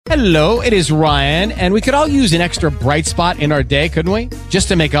Hello, it is Ryan, and we could all use an extra bright spot in our day, couldn't we? Just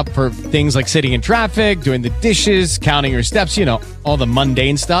to make up for things like sitting in traffic, doing the dishes, counting your steps, you know, all the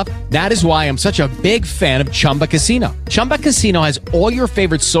mundane stuff. That is why I'm such a big fan of Chumba Casino. Chumba Casino has all your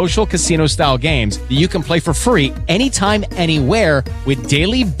favorite social casino-style games that you can play for free anytime, anywhere with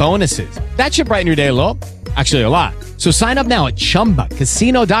daily bonuses. That should brighten your day a little. Actually, a lot. So sign up now at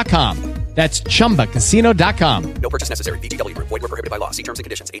ChumbaCasino.com. That's ChumbaCasino.com. No purchase necessary. VGW Group. Void where prohibited by law. See terms and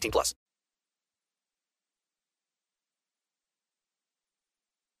conditions. 18 plus.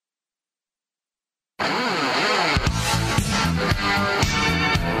 I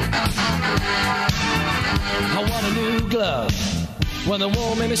want a new glove. One that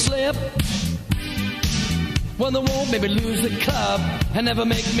won't make me slip. One that won't make me lose the club. And never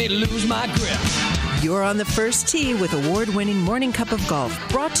make me lose my grip. You're on the first tee with award-winning Morning Cup of Golf,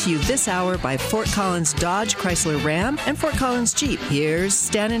 brought to you this hour by Fort Collins Dodge, Chrysler Ram, and Fort Collins Jeep. Here's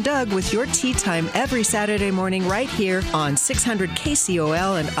Stan and Doug with your tee time every Saturday morning right here on 600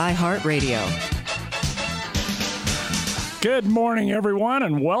 KCOL and iHeartRadio. Good morning, everyone,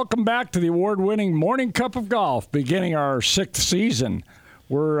 and welcome back to the award-winning Morning Cup of Golf, beginning our 6th season.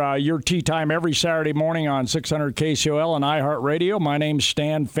 We're your tee time every Saturday morning on 600 KCOL and iHeartRadio. My name's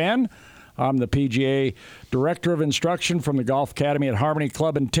Stan Fenn. I'm the PGA Director of Instruction from the Golf Academy at Harmony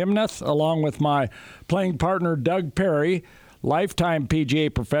Club in Timnath, along with my playing partner, Doug Perry, lifetime PGA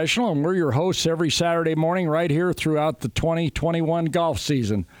professional, and we're your hosts every Saturday morning right here throughout the 2021 golf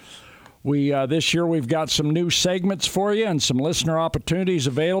season. This year we've got some new segments for you and some listener opportunities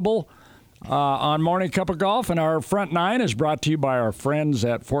available on Morning Cup of Golf, and our front nine is brought to you by our friends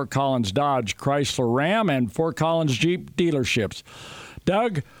at Fort Collins Dodge, Chrysler Ram, and Fort Collins Jeep dealerships.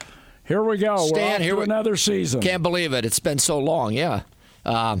 Doug, here we go. Stan, we're another season. Can't believe it. It's been so long, yeah.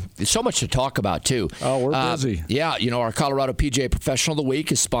 There's so much to talk about, too. Oh, we're busy. Yeah, you know, our Colorado PGA Professional of the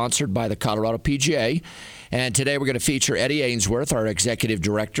Week is sponsored by the Colorado PGA. And today we're going to feature Eddie Ainsworth, our Executive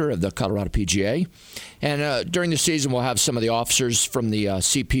Director of the Colorado PGA. And during the season, we'll have some of the officers from the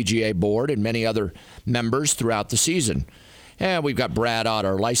CPGA board and many other members throughout the season. And we've got Brad Ott,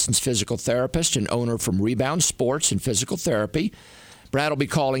 our licensed physical therapist and owner from Rebound Sports and Physical Therapy. Brad will be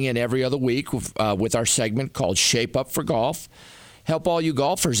calling in every other week with our segment called Shape Up for Golf. Help all you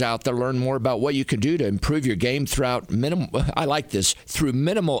golfers out there learn more about what you can do to improve your game through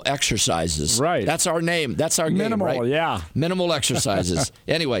minimal exercises. Right. That's our name. That's our minimal, game, right? Yeah. Minimal exercises.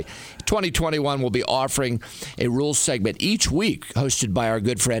 Anyway, 2021 will be offering a rules segment each week hosted by our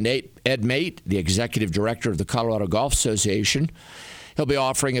good friend Ed Mate, the Executive Director of the Colorado Golf Association. He'll be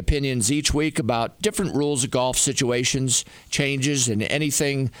offering opinions each week about different rules of golf situations, changes, and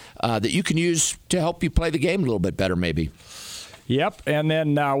anything that you can use to help you play the game a little bit better, maybe. Yep, and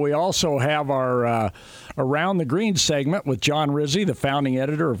then we also have our Around the Green segment with John Rizzi, the founding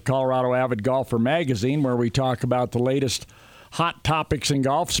editor of Colorado Avid Golfer magazine, where we talk about the latest hot topics in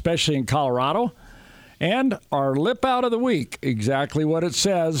golf, especially in Colorado. And our Lip Out of the Week, exactly what it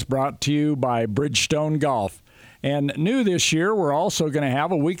says, brought to you by Bridgestone Golf. And new this year, we're also going to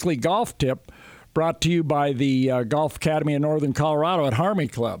have a weekly golf tip brought to you by the Golf Academy of Northern Colorado at Harmony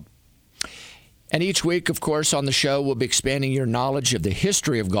Club. And each week, of course, on the show, we'll be expanding your knowledge of the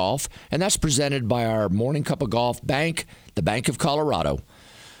history of golf, and that's presented by our Morning Cup of Golf Bank, the Bank of Colorado.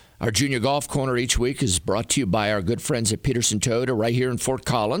 Our Junior Golf Corner each week is brought to you by our good friends at Peterson Toyota right here in Fort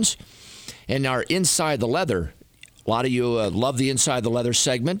Collins. And our Inside the Leather, a lot of you love the Inside the Leather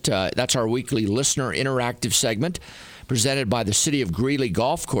segment. That's our weekly listener interactive segment presented by the City of Greeley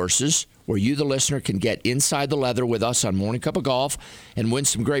Golf Courses, where you, the listener, can get inside the leather with us on Morning Cup of Golf and win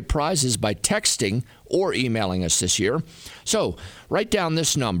some great prizes by texting or emailing us this year. So write down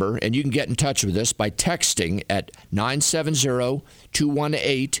this number, and you can get in touch with us by texting at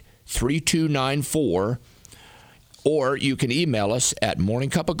 970-218-3294, or you can email us at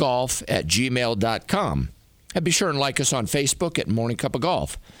morningcupofgolf@gmail.com. And be sure and like us on Facebook at Morning Cup of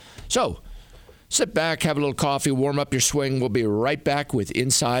Golf. So sit back, have a little coffee, warm up your swing. We'll be right back with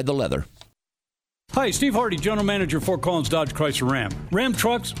Inside the Leather. Hi, Steve Hardy, General Manager, Fort Collins Dodge Chrysler Ram. Ram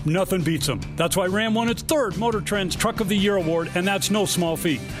trucks, nothing beats them. That's why Ram won its third Motor Trend's Truck of the Year award, and that's no small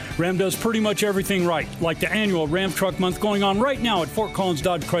feat. Ram does pretty much everything right, like the annual Ram Truck Month going on right now at Fort Collins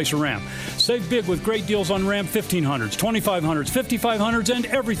Dodge Chrysler Ram. Save big with great deals on Ram 1500s, 2500s, 5500s, and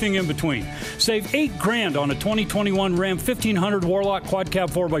everything in between. Save $8,000 on a 2021 Ram 1500 Warlock Quad Cab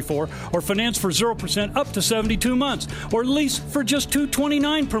 4x4, or finance for 0% up to 72 months, or lease for just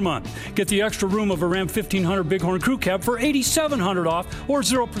 $229 per month. Get the extra room of of a Ram 1500 Bighorn Crew Cab for $8,700 off or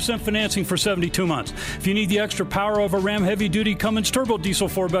 0% financing for 72 months. If you need the extra power of a Ram heavy-duty Cummins turbo diesel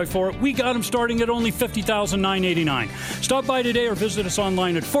 4x4, we got them starting at only $50,989. Stop by today or visit us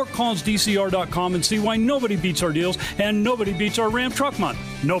online at FortCollinsDCR.com and see why nobody beats our deals and nobody beats our Ram Truck Month.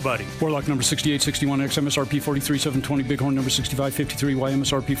 Nobody. Warlock number 6861X, MSRP 43,720, Bighorn number 6553,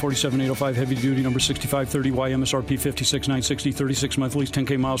 YMSRP 47,805, heavy duty number 6530, YMSRP 56,960, 36 month lease,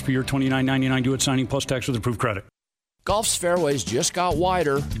 10K miles per year, $29.99 due at signing plus tax with approved credit. Golf's fairways just got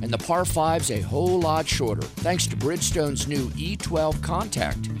wider and the par 5s a whole lot shorter, thanks to Bridgestone's new E12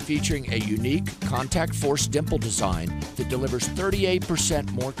 Contact, featuring a unique contact force dimple design that delivers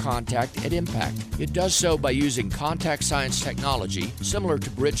 38% more contact at impact. It does so by using contact science technology similar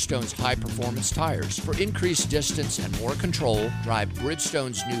to Bridgestone's high-performance tires. For increased distance and more control, drive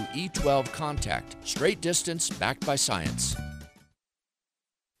Bridgestone's new E12 Contact. Straight distance backed by science.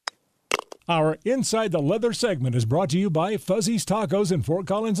 Our Inside the Leather segment is brought to you by Fuzzy's Tacos in Fort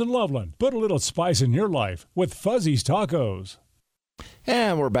Collins and Loveland. Put a little spice in your life with Fuzzy's Tacos.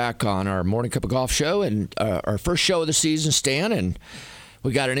 And we're back on our Morning Cup of Golf show, and our first show of the season, Stan, and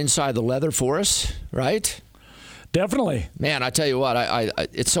we got an Inside the Leather for us, right? Definitely. Man, I tell you what, I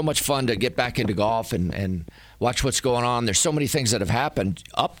it's so much fun to get back into golf and watch what's going on. There's so many things that have happened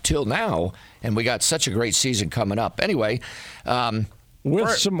up till now, and we got such a great season coming up. Anyway,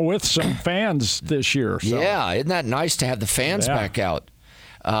 with some fans this year. So. Yeah, isn't that nice to have the fans back out?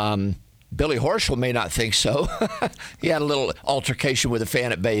 Billy Horschel may not think so. He had a little altercation with a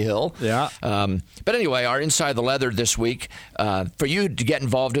fan at Bay Hill. Yeah. But anyway, our Inside the Leather this week, for you to get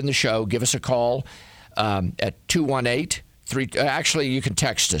involved in the show, give us a call at 218. Actually, you can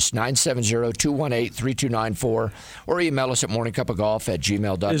text us, 970-218-3294, or email us at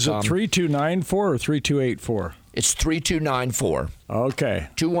morningcupofgolf@gmail.com. Is it 3294 or 3284? It's 3294. Okay.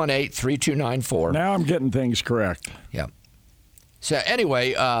 218-3294. Now I'm getting things correct. Yeah. So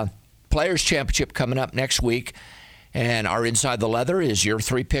anyway, Players Championship coming up next week, and our Inside the Leather is your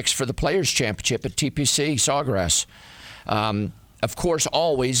 3 picks for the Players Championship at TPC Sawgrass. Of course,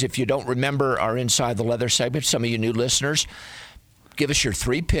 always, if you don't remember our Inside the Leather segment, some of you new listeners, give us your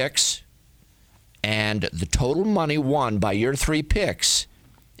 3 picks, and the total money won by your 3 picks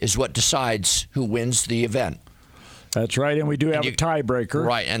is what decides who wins the event. That's right, and we do have a tiebreaker.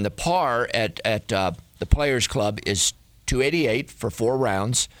 Right, and the par at the Players Club is 288 for 4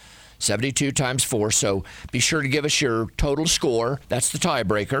 rounds, 72 times 4, so be sure to give us your total score. That's the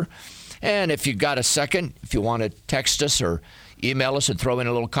tiebreaker. And if you've got a second, if you want to text us or email us and throw in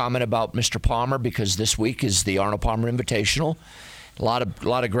a little comment about Mr. Palmer, because this week is the Arnold Palmer Invitational. A lot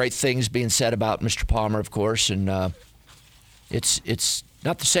of great things being said about Mr. Palmer, of course, and it's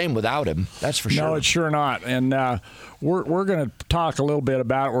not the same without him. That's for sure. No, it's sure not. And we're going to talk a little bit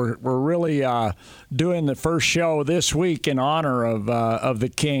about it. We're really doing the first show this week in honor of the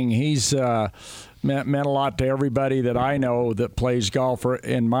King. He's meant a lot to everybody that I know that plays golf,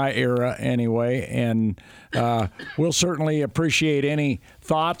 in my era anyway. And we'll certainly appreciate any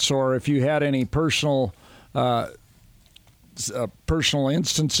thoughts, or if you had any personal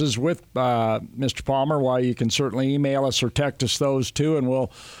instances with Mr. Palmer, why you can certainly email us or text us those too, and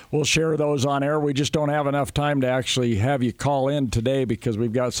we'll share those on air. We just don't have enough time to actually have you call in today because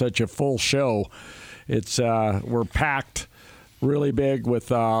we've got such a full show. It's we're packed really big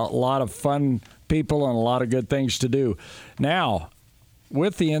with a lot of fun people and a lot of good things to do. Now,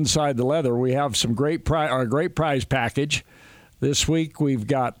 with the Inside the Leather, we have some great prize package. This week we've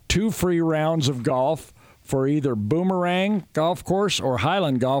got 2 free rounds of golf for either Boomerang Golf Course or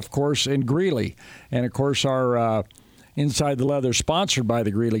Highland Golf Course in Greeley. And, of course, our Inside the Leather sponsored by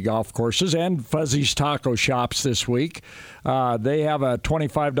the Greeley Golf Courses and Fuzzy's Taco Shops this week. They have a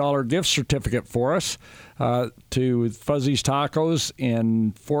 $25 gift certificate for us to Fuzzy's Tacos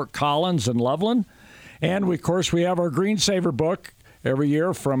in Fort Collins and Loveland. And, of course, we have our Green Saver book every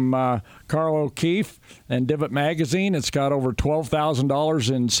year from Carl O'Keefe and Divot Magazine. It's got over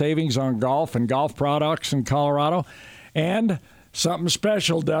 $12,000 in savings on golf and golf products in Colorado. And something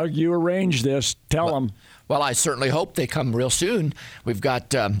special, Doug. You arranged this. Tell them. Well, I certainly hope they come real soon. We've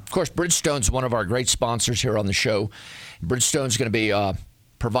got, of course, Bridgestone's one of our great sponsors here on the show. Bridgestone's going to be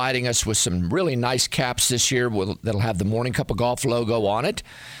providing us with some really nice caps this year that'll have the Morning Cup of Golf logo on it.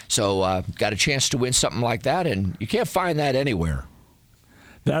 So got a chance to win something like that, and you can't find that anywhere.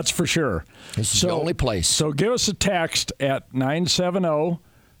 That's for sure. This is the only place. So give us a text at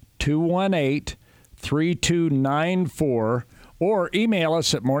 970-218-3294, or email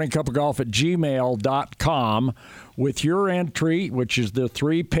us at morningcupofgolf@gmail.com with your entry, which is the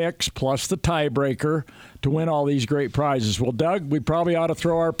 3 picks plus the tiebreaker, to win all these great prizes. Well, Doug, we probably ought to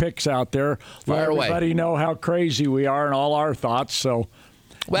throw our picks out there. Let everybody know how crazy we are and all our thoughts. So,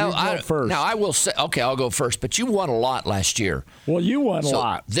 well, first. I will say, okay, I'll go first, but you won a lot last year. Well, you won a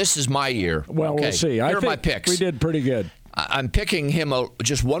lot. This is my year. Well, okay. We'll see. Here are my picks. We did pretty good. I'm picking him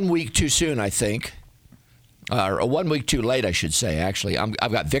just 1 week too soon, I think. Or 1 week too late, I should say, actually.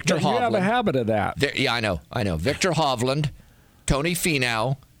 I've got Victor Hovland. You have a habit of that. Yeah, I know. Victor Hovland, Tony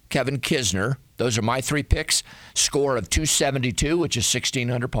Finau, Kevin Kisner. Those are my 3 picks. Score of 272, which is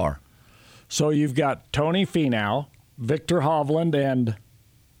 16 under par. So you've got Tony Finau, Victor Hovland, and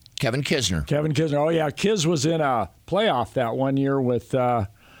Kevin Kisner. Oh, yeah. Kiz was in a playoff that one year with,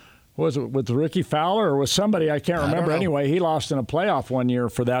 was it with Ricky Fowler or with somebody? I can't remember. Anyway, he lost in a playoff one year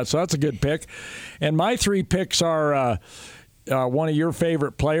for that, so that's a good pick. And my 3 picks are one of your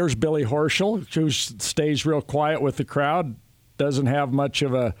favorite players, Billy Horschel, who stays real quiet with the crowd, doesn't have much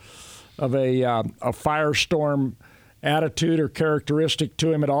of a firestorm attitude or characteristic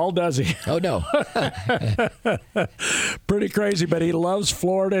to him at all, does he? Oh, no. Pretty crazy, but he loves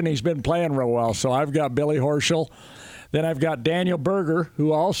Florida, and he's been playing real well. So I've got Billy Horschel. Then I've got Daniel Berger,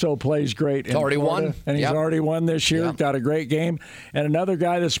 who also plays great in Florida. Won. And he's already won this year. Yep. Got a great game. And another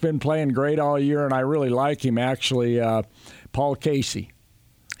guy that's been playing great all year, and I really like him, actually, Paul Casey.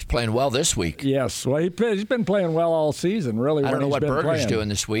 He's playing well this week. Yes. Well, he's been playing well all season, really. I don't know what Berger's doing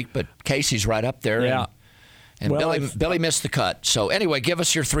this week, but Casey's right up there. Yeah. And Billy missed the cut. So anyway, give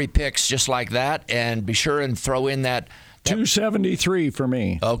us your 3 picks just like that, and be sure and throw in that 273 for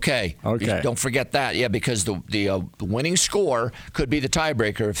me. Okay. Don't forget that. Yeah, because the winning score could be the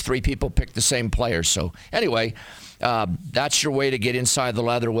tiebreaker if 3 people pick the same player. So anyway, that's your way to get inside the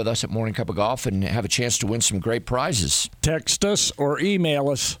leather with us at Morning Cup of Golf and have a chance to win some great prizes. Text us or email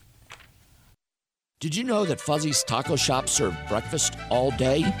us. Did you know that Fuzzy's Taco Shop serve breakfast all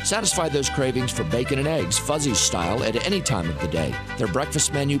day? Satisfy those cravings for bacon and eggs Fuzzy's style at any time of the day. Their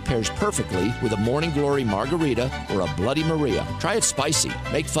breakfast menu pairs perfectly with a Morning Glory margarita or a Bloody Maria. Try it spicy.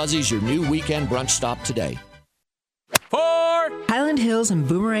 Make Fuzzy's your new weekend brunch stop today. Highland Hills and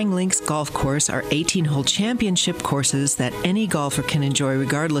Boomerang Links Golf Course are 18-hole championship courses that any golfer can enjoy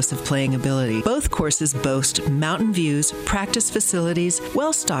regardless of playing ability. Both courses boast mountain views, practice facilities,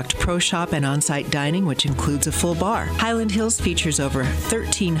 well-stocked pro shop and on-site dining, which includes a full bar. Highland Hills features over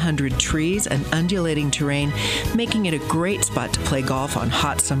 1,300 trees and undulating terrain, making it a great spot to play golf on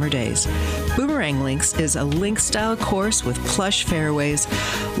hot summer days. Boomerang Links is a link-style course with plush fairways,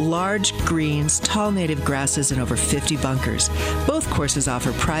 large greens, tall native grasses, and over 50 bunkers. Both courses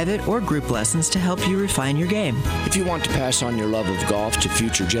offer private or group lessons to help you refine your game. If you want to pass on your love of golf to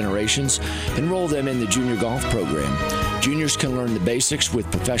future generations, enroll them in the junior golf program. Juniors can learn the basics with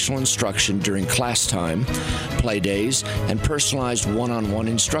professional instruction during class time, play days, and personalized one-on-one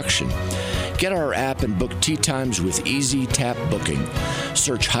instruction. Get our app and book tee times with easy tap booking.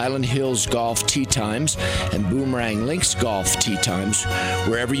 Search Highland Hills Golf Tee Times and Boomerang Links Golf Tee Times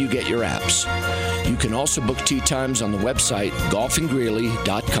wherever you get your apps. You can also book tee times on the website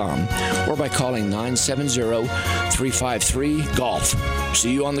golfandgreeley.com or by calling 970-353-GOLF.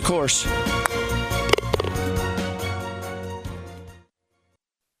 See you on the course.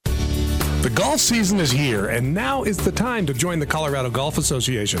 The golf season is here, and now is the time to join the Colorado Golf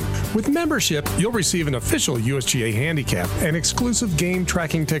Association. With membership, you'll receive an official USGA handicap and exclusive game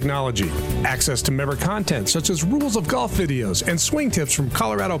tracking technology, access to member content such as rules of golf videos and swing tips from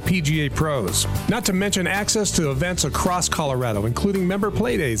Colorado PGA pros. Not to mention access to events across Colorado, including member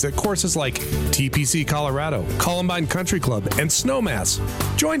playdays at courses like TPC Colorado, Columbine Country Club, and Snowmass.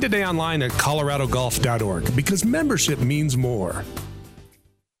 Join today online at coloradogolf.org because membership means more.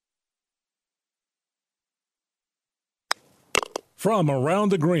 From around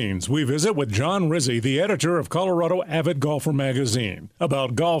the greens, we visit with John Rizzi, the editor of Colorado Avid Golfer magazine,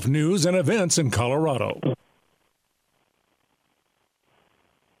 about golf news and events in Colorado.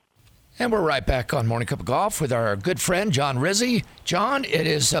 And we're right back on Morning Cup of Golf with our good friend, John Rizzi. John, it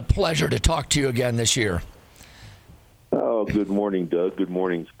is a pleasure to talk to you again this year. Oh, good morning, Doug. Good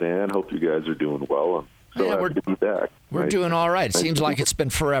morning, Stan. Hope you guys are doing well. I'm so happy to be back. We're doing all right. It seems like it's been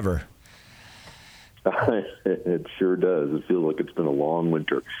forever. It sure does. It feels like it's been a long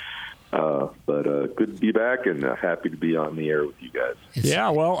winter. But good to be back, and happy to be on the air with you guys. Yeah,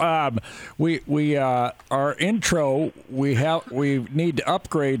 well, our intro we need to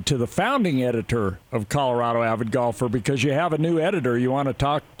upgrade to the founding editor of Colorado Avid Golfer, because you have a new editor. You want to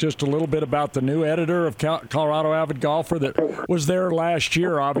talk just a little bit about the new editor of Colorado Avid Golfer that was there last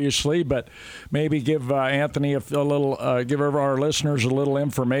year, obviously, but maybe give Anthony give our listeners a little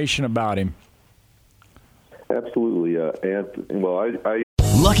information about him. Absolutely, I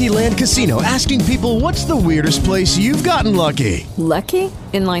Lucky Land Casino, asking people, what's the weirdest place you've gotten lucky? Lucky?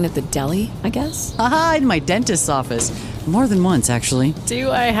 In line at the deli, I guess? Aha, in my dentist's office. More than once, actually.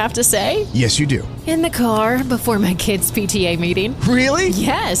 Do I have to say? Yes, you do. In the car before my kids' PTA meeting. Really?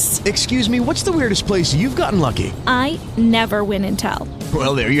 Yes. Excuse me, what's the weirdest place you've gotten lucky? I never win and tell.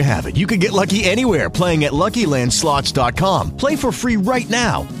 Well, there you have it. You can get lucky anywhere, playing at LuckyLandSlots.com. Play for free right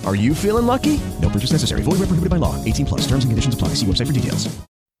now. Are you feeling lucky? No purchase necessary. Void where prohibited by law. 18+. Terms and conditions apply. See website for details.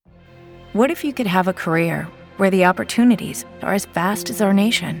 What if you could have a career where the opportunities are as vast as our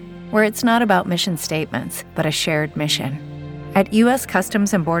nation, where it's not about mission statements, but a shared mission? At U.S.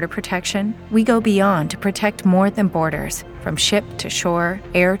 Customs and Border Protection, we go beyond to protect more than borders. From ship to shore,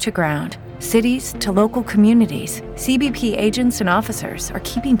 air to ground, cities to local communities, CBP agents and officers are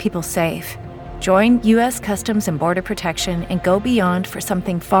keeping people safe. Join U.S. Customs and Border Protection and go beyond for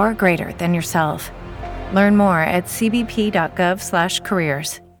something far greater than yourself. Learn more at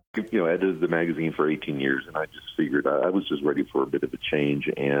cbp.gov/careers. Edited the magazine for 18 years, and I just figured I was just ready for a bit of a change.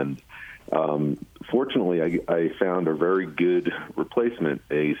 And fortunately, I found a very good replacement,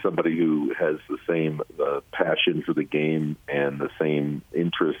 somebody who has the same passion for the game and the same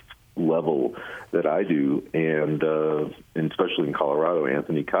interest level that I do, and especially in Colorado,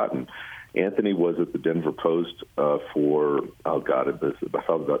 Anthony Cotton. Anthony was at the Denver Post for,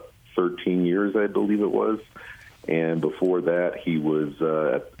 about 13 years, I believe it was. And before that, he was at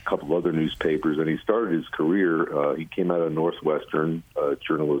a couple of other newspapers, and he started his career. He came out of Northwestern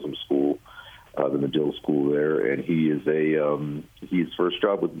journalism school, the Medill School there, and his first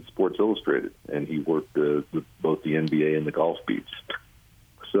job was at Sports Illustrated, and he worked with both the NBA and the golf beats.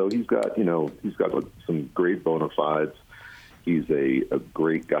 So he's got some great bona fides. He's a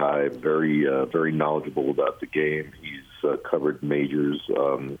great guy, very very knowledgeable about the game. He's covered majors.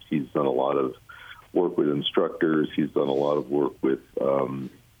 He's done a lot of work with instructors. He's done a lot of work with,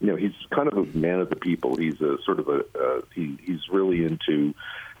 he's kind of a man of the people. He's he's really into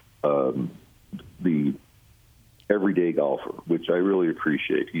the everyday golfer, which I really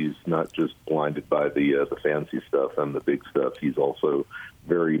appreciate. He's not just blinded by the fancy stuff and the big stuff. He's also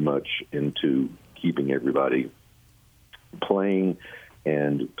very much into keeping everybody playing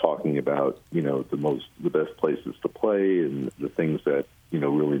and talking about, the best places to play and the things that,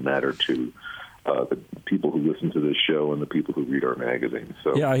 really matter to the people who listen to this show and the people who read our magazine.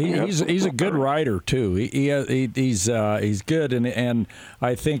 So yeah, he's a good writer too. He's good, and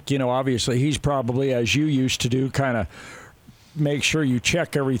I think obviously he's probably, as you used to do, kind of make sure you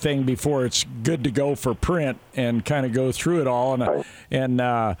check everything before it's good to go for print and kind of go through it all,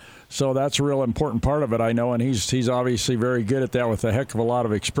 and so that's a real important part of it, I know, and he's obviously very good at that with a heck of a lot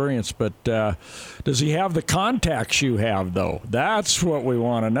of experience. But does he have the contacts you have, though? That's what we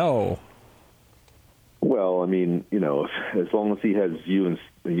want to know. Well, I mean, as long as he has you and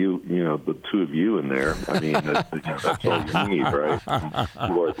the two of you in there, I mean, that's all you need, right?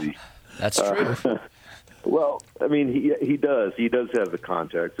 That's true. Well, I mean, he does. He does have the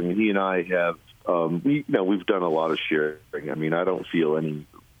contacts. I mean, he and I have, we've done a lot of sharing. I mean, I don't feel any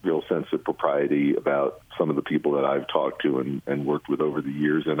real sense of propriety about some of the people that I've talked to and worked with over the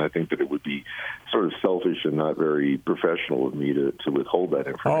years, and I think that it would be sort of selfish and not very professional of me to withhold that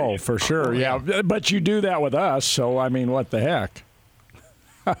information. Oh, for sure, yeah. But you do that with us, so I mean, what the heck?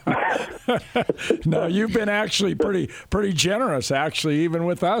 No, you've been actually pretty generous, actually, even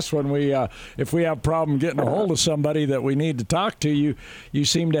with us when we if we have a problem getting a hold of somebody that we need to talk to, you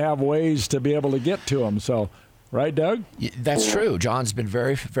seem to have ways to be able to get to them. So. Right, Doug? That's true. John's been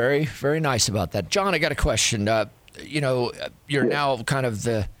very, very, very nice about that. John, I got a question. You're now kind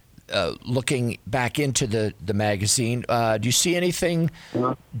of looking back into the magazine. Do you see anything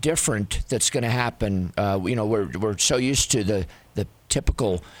different that's going to happen? We're so used to the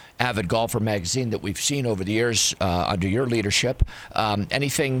typical Avid Golfer magazine that we've seen over the years under your leadership.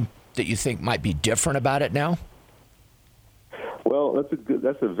 Anything that you think might be different about it now? Well,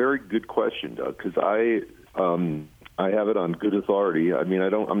 that's a very good question, Doug, because I have it on good authority. I mean,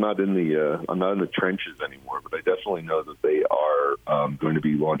 I'm not in the trenches anymore, but I definitely know that they are going to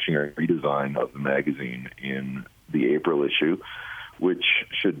be launching a redesign of the magazine in the April issue, which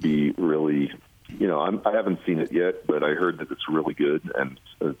should be really I haven't seen it yet, but I heard that it's really good and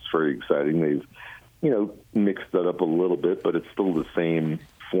it's very exciting. They've, mixed that up a little bit, but it's still the same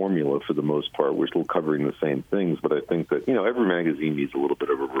formula for the most part. We're still covering the same things, but I think that, every magazine needs a little bit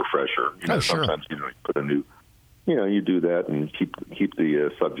of a refresher. Sometimes, you put a new, you do that and keep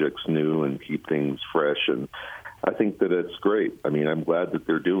the subjects new and keep things fresh. And I think that it's great. I mean, I'm glad that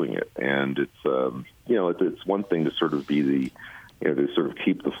they're doing it. And it's, it's one thing to sort of be the, to sort of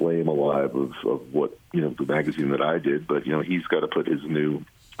keep the flame alive of what, the magazine that I did. But, he's got to put his new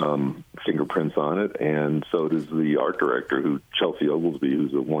fingerprints on it. And so does the art director, Chelsea Oglesby,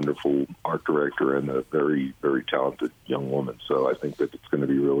 who's a wonderful art director and a very, very talented young woman. So I think that it's going to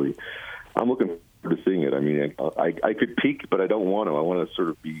be really, I'm looking forward to seeing it. I mean, I could peek, but I don't want to. I want to sort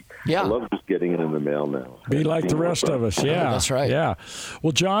of be, I love just getting it in the mail now. Be like the rest of us. Yeah. That's right. Yeah.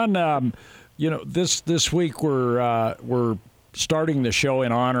 Well, John, this week we're starting the show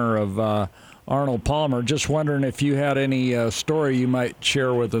in honor of Arnold Palmer. Just wondering if you had any story you might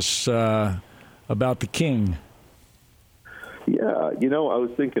share with us about the King. Yeah, I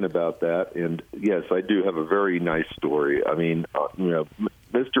was thinking about that, and yes, I do have a very nice story. I mean,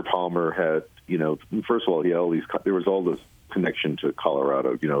 Mr. Palmer had, first of all, he had there was all this connection to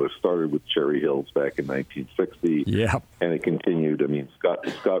Colorado. It started with Cherry Hills back in 1960, and it continued. I mean,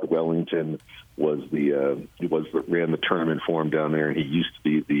 Scott Wellington ran the tournament for him down there, and he used to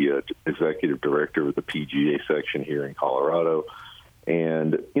be the executive director of the PGA section here in Colorado.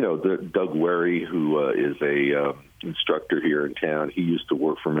 And Doug Wary, who is a instructor here in town, he used to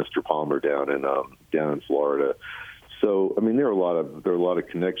work for Mr. Palmer down in Florida. So, I mean, there are a lot of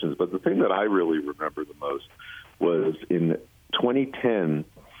connections. But the thing that I really remember the most was in 2010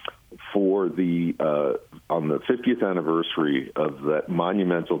 for the on the 50th anniversary of that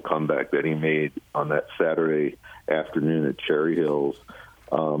monumental comeback that he made on that Saturday afternoon at Cherry Hills.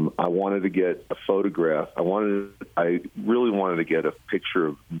 I wanted to get a photograph. I really wanted to get a picture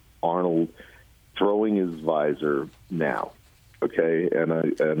of Arnold throwing his visor now. Okay,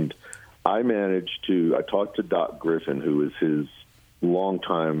 and I managed to. I talked to Doc Griffin, who is his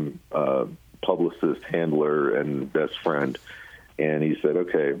longtime publicist, handler, and best friend, and he said,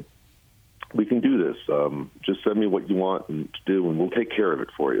 "Okay, we can do this. Just send me what you want to do, and we'll take care of it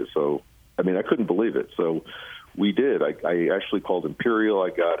for you." So, I mean, I couldn't believe it. So we did. I actually called Imperial. I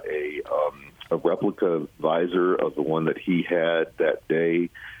got a replica visor of the one that he had that day.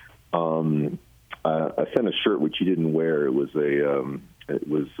 I sent a shirt which he didn't wear. It was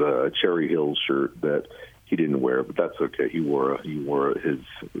a Cherry Hills shirt that he didn't wear, but that's okay. He wore his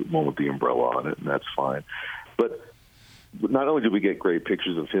one with the umbrella on it, and that's fine. But not only did we get great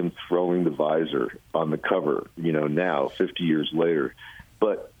pictures of him throwing the visor on the cover, now 50 years later,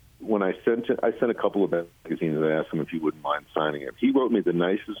 but when I sent a couple of magazines and I asked him if he wouldn't mind signing it. He wrote me the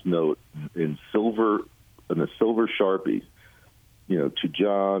nicest note in a silver Sharpie. To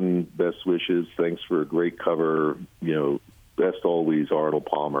John, best wishes, thanks for a great cover. Best always, Arnold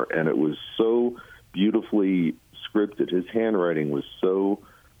Palmer, and it was so beautifully scripted. His handwriting was so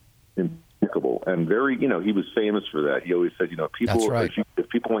impeccable and very, he was famous for that. He always said, people, right. if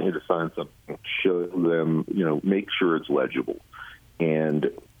people want you to sign something, show them, make sure it's legible. And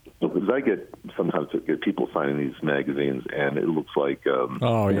because I sometimes get people signing these magazines, and it looks like, it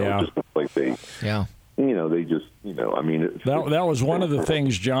just looks like they, they just, I mean, that was one of the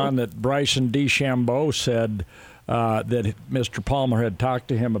things, John, that Bryson DeChambeau said. That Mr. Palmer had talked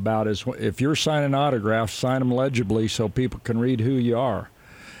to him about is if you're signing autographs, sign them legibly so people can read who you are.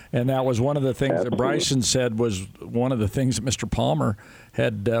 And that was one of the things that Bryson said was one of the things that Mr. Palmer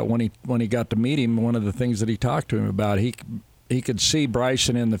had when he got to meet him. One of the things that he talked to him about, he could see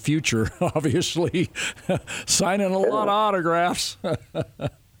Bryson in the future, obviously, signing a lot of autographs.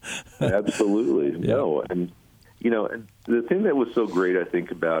 Absolutely, no, and. And the thing that was so great, I think,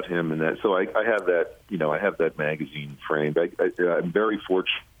 about him, and that, so I have that, I have that magazine framed. I'm very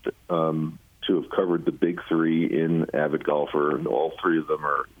fortunate to have covered the big three in Avid Golfer, and all three of them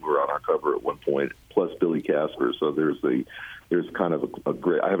were on our cover at one point, plus Billy Casper. So there's kind of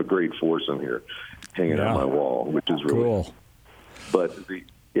I have a great foursome here hanging on my wall, which is really cool. But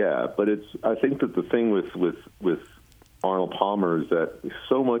it's, I think that the thing with Arnold Palmer is that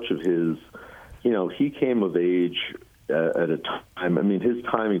so much of his, he came of age at a time. I mean, his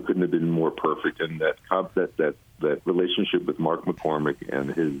timing couldn't have been more perfect, and that relationship with Mark McCormick and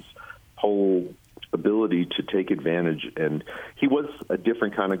his whole ability to take advantage. And he was a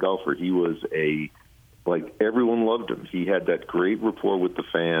different kind of golfer. He was everyone loved him. He had that great rapport with the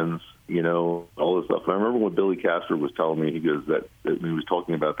fans. all this stuff. And I remember when Billy Casper was telling me, he goes that he was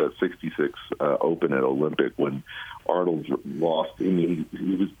talking about that 66 Open at Olympic when Arnold lost. I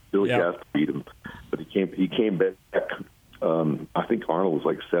mean, Billy Casper beat him, but he came back. I think Arnold was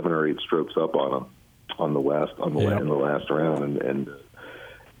like 7 or 8 strokes up on him in the last round,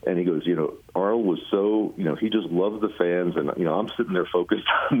 and he goes, Arnold was so, he just loves the fans, and I'm sitting there focused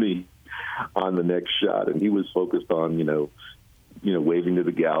on the next shot, and he was focused on waving to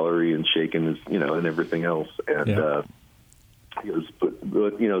the gallery and shaking his, and everything else. And he goes, but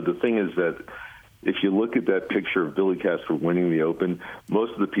the thing is that if you look at that picture of Billy Casper winning the Open,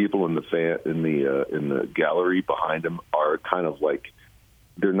 most of the people in the gallery behind him are kind of like,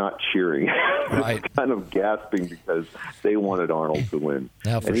 they're not cheering. Right. They're kind of gasping because they wanted Arnold to win.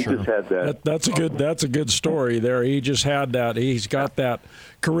 Yeah, for sure. Just had that. That's a good story there. He just had that. He's got that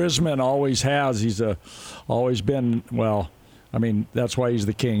charisma and always has. He's always been, I mean, that's why he's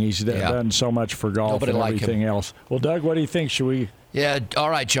the king. He's done so much for golf and everything else. Well, Doug, what do you think? Should we? Yeah, all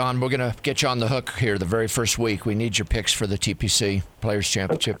right, John. We're going to get you on the hook here the very first week. We need your picks for the TPC Players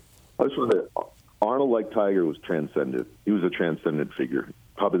Championship. I just want to say, Arnold, like Tiger, was transcendent. He was a transcendent figure,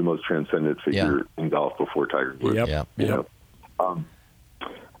 probably the most transcendent figure in golf before Tiger Woods. Yep. All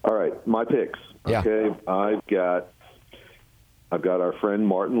right, my picks. Okay, I've got our friend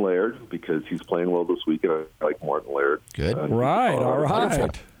Martin Laird because he's playing well this week, and I like Martin Laird. Good. All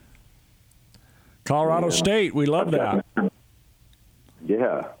right. Colorado State, we love that.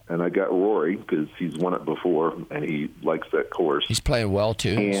 Yeah, and I got Rory because he's won it before, and he likes that course. He's playing well,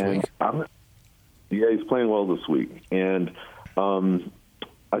 too, this week. He's playing well this week. And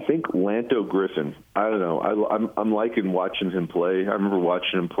I think Lanto Griffin, I don't know. I'm liking watching him play. I remember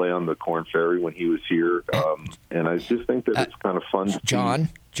watching him play on the Corn Ferry when he was here, and I just think that it's kind of fun. John,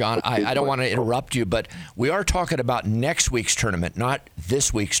 I don't want to interrupt you, but we are talking about next week's tournament, not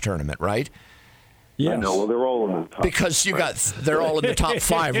this week's tournament, right? Yeah. No, well, they're all in the top. Because they're all in the top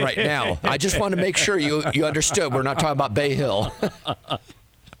 5 right now. I just want to make sure you understood. We're not talking about Bay Hill.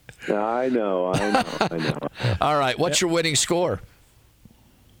 I know. All right, what's your winning score?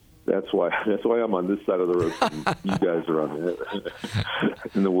 That's why I'm on this side of the road. And you guys are on the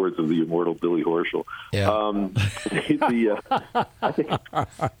in the words of the immortal Billy Horschel. Yeah. I think,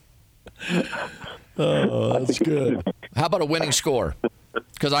 that's good. How about a winning score?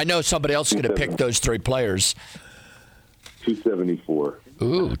 Because I know somebody else is going to pick those 3 players. 274.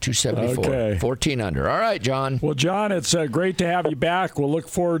 Ooh, 274. Okay. 14 under. All right, John. Well, John, it's great to have you back. We'll look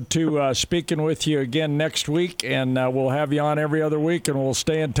forward to speaking with you again next week, and we'll have you on every other week, and we'll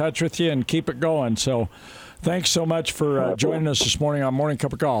stay in touch with you and keep it going. So thanks so much for joining us this morning on Morning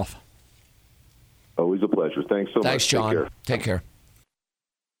Cup of Golf. Always a pleasure. Thanks so much. Thanks, John. Take care.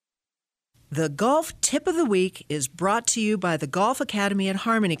 The Golf Tip of the Week is brought to you by the Golf Academy at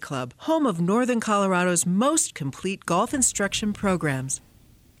Harmony Club, home of Northern Colorado's most complete golf instruction programs.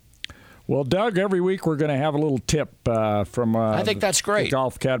 Well, Doug, every week we're going to have a little tip from I think that's great. The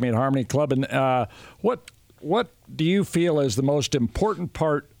Golf Academy at Harmony Club. And what do you feel is the most important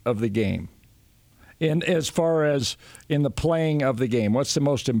part of the game? And as far as in the playing of the game, what's the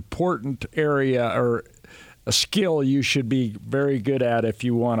most important area or a skill you should be very good at if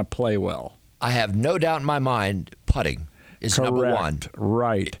you want to play well? I have no doubt in my mind putting is number 1.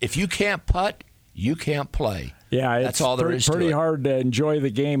 Right. If you can't putt, you can't play. Yeah, that's all there is to it. It's pretty hard to enjoy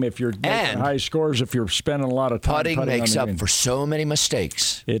the game if you're making high scores, if you're spending a lot of time putting makes up for so many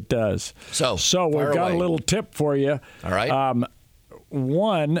mistakes. It does. So we've got a little tip for you. All right.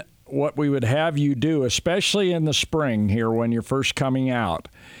 One, what we would have you do, especially in the spring here when you're first coming out,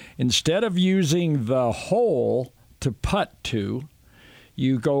 instead of using the hole to putt to,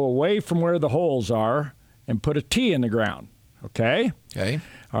 you go away from where the holes are and put a tee in the ground. Okay? Okay.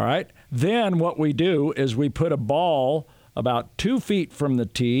 All right. Then what we do is we put a ball about 2 feet from the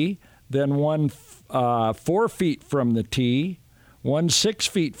tee, then one 4 feet from the tee, one 6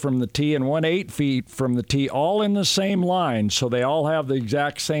 feet from the tee, and one 8 feet from the tee, all in the same line. So they all have the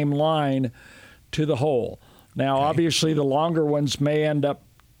exact same line to the hole. Now, obviously, the longer ones may end up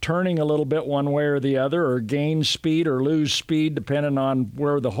turning a little bit one way or the other, or gain speed or lose speed, depending on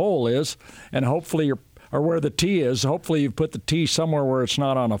where the hole is, and hopefully or where the tee is. Hopefully you've put the tee somewhere where it's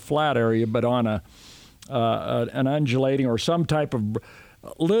not on a flat area, but on an undulating or some type of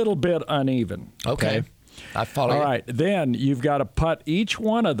little bit uneven. Okay. I follow you. All right. Then you've got to putt each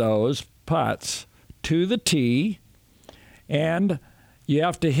one of those putts to the tee, and you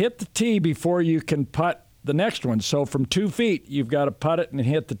have to hit the tee before you can putt the next one. So from 2 feet, you've got to putt it and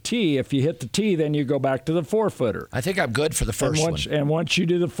hit the tee. If you hit the tee, then you go back to the 4-footer. I think I'm good for the first one. And once you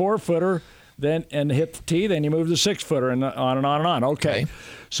do the 4-footer, then and hit the tee, then you move the 6-footer and on and on and on. Okay.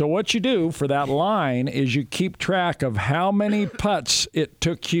 So what you do for that line is you keep track of how many putts it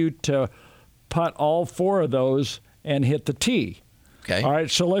took you to putt all 4 of those and hit the tee. Okay. All right,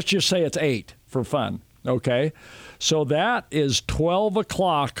 so let's just say it's 8 for fun. Okay. So that is 12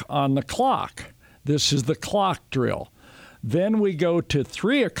 o'clock on the clock. This is the clock drill. Then we go to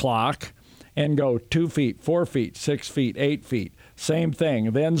 3 o'clock and go 2 feet, 4 feet, 6 feet, 8 feet. Same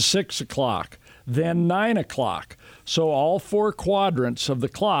thing. Then 6 o'clock. Then 9 o'clock. So all 4 quadrants of the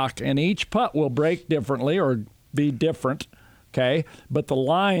clock, and each putt will break differently or be different, okay? But the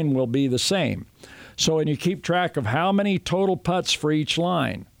line will be the same. So, and you keep track of how many total putts for each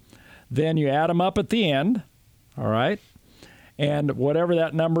line. Then you add them up at the end, all right? And whatever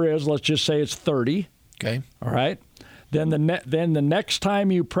that number is, let's just say it's 30. Okay. All right? Then the next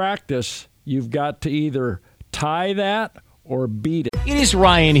time you practice, you've got to either tie that or beat it. It is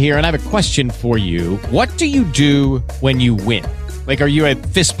Ryan here, and I have a question for you. What do you do when you win? Like, are you a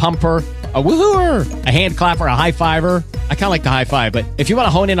fist pumper, a woohooer, a hand clapper, a high fiver? I kind of like the high five, but if you want to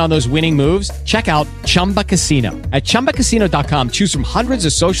hone in on those winning moves, check out Chumba Casino. At ChumbaCasino.com, choose from hundreds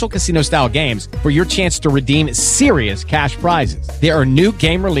of social casino-style games for your chance to redeem serious cash prizes. There are new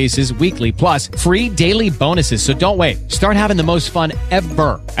game releases weekly, plus free daily bonuses. So don't wait. Start having the most fun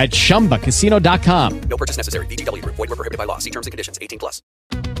ever at ChumbaCasino.com. No purchase necessary. VGW. Void where prohibited by law. See terms and conditions. 18+.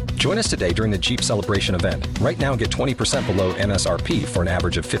 Join us today during the Jeep Celebration event. Right now, get 20% below MSRP for an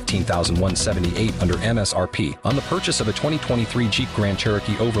average of $15,178 under MSRP on the purchase of a 2023 Jeep Grand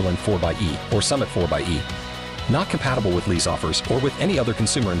Cherokee Overland 4xE or Summit 4xE. Not compatible with lease offers or with any other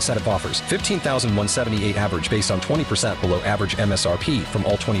consumer incentive offers. $15,178 average based on 20% below average MSRP from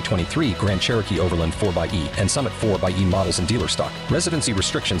all 2023 Grand Cherokee Overland 4xE and Summit 4xE models in dealer stock. Residency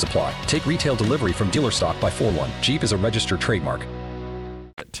restrictions apply. Take retail delivery from dealer stock by 4/1. Jeep is a registered trademark.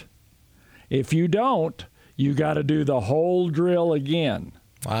 If you don't, you got to do the whole drill again.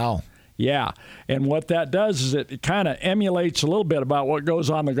 Wow. Yeah. And what that does is it kind of emulates a little bit about what goes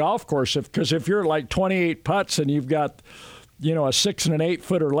on the golf course. Because if you're like 28 putts and you've got, a 6 and an 8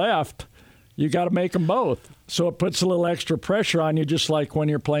 footer left, you got to make them both. So it puts a little extra pressure on you, just like when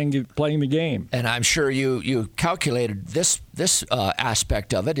you're playing the game. And I'm sure you calculated this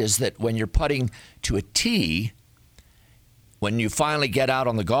aspect of it is that when you're putting to a tee, when you finally get out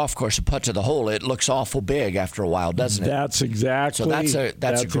on the golf course and putt to the hole, it looks awful big after a while, doesn't it? That's exactly. So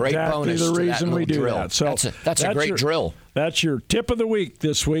that's a great exactly bonus. The to reason that we do drill. that. So that's a great drill. That's your tip of the week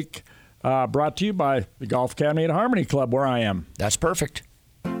this week, brought to you by the Golf Academy at Harmony Club, where I am. That's perfect.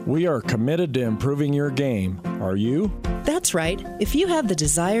 We are committed to improving your game. Are you? That's right. If you have the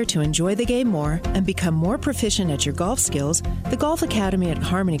desire to enjoy the game more and become more proficient at your golf skills, the Golf Academy at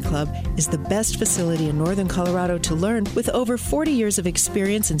Harmony Club is the best facility in Northern Colorado to learn, with over 40 years of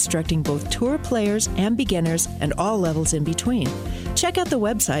experience instructing both tour players and beginners and all levels in between. Check out the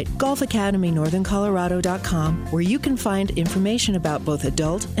website, golfacademynortherncolorado.com, where you can find information about both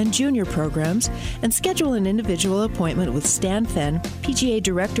adult and junior programs and schedule an individual appointment with Stan Fenn, PGA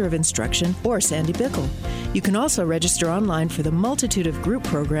Director of Instruction, or Sandy Bickle. You can also register online for the multitude of group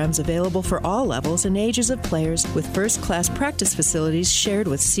programs available for all levels and ages of players, with first-class practice facilities shared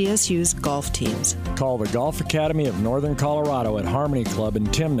with CSU's golf teams. Call the Golf Academy of Northern Colorado at Harmony Club in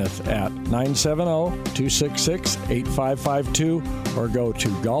Timnath at 970-266-8552 or go to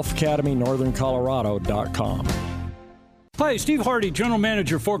golfacademynortherncolorado.com. Hi, Steve Hardy, General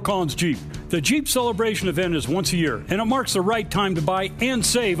Manager, Fort Collins Jeep. The Jeep Celebration event is once a year, and it marks the right time to buy and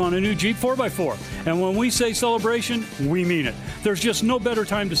save on a new Jeep 4x4. And when we say celebration, we mean it. There's just no better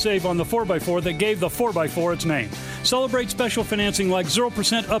time to save on the 4x4 that gave the 4x4 its name. Celebrate special financing like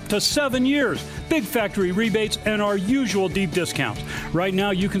 0% up to 7 years, big factory rebates, and our usual deep discounts. Right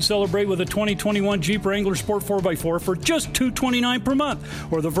now, you can celebrate with a 2021 Jeep Wrangler Sport 4x4 for just $229 per month,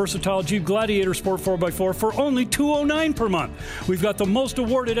 or the versatile Jeep Gladiator Sport 4x4 for only $209 per month. We've got the most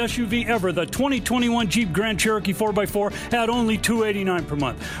awarded SUV ever, the 2021 Jeep Grand Cherokee 4x4 at only $289 per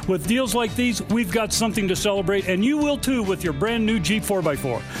month. With deals like these, we've got something to celebrate, and you will too with your brand new Jeep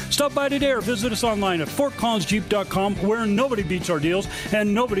 4x4. Stop by today or visit us online at FortCollinsJeep.com, where nobody beats our deals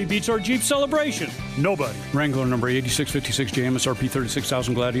and nobody beats our Jeep celebration. Nobody. Wrangler number 8656J, MSRP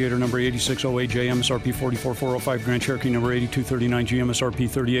 36,000. Gladiator number 8608J, MSRP 44,405. Grand Cherokee number 8239G, MSRP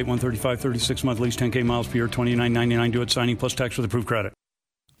 38,135. 36-month lease, 10K miles per year, $29.99. Do it signing plus tax with approved credit.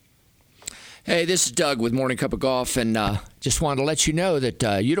 Hey, this is Doug with Morning Cup of Golf, and just wanted to let you know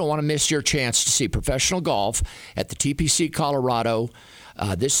that you don't want to miss your chance to see professional golf at the TPC Colorado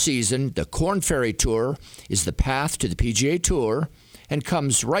this season. The Korn Ferry Tour is the path to the PGA Tour, and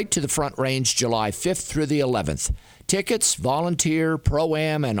comes right to the Front Range July 5th through the 11th. Tickets, volunteer,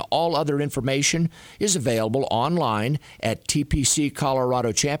 pro-am, and all other information is available online at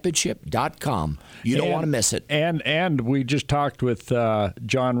tpccoloradochampionship.com. You don't want to miss it. And we just talked with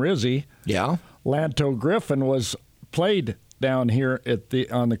John Rizzi. Yeah. Lanto Griffin was played down here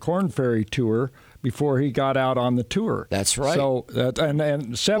on the Corn Ferry Tour before he got out on the tour. That's right. So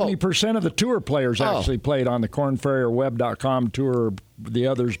and 70% of the tour players actually played on the Corn Ferry or Web.com tour. The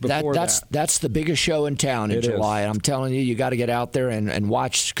others before that. That's the biggest show in town in July. I'm telling you, you got to get out there and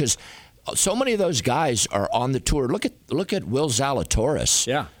watch, because so many of those guys are on the tour. Look at Will Zalatoris.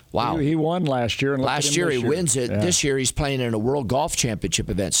 Yeah. Wow. He won last year. And last year he wins it. Yeah. This year he's playing in a World Golf Championship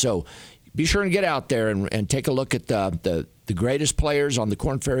event. So be sure and get out there and take a look at the greatest players on the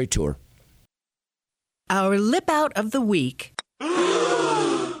Corn Ferry Tour. Our lip out of the week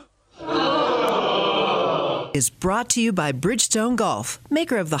is brought to you by Bridgestone Golf,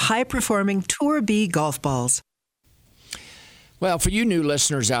 maker of the high-performing Tour B golf balls. Well, for you new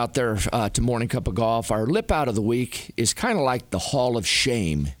listeners out there to Morning Cup of Golf, our lip out of the week is kind of like the Hall of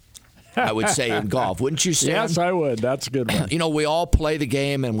Shame, I would say, in golf. Wouldn't you say? Yes, I would. That's a good one. You know, we all play the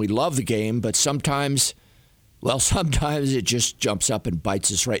game and we love the game, but sometimes it just jumps up and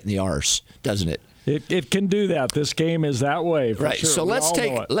bites us right in the arse, doesn't it? It can do that. This game is that way, for right. sure. So let's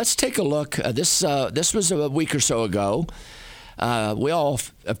take a look. This was a week or so ago. We all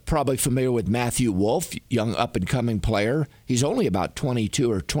are probably familiar with Matthew Wolff, young up-and-coming player. He's only about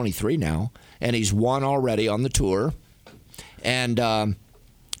 22 or 23 now, and he's won already on the tour. And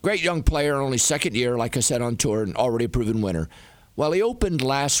great young player, only second year, like I said, on tour, and already a proven winner. Well, he opened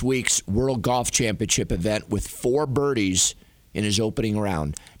last week's World Golf Championship event with 4 birdies in his opening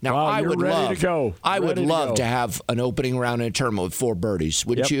round. Now, wow, I would love to to have an opening round in a tournament with 4 birdies,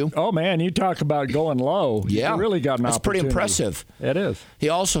 wouldn't you? Oh, man, you talk about going low. Yeah. You really got an That's opportunity. pretty impressive. It is. He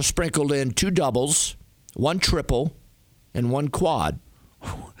also sprinkled in 2 doubles, 1 triple, and 1 quad.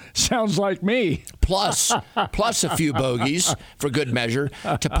 Sounds like me. Plus a few bogeys for good measure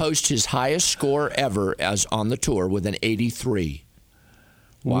to post his highest score ever as on the tour with an 83.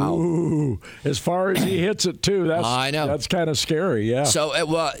 Wow. Ooh, as far as he hits it, too, I know. That's kind of scary, yeah. So,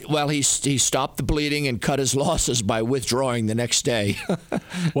 he stopped the bleeding and cut his losses by withdrawing the next day.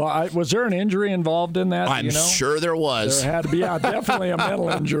 Well, was there an injury involved in that? I'm sure there was. There had to be, definitely a mental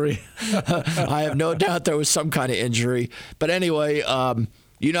injury. I have no doubt there was some kind of injury. But anyway,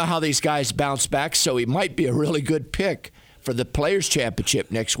 you know how these guys bounce back, so he might be a really good pick for the Players' Championship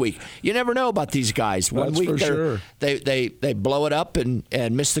next week. You never know about these guys. One week they blow it up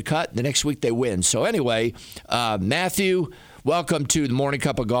and miss the cut. The next week they win. So anyway, Matthew, welcome to the Morning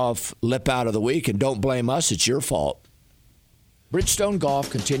Cup of Golf Lip Out of the Week, and don't blame us. It's your fault. Bridgestone Golf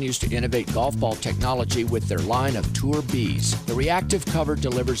continues to innovate golf ball technology with their line of Tour Bs. The reactive cover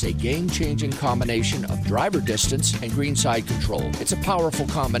delivers a game-changing combination of driver distance and greenside control. It's a powerful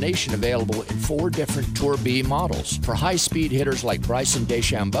combination available in 4 different Tour B models. For high-speed hitters like Bryson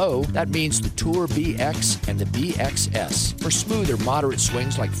DeChambeau, that means the Tour BX and the BXS. For smoother, moderate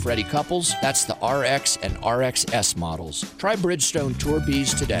swings like Freddie Couples, that's the RX and RXS models. Try Bridgestone Tour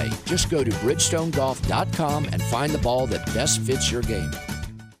Bs today. Just go to bridgestonegolf.com and find the ball that best fits your game.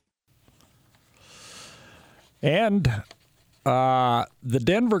 And the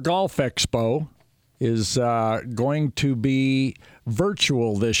Denver Golf Expo is going to be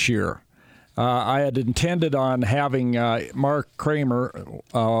virtual this year. I had intended on having Mark Kramer,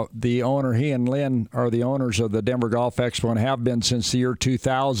 the owner, he and Lynn are the owners of the Denver Golf Expo and have been since the year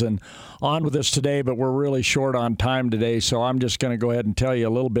 2000, on with us today, but we're really short on time today, so I'm just going to go ahead and tell you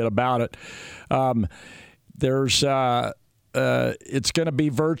a little bit about it. It's going to be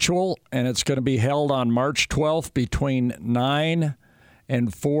virtual, and it's going to be held on March 12th between 9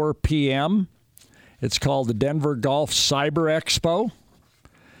 and 4 p.m. It's called the Denver Golf Cyber Expo.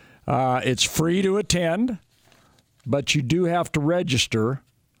 It's free to attend, but you do have to register,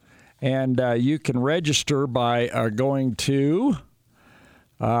 and you can register by going to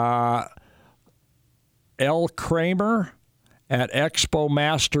L. Kramer at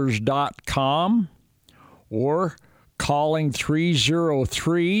expomasters.com or calling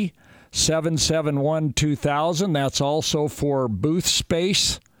 303-771-2000. That's also for booth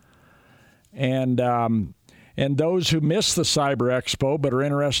space. And those who miss the Cyber Expo but are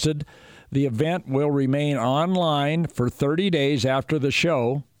interested, the event will remain online for 30 days after the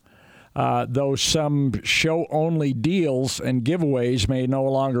show, though some show-only deals and giveaways may no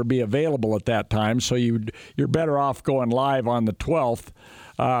longer be available at that time, so you're better off going live on the 12th,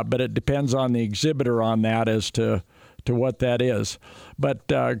 but it depends on the exhibitor on that as to what that is. But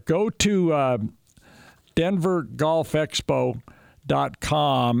go to Denver Golf Expo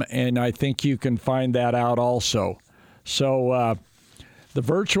gmail.com, and I think you can find that out also. So the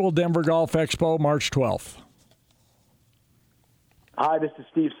virtual Denver Golf Expo, March 12th. Hi, this is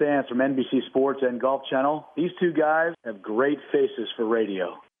Steve Sands from NBC Sports and Golf Channel. These two guys have great faces for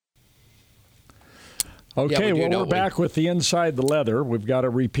radio. Okay, we're back with the Inside the Leather. We've got to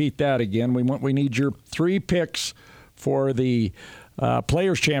repeat that again. We need your 3 picks for the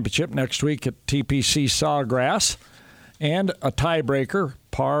Players' Championship next week at TPC Sawgrass, and a tiebreaker.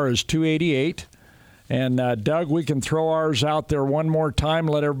 Par is 288. And, Doug, we can throw ours out there one more time,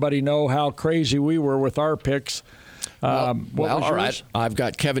 let everybody know how crazy we were with our picks. All right. I've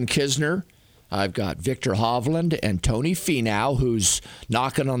got Kevin Kisner. I've got Victor Hovland and Tony Finau, who's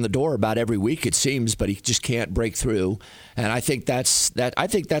knocking on the door about every week, it seems, but he just can't break through. And I think that's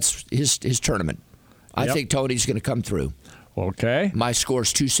his tournament. I think Tony's going to come through. Okay. My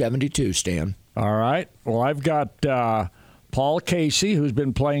score's 272, Stan. All right. Well, I've got Paul Casey, who's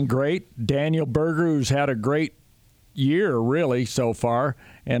been playing great. Daniel Berger, who's had a great year, really, so far,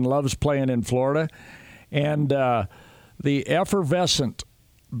 and loves playing in Florida. And the effervescent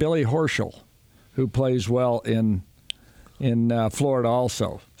Billy Horschel, who plays well in Florida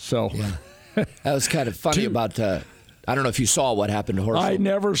also. So that was kind of funny about I don't know if you saw what happened to Horschel. I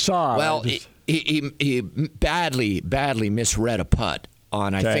never saw. Well, he badly misread a putt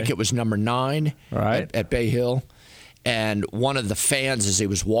on, I think it was number 9 at Bay Hill. And one of the fans, as he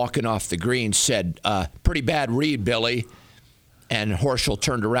was walking off the green, said, pretty bad read, Billy. And Horschel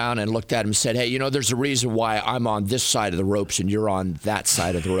turned around and looked at him and said, hey, there's a reason why I'm on this side of the ropes and you're on that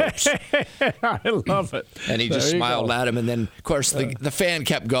side of the ropes. I love it. And he just smiled at him. And then, of course, the fan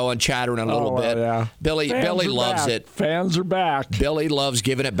kept going, chattering a little bit. Yeah. Billy loves it. Fans are back. Billy loves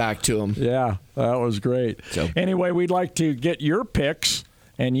giving it back to him. Yeah, that was great. So, anyway, we'd like to get your picks.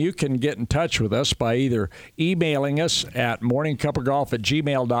 And you can get in touch with us by either emailing us at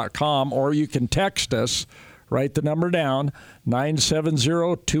morningcupofgolf@gmail.com, or you can text us. Write the number down,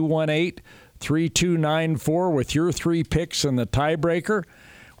 970-218-3294 with your 3 picks and the tiebreaker.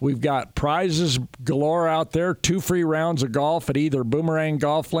 We've got prizes galore out there, 2 free rounds of golf at either Boomerang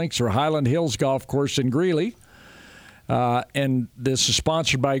Golf Links or Highland Hills Golf Course in Greeley. And this is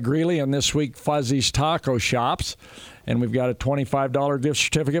sponsored by Greeley and this week Fuzzy's Taco Shops. And we've got a $25 gift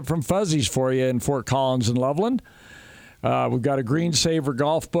certificate from Fuzzy's for you in Fort Collins and Loveland. We've got a Green Saver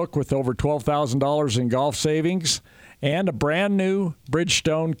golf book with over $12,000 in golf savings and a brand new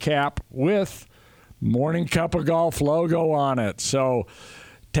Bridgestone cap with Morning Cup of Golf logo on it. So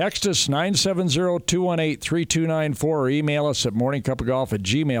text us 970-218-3294 or email us at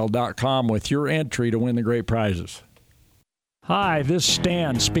morningcupofgolf@gmail.com with your entry to win the great prizes. Hi, this is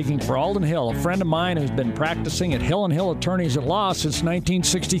Stan speaking for Alden Hill, a friend of mine who's been practicing at Hill & Hill Attorneys at Law since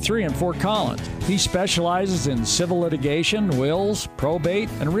 1963 in Fort Collins. He specializes in civil litigation, wills, probate,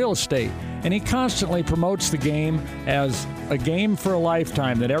 and real estate, and he constantly promotes the game as a game for a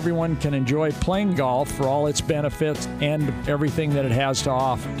lifetime that everyone can enjoy playing golf for all its benefits and everything that it has to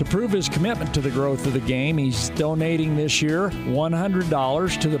offer. To prove his commitment to the growth of the game, he's donating this year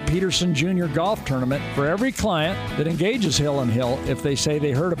 $100 to the Peterson Junior Golf Tournament for every client that engages Hill & Hill if they say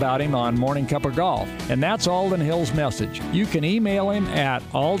they heard about him on Morning Cup of Golf. And that's Alden Hill's message. You can email him at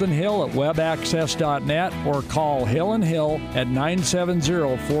aldenhill@webaccess.net or call Hill & Hill at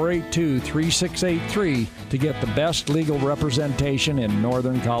 970-482-3683 to get the best legal representation in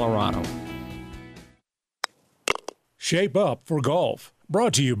northern Colorado. Shape Up for Golf.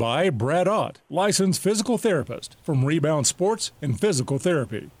 Brought to you by Brad Ott, licensed physical therapist from Rebound Sports and Physical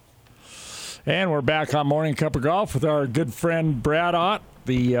Therapy. And we're back on Morning Cup of Golf with our good friend Brad Ott,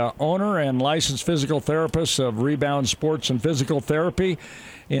 the owner and licensed physical therapist of Rebound Sports and Physical Therapy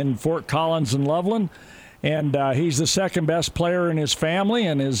in Fort Collins and Loveland. And he's the second best player in his family,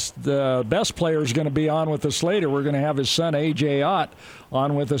 and the best player is going to be on with us later. We're going to have his son, A.J. Ott,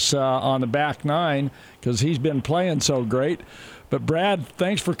 on with us on the back nine because he's been playing so great. But, Brad,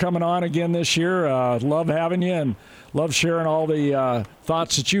 thanks for coming on again this year. Love having you and love sharing all the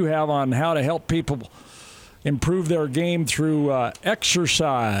thoughts that you have on how to help people improve their game through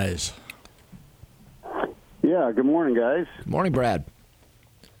exercise. Yeah, good morning, guys. Good morning, Brad.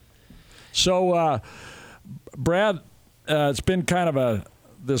 So, Brad, it's been kind of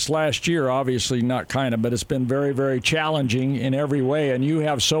this last year, obviously not kind of, but it's been very, very challenging in every way, and you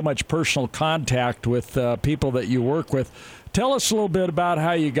have so much personal contact with people that you work with. Tell us a little bit about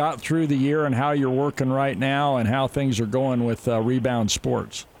how you got through the year and how you're working right now and how things are going with Rebound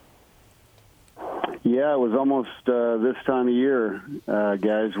Sports. Yeah, it was almost this time of year,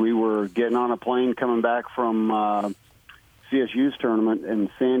 guys. We were getting on a plane coming back from CSU's tournament in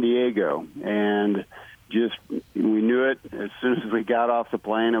San Diego, and we knew it as soon as we got off the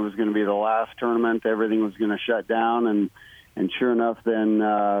plane. It was going to be the last tournament. Everything was going to shut down, and sure enough, then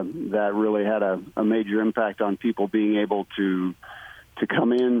that really had a major impact on people being able to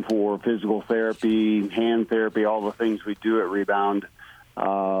come in for physical therapy, hand therapy, all the things we do at Rebound.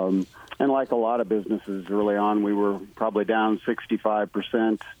 And like a lot of businesses early on, we were probably down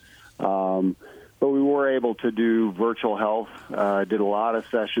 65%. But we were able to do virtual health, did a lot of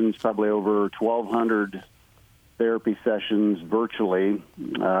sessions, probably over 1,200 therapy sessions virtually,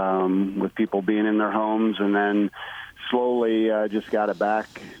 with people being in their homes, and then slowly just got it back.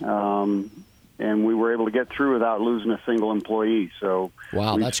 And we were able to get through without losing a single employee. So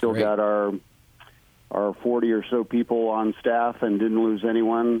we still got our 40 or so people on staff and didn't lose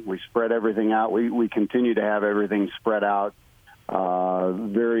anyone. We spread everything out. We continue to have everything spread out,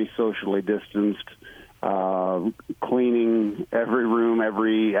 very socially distanced, cleaning every room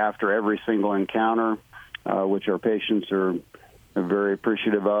after every single encounter, which our patients are very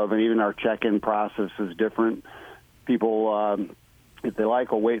appreciative of. And even our check-in process is different. People, if they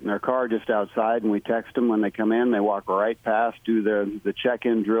like, will wait in their car just outside, and we text them when they come in. They walk right past, do the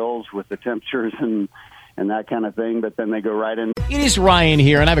check-in drills with the temperatures and that kind of thing, but then they go right in. It is Ryan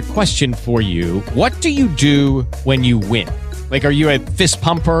here, and I have a question for you. What do you do when you win? Like, are you a fist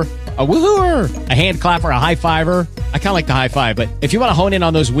pumper, a woohooer, a hand clapper, a high fiver? I kind of like the high five, but if you want to hone in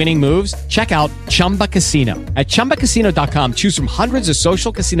on those winning moves, check out Chumba Casino. At ChumbaCasino.com, choose from hundreds of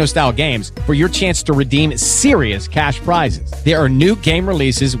social casino-style games for your chance to redeem serious cash prizes. There are new game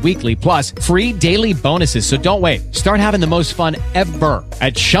releases weekly, plus free daily bonuses. So don't wait. Start having the most fun ever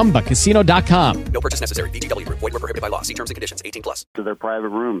at ChumbaCasino.com. No purchase necessary. VGW. Void where prohibited by law. See terms and conditions. 18+. To their private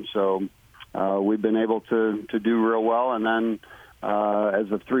room. So we've been able to do real well. And then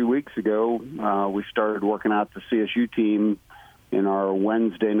as of 3 weeks ago, we started working out the CSU team in our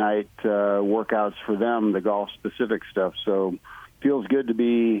Wednesday night workouts for them, the golf-specific stuff. So feels good to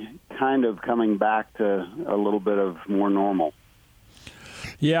be kind of coming back to a little bit of more normal.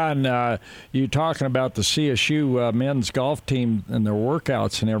 Yeah, and you talking about the CSU men's golf team and their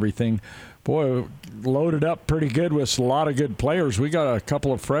workouts and everything. Boy, loaded up pretty good with a lot of good players. We got a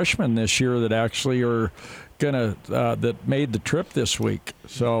couple of freshmen this year that actually are gonna that made the trip this week.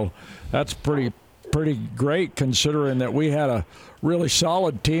 So that's pretty great, considering that we had a really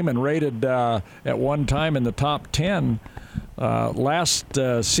solid team and rated at one time in the top 10 last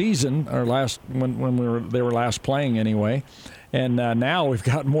season, or when they were last playing anyway. And now we've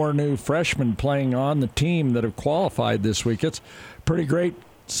got more new freshmen playing on the team that have qualified this week. It's pretty great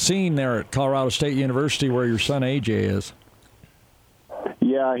scene there at Colorado State University, where your son AJ is.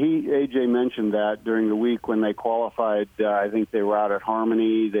 Yeah, AJ mentioned that during the week when they qualified. I think they were out at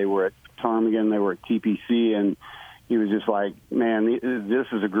Harmony, they were at Ptarmigan, they were at TPC, and he was just like, man, this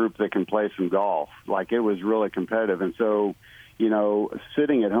is a group that can play some golf. Like, it was really competitive. And so, you know,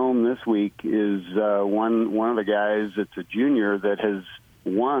 sitting at home this week is one of the guys that's a junior that has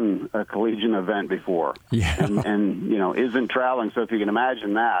won a collegiate event before, and you know, isn't traveling. So if you can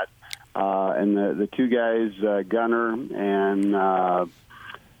imagine that, and the two guys, Gunnar and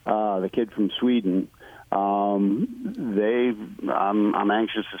the kid from Sweden, I'm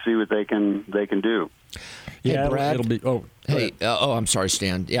anxious to see what they can do. Yeah, Hey, Brad. it'll be. I'm sorry,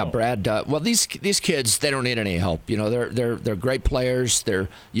 Stan. Yeah, Brad. Well, these kids, they don't need any help. You know, they're great players. They're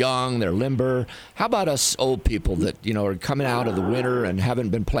young. They're limber. How about us old people that, you know, are coming out of the winter and haven't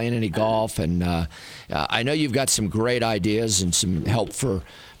been playing any golf? And I know you've got some great ideas and some help for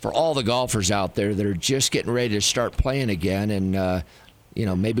all the golfers out there that are just getting ready to start playing again. And you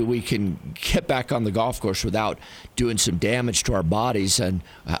know, maybe we can get back on the golf course without doing some damage to our bodies. And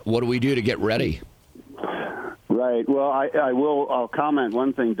what do we do to get ready? Right. Well, I'll comment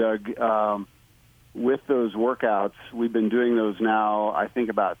one thing, Doug. With those workouts, we've been doing those now, I think,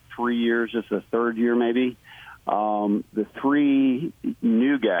 about 3 years. It's the third year, maybe. The three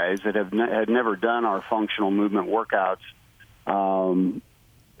new guys that had never done our functional movement workouts,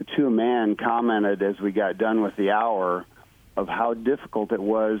 to a man, commented as we got done with the hour of how difficult it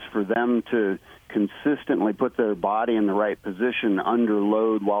was for them to consistently put their body in the right position under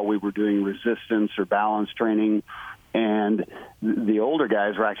load while we were doing resistance or balance training. And the older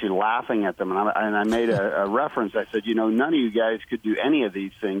guys were actually laughing at them. And I made a reference. I said, you know, none of you guys could do any of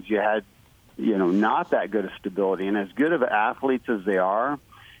these things. You had, you know, not that good of stability. And as good of athletes as they are,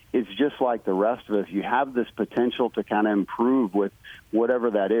 it's just like the rest of us. You have this potential to kind of improve with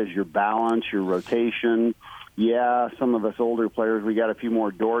whatever that is, your balance, your rotation. Yeah, some of us older players, we got a few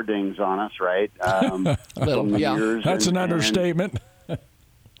more door dings on us, right? That's an understatement.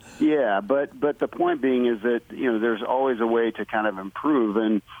 Yeah, but the point being is that, you know, there's always a way to kind of improve.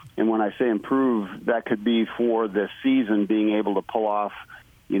 And And when I say improve, that could be for this season, being able to pull off,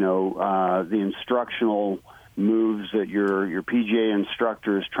 the instructional moves that your PGA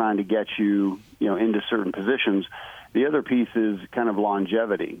instructor is trying to get you, into certain positions. The other piece is kind of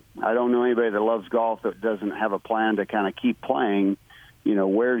longevity. I don't know anybody that loves golf that doesn't have a plan to kind of keep playing.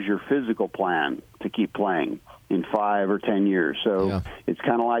 Where's your physical plan to keep playing in 5 or 10 years? So It's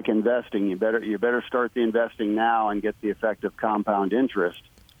kind of like investing. You better start the investing now and get the effect of compound interest.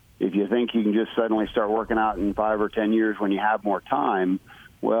 If you think you can just suddenly start working out in 5 or 10 years when you have more time,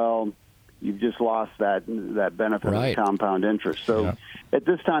 well, you've just lost that benefit of compound interest. So at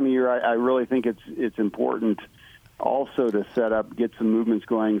this time of year, I really think it's important also to get some movements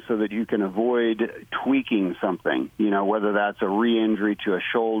going so that you can avoid tweaking something, whether that's a re-injury to a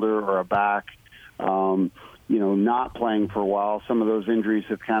shoulder or a back, not playing for a while. Some of those injuries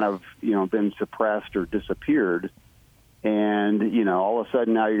have kind of, been suppressed or disappeared. And, all of a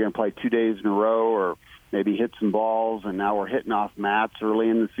sudden now you're going to play 2 days in a row or maybe hit some balls, and now we're hitting off mats early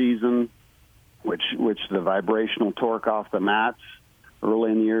in the season, which the vibrational torque off the mats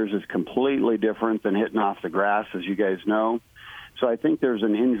early in the years is completely different than hitting off the grass, as you guys know. So I think there's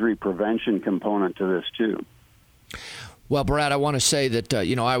an injury prevention component to this, too. Well, Brad, I want to say that,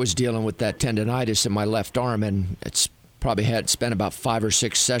 I was dealing with that tendonitis in my left arm, and it's probably spent about 5 or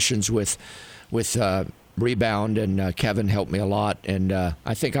 6 sessions with rebound, and Kevin helped me a lot. And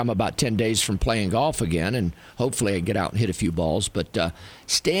I think I'm about 10 days from playing golf again, and hopefully I get out and hit a few balls. But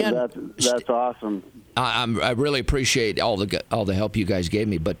Stan, that's awesome. I really appreciate all the help you guys gave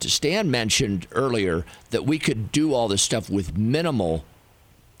me. But Stan mentioned earlier that we could do all this stuff with minimal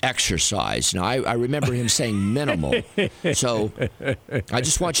exercise. Now, I remember him saying minimal. So I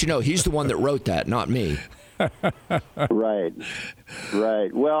just want you to know he's the one that wrote that, not me. Right.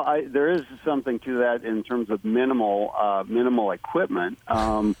 Well, there is something to that in terms of minimal equipment.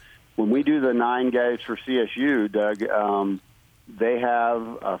 When we do the 9 guys for CSU, Doug, they have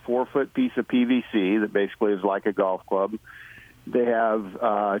a 4-foot piece of PVC that basically is like a golf club. They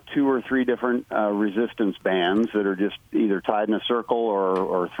have 2 or 3 different resistance bands that are just either tied in a circle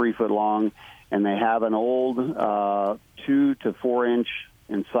or 3 foot long, and they have an old 2 to 4 inch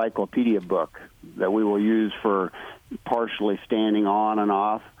encyclopedia book that we will use for partially standing on and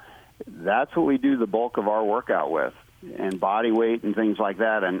off. That's what we do the bulk of our workout with, and body weight and things like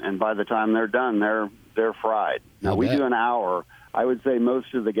that. And by the time they're done, they're fried. Now, we do an hour. I would say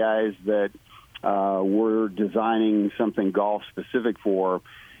most of the guys that we're designing something golf specific for,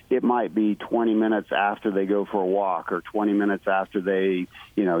 it might be 20 minutes after they go for a walk or 20 minutes after they,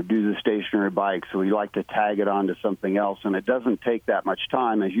 do the stationary bike. So we like to tag it onto something else, and it doesn't take that much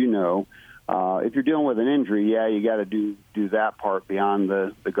time, as you know. If you're dealing with an injury, you got to do that part beyond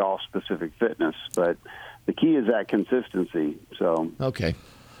the golf-specific fitness. But the key is that consistency. So okay.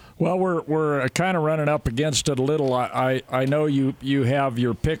 Well, we're kind of running up against it a little. I know you have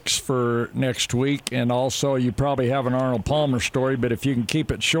your picks for next week, and also you probably have an Arnold Palmer story. But if you can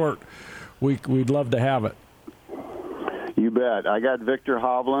keep it short, we'd love to have it. You bet. I got Victor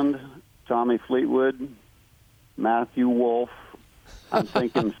Hovland, Tommy Fleetwood, Matthew Wolff. I'm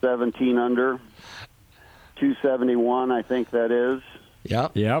thinking 17 under, 271. I think that is.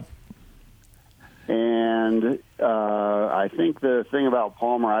 Yep. And I think the thing about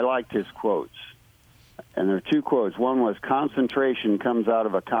Palmer, I liked his quotes. And there are 2 quotes. One was, concentration comes out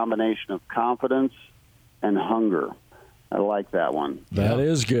of a combination of confidence and hunger. I like that one. That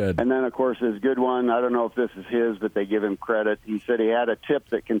is good. And then, of course, his good one, I don't know if this is his, but they give him credit. He said he had a tip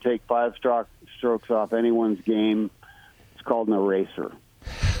that can take 5 strokes off anyone's game. It's called an eraser.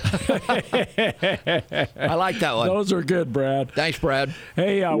 I like that one. Those are good, Brad. Thanks, Brad.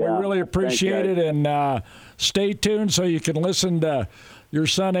 Hey, we really appreciate it, and stay tuned so you can listen to your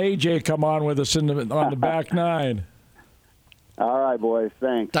son AJ come on with us on the back 9. All right, boys.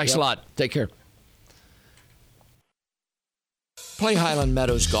 Thanks. Thanks a lot. Take care. Play Highland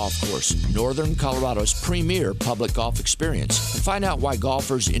Meadows Golf Course, Northern Colorado's premier public golf experience, and find out why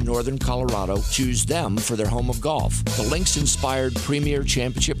golfers in Northern Colorado choose them for their home of golf. The links-inspired premier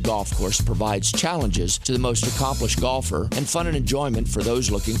championship golf course provides challenges to the most accomplished golfer and fun and enjoyment for those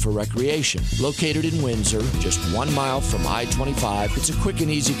looking for recreation. Located in Windsor, just 1 mile from I-25, it's a quick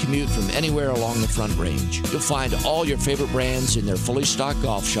and easy commute from anywhere along the Front Range. You'll find all your favorite brands in their fully stocked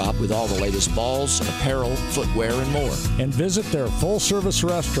golf shop with all the latest balls, apparel, footwear, and more. And visit their full-service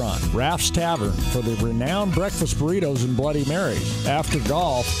restaurant, Raff's Tavern, for the renowned breakfast burritos and Bloody Marys. After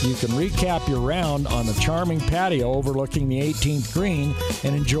golf, you can recap your round on the charming patio overlooking the 18th green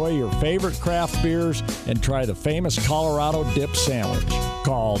and enjoy your favorite craft beers and try the famous Colorado dip sandwich.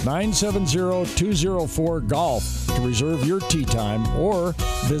 Call 970-204-GOLF to reserve your tee time or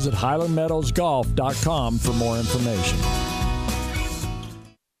visit HighlandMeadowsGolf.com for more information.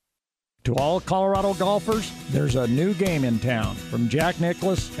 To all Colorado golfers, there's a new game in town. From Jack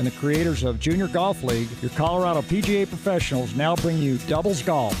Nicklaus and the creators of Junior Golf League, your Colorado PGA professionals now bring you Doubles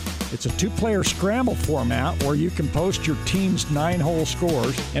Golf. It's a 2-player scramble format where you can post your team's 9-hole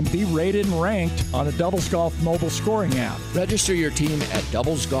scores and be rated and ranked on a Doubles Golf mobile scoring app. Register your team at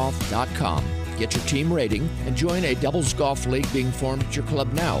doublesgolf.com. Get your team rating and join a Doubles Golf League being formed at your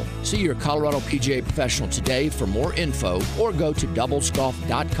club now. See your Colorado PGA professional today for more info or go to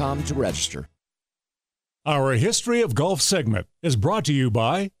doublesgolf.com to register. Our History of Golf segment is brought to you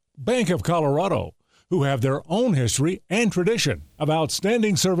by Bank of Colorado, who have their own history and tradition of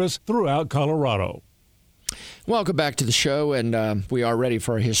outstanding service throughout Colorado. Welcome back to the show, and we are ready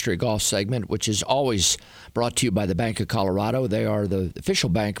for our History of Golf segment, which is always brought to you by the Bank of Colorado. They are the official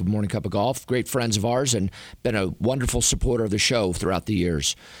bank of Morning Cup of Golf, great friends of ours, and been a wonderful supporter of the show throughout the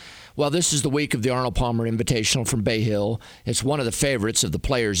years. Well, this is the week of the Arnold Palmer Invitational from Bay Hill. It's one of the favorites of the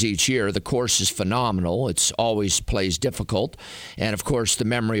players each year. The course is phenomenal. It's always plays difficult. And, of course, the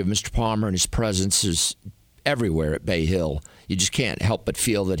memory of Mr. Palmer and his presence is everywhere at Bay Hill. You just can't help but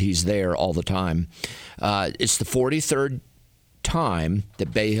feel that he's there all the time. It's the 43rd time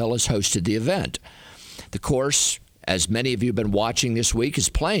that Bay Hill has hosted the event. The course, as many of you have been watching this week, is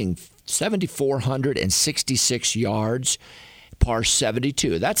playing 7,466 yards, par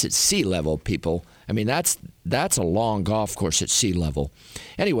 72. That's at sea level, people. I mean, that's a long golf course at sea level.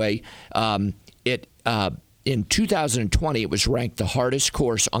 Anyway, in 2020, it was ranked the hardest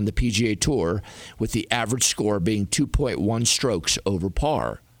course on the PGA Tour, with the average score being 2.1 strokes over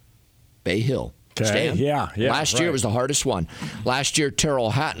par. Bay Hill. Okay. Stan? Yeah. Last year was the hardest one. Last year,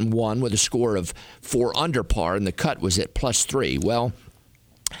 Terrell Hatton won with a score of 4 under par, and the cut was at +3. Well,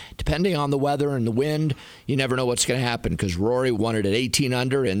 depending on the weather and the wind, you never know what's going to happen, because Rory won it at 18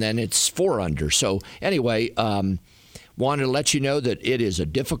 under, and then it's 4 under. So anyway, wanted to let you know that it is a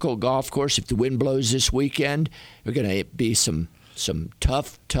difficult golf course. If the wind blows this weekend, there's going to be some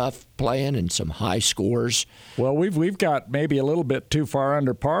tough playing and some high scores. Well, we've got maybe a little bit too far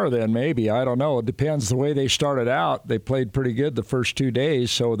under par then, maybe. I don't know. It depends the way they started out. They played pretty good the first 2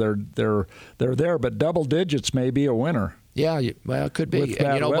 days, so they're there, but double digits may be a winner. Yeah, well, it could be. With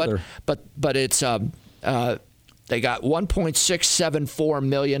bad you know weather. But it's they got $1.674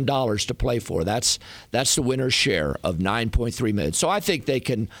 million to play for. That's the winner's share of $9.3 million. So I think they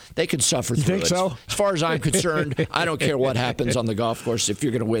can suffer through it. You think so? As far as I'm concerned, I don't care what happens on the golf course if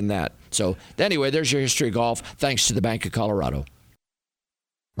you're going to win that. So anyway, there's your History of Golf. Thanks to the Bank of Colorado.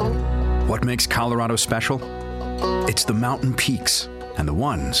 What makes Colorado special? It's the mountain peaks and the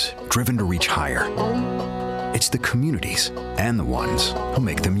ones driven to reach higher. It's the communities and the ones who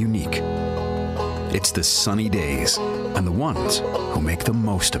make them unique. It's the sunny days and the ones who make the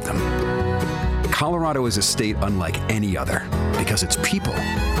most of them. Colorado is a state unlike any other because its people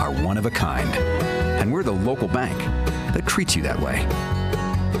are one of a kind. And we're the local bank that treats you that way.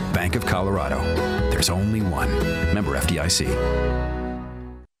 Bank of Colorado. There's only one. Member FDIC.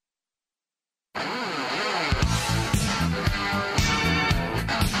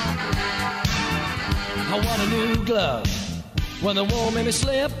 I want a new glove, one that won't make me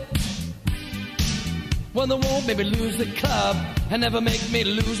slip, one that won't make me lose the club and never make me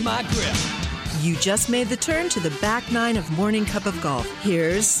lose my grip. You just made the turn to the back nine of Morning Cup of Golf.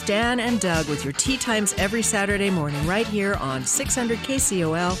 Here's Stan and Doug with your tee times every Saturday morning right here on 600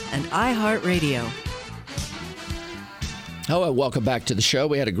 KCOL and iHeartRadio. Oh, welcome back to the show.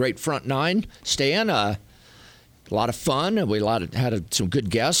 We had a great front nine. Stan, a lot of fun. We had some good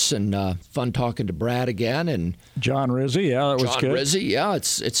guests and fun talking to Brad again and John Rizzi. Yeah, that was good. John Rizzi. Yeah,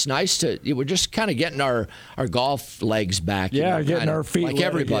 it's nice to. We're just kind of getting our golf legs back. Yeah, getting our feet like wet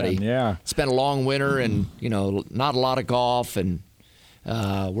everybody. Again. Yeah, it's been a long winter and not a lot of golf and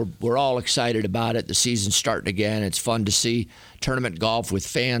we're all excited about it. The season's starting again. It's fun to see tournament golf with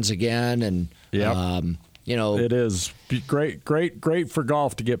fans again and. Yeah. It is great for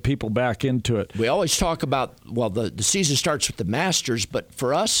golf to get people back into it. We always talk about, the season starts with the Masters, but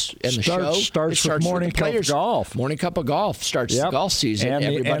for us and the show, it starts with Morning Cup of Golf. Morning Cup of Golf starts the golf season. And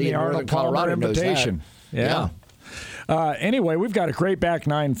Everybody the in Northern Arnold Colorado Palmer knows Invitation. that. Anyway, we've got a great back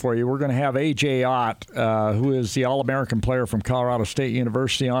nine for you. We're going to have A.J. Ott, who is the All-American player from Colorado State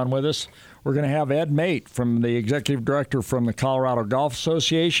University, on with us. We're going to have Ed Mate, from the executive director from the Colorado Golf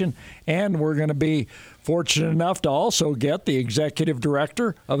Association, and we're going to be fortunate enough to also get the executive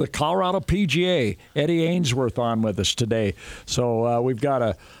director of the Colorado PGA, Eddie Ainsworth, on with us today. So we've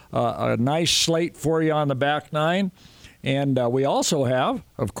got a nice slate for you on the back nine. And we also have,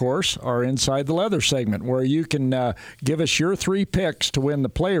 of course, our Inside the Leather segment, where you can give us your 3 picks to win the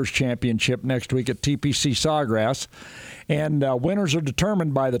Players' Championship next week at TPC Sawgrass. And winners are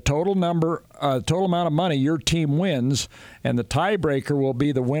determined by the total amount of money your team wins, and the tiebreaker will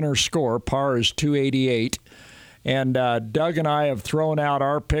be the winner's score. Par is 288. And Doug and I have thrown out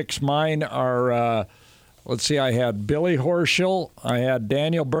our picks. Mine are... let's see, I had Billy Horschel, I had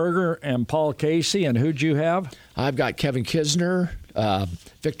Daniel Berger, and Paul Casey. And who'd you have? I've got Kevin Kisner,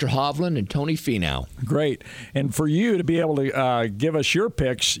 Victor Hovland, and Tony Finau. Great. And for you to be able to give us your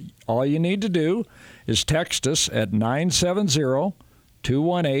picks, all you need to do is text us at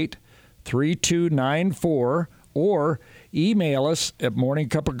 970-218-3294 or email us at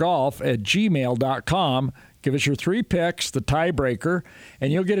morningcupofgolf@gmail.com. Give us your 3 picks, the tiebreaker,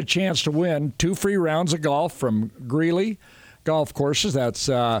 and you'll get a chance to win 2 free rounds of golf from Greeley Golf Courses. That's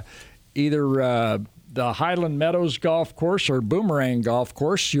either the Highland Meadows Golf Course or Boomerang Golf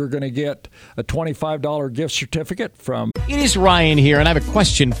Course. You're going to get a $25 gift certificate from... It is Ryan here, and I have a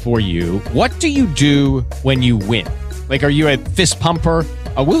question for you. What do you do when you win? Like, are you a fist pumper,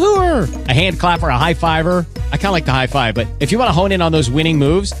 a woohooer, a hand clapper, a high fiver? I kind of like the high five, but if you want to hone in on those winning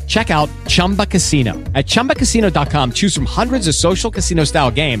moves, check out Chumba Casino. At ChumbaCasino.com, choose from hundreds of social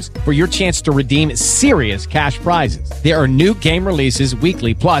casino-style games for your chance to redeem serious cash prizes. There are new game releases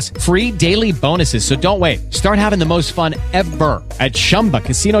weekly, plus free daily bonuses. So don't wait. Start having the most fun ever at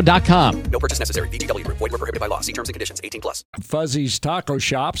ChumbaCasino.com. No purchase necessary. VGW. Void where prohibited by law. See terms and conditions. 18+. Fuzzy's Taco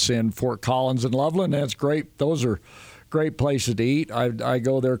Shops in Fort Collins and Loveland. That's great. Those are great places to eat. I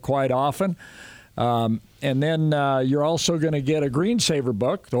go there quite often. And then you're also going to get a Green Saver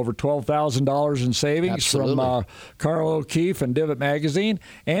book, over $12,000 in savings. Absolutely. From Carl O'Keefe and Divot Magazine.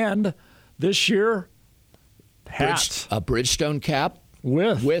 And this year, hats. A Bridgestone cap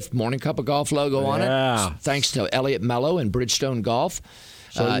with Morning Cup of Golf logo on it. Thanks to Elliot Mello and Bridgestone Golf.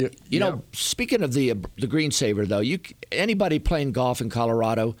 So you know, speaking of the Green Saver, though, anybody playing golf in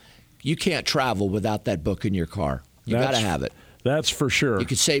Colorado, you can't travel without that book in your car. You got to have it. That's for sure. You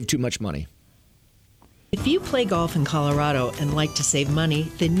could save too much money. If you play golf in Colorado and like to save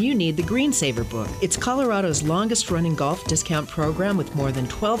money, then you need the Green Saver book. It's Colorado's longest-running golf discount program with more than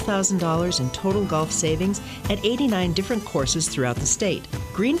 $12,000 in total golf savings at 89 different courses throughout the state.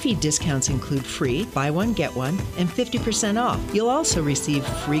 Green fee discounts include free, buy one, get one, and 50% off. You'll also receive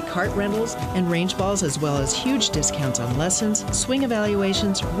free cart rentals and range balls, as well as huge discounts on lessons, swing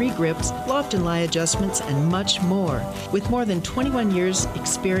evaluations, re-grips, loft and lie adjustments, and much more. With more than 21 years'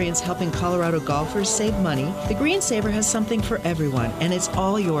 experience helping Colorado golfers save money, the Green Saver has something for everyone, and it's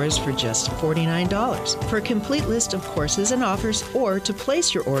all yours for just $49. For a complete list of courses and offers, or to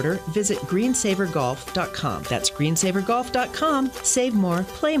place your order, visit greensavergolf.com. That's greensavergolf.com. Save more,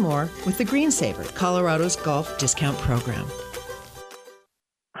 play more with the Green Saver, Colorado's golf discount program.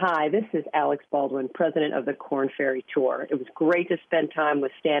 Hi, this is Alex Baldwin, president of the Korn Ferry Tour. It was great to spend time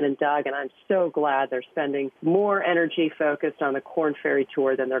with Stan and Doug, and I'm so glad they're spending more energy focused on the Korn Ferry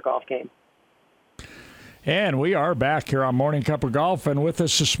Tour than their golf game. And we are back here on Morning Cup of Golf, and with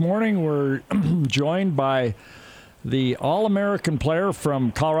us this morning we're joined by the All-American player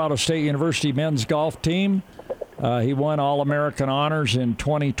from Colorado State University men's golf team. He won All-American honors in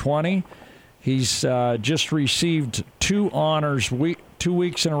 2020. He's just received 2 honors 2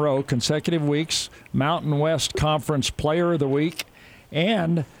 weeks in a row, consecutive weeks, Mountain West Conference Player of the Week,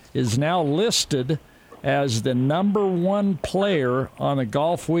 and is now listed as the number 1 player on the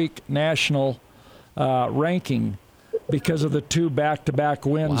Golf Week National ranking because of the 2 back-to-back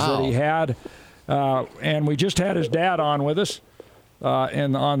wins that he had. And we just had his dad on with us,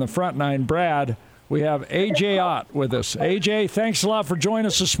 and on the front nine, Brad. We have A.J. Ott with us. A.J., thanks a lot for joining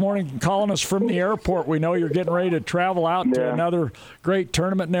us this morning and calling us from the airport. We know you're getting ready to travel out to another great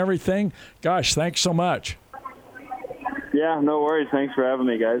tournament and everything. Gosh, thanks so much. Yeah, no worries. Thanks for having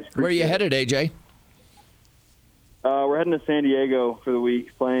me, guys. Where are you headed, A.J.? We're heading to San Diego for the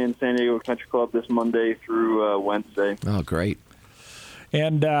week, playing San Diego Country Club this Monday through Wednesday. Oh, great.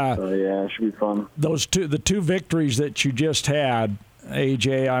 And yeah, it should be fun. The two victories that you just had,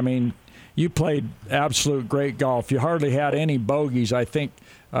 A.J., I mean, you played absolute great golf. You hardly had any bogeys. I think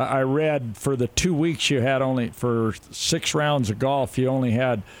I read for the 2 weeks you had only for 6 rounds of golf, you only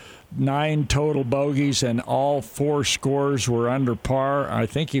had 9 total bogeys, and all 4 scores were under par, I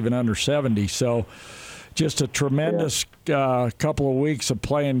think even under 70. So just a tremendous couple of weeks of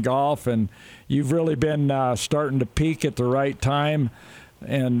playing golf, and you've really been starting to peak at the right time.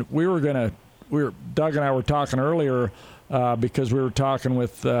 And Doug and I were talking earlier because we were talking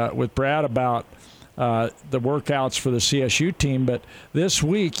with Brad about the workouts for the CSU team. But this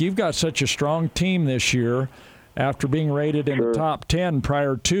week, you've got such a strong team this year. After being rated in the top 10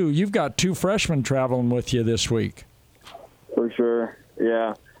 prior to, you've got 2 freshmen traveling with you this week. For sure,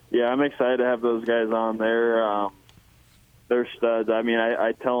 yeah. I'm excited to have those guys on there. They're studs. I mean,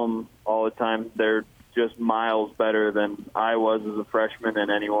 I tell them all the time they're just miles better than I was as a freshman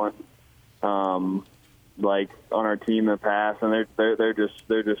and anyone like on our team in the past. And they're just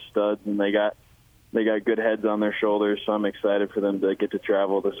studs, and they got good heads on their shoulders. So I'm excited for them to get to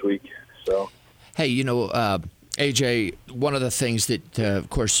travel this week. So, hey, AJ, one of the things that, of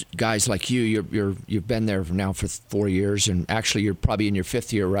course, guys like you've been there now for 4 years, and actually you're probably in your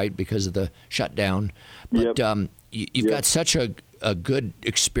 5th year, right, because of the shutdown. But you've got such a good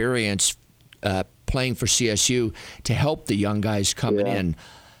experience playing for CSU to help the young guys coming in.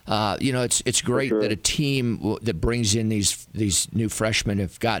 It's great that a team that brings in these new freshmen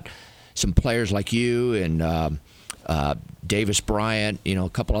have got some players like you and Davis Bryant, a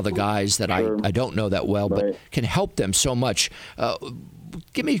couple other guys that I don't know that well, but can help them so much.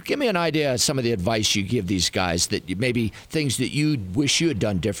 Give me an idea of some of the advice you give these guys, that maybe things that you wish you had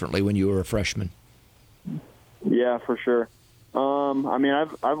done differently when you were a freshman. Yeah, for sure. I mean,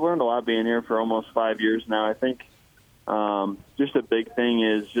 I've learned a lot being here for almost 5 years now. I think just a big thing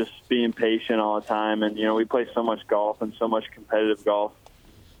is just being patient all the time. And, we play so much golf and so much competitive golf.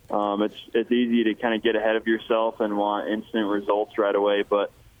 It's easy to kind of get ahead of yourself and want instant results right away.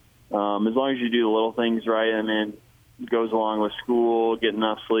 But as long as you do the little things right, I mean, it goes along with school, getting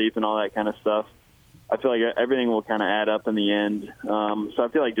enough sleep, and all that kind of stuff, I feel like everything will kind of add up in the end. So I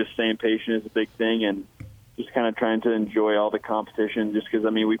feel like just staying patient is a big thing, and just kind of trying to enjoy all the competition, just because, I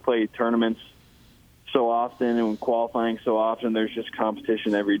mean, we play tournaments so often and qualifying so often. There's just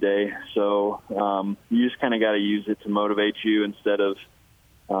competition every day. So you just kind of got to use it to motivate you instead of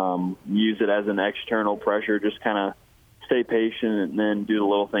use it as an external pressure. Just kind of stay patient and then do the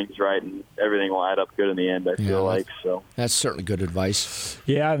little things right, and everything will add up good in the end, I feel like. So that's certainly good advice.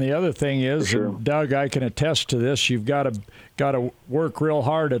 Yeah, and the other thing is, and Doug, I can attest to this, you've got to work real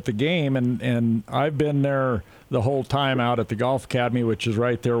hard at the game, and I've been there the whole time out at the Golf Academy, which is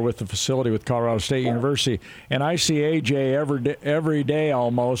right there with the facility with Colorado State University, and I see AJ every day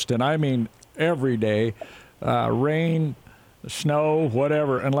almost, and I mean every day, rain, snow,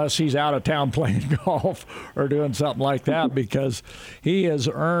 whatever, unless he's out of town playing golf or doing something like that, because he has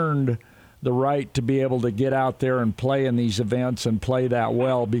earned the right to be able to get out there and play in these events and play that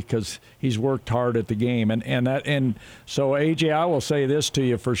well because he's worked hard at the game. And so, AJ, I will say this to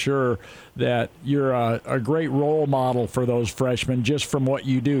you for sure, that you're a great role model for those freshmen just from what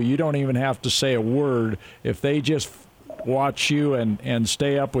you do. You don't even have to say a word. If they just watch you and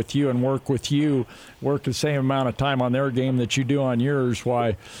stay up with you and work with you, work the same amount of time on their game that you do on yours,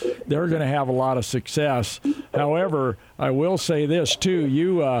 why, they're going to have a lot of success. However, I will say this too,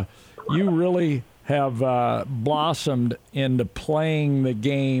 you really have blossomed into playing the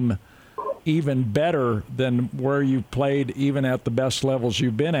game even better than where you played even at the best levels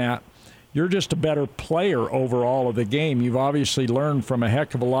you've been at. You're just a better player overall of the game. You've obviously learned from a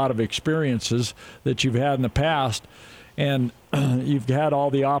heck of a lot of experiences that you've had in the past. And you've had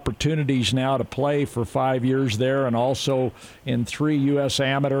all the opportunities now to play for 5 years there, and also in 3 U.S.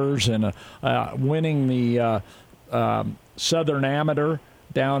 amateurs, and winning the Southern Amateur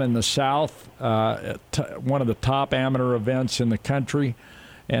down in the South, one of the top amateur events in the country.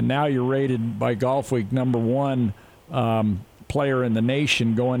 And now you're rated by Golfweek #1 player in the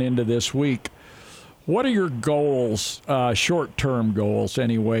nation going into this week. What are your goals, short-term goals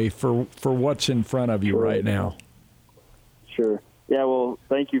anyway, for what's in front of you right now? Sure. Yeah, well,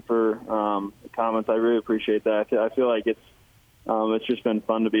 thank you for the comments. I really appreciate that. I feel like it's just been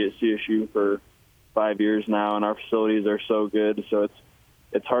fun to be at CSU for 5 years now, and our facilities are so good. So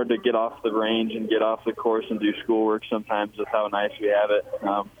it's hard to get off the range and get off the course and do schoolwork sometimes with how nice we have it.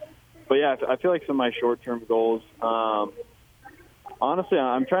 But, yeah, I feel like some of my short-term goals, honestly,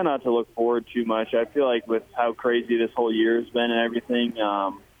 I'm trying not to look forward too much. I feel like with how crazy this whole year has been and everything,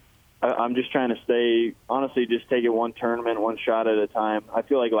 I'm just trying to stay, honestly, just take it one tournament, one shot at a time. I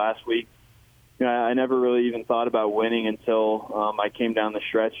feel like last week, I never really even thought about winning until I came down the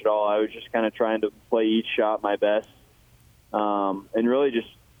stretch at all. I was just kind of trying to play each shot my best. And really just,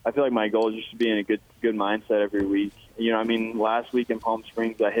 I feel like my goal is just to be in a good mindset every week. Last week in Palm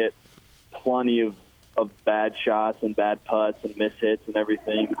Springs, I hit plenty of bad shots and bad putts and miss hits and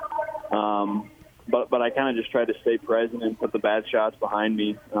everything. But I kind of just try to stay present and put the bad shots behind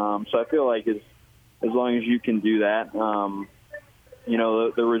me. So I feel like as long as you can do that,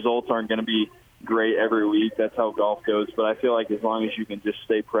 the results aren't going to be great every week. That's how golf goes. But I feel like as long as you can just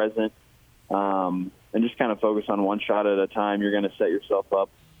stay present and just kind of focus on one shot at a time, you're going to set yourself up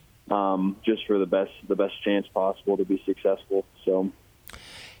just for the best chance possible to be successful. So.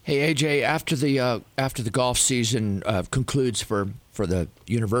 Hey, AJ, after the golf season concludes for the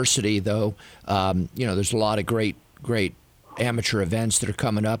university, though, there's a lot of great amateur events that are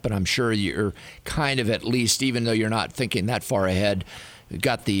coming up, and I'm sure you're kind of, at least, even though you're not thinking that far ahead,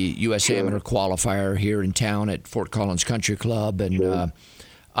 got the USA Amateur Qualifier here in town at Fort Collins Country Club, and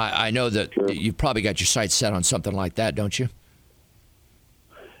I know that you've probably got your sights set on something like that, don't you?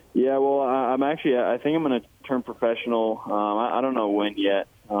 Yeah, well, I think I'm going to turn professional. I don't know when yet.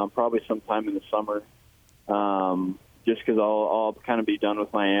 Probably sometime in the summer, just because I'll kind of be done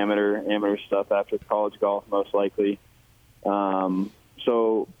with my amateur stuff after college golf, most likely.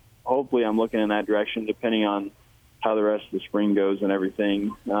 So hopefully I'm looking in that direction, depending on how the rest of the spring goes and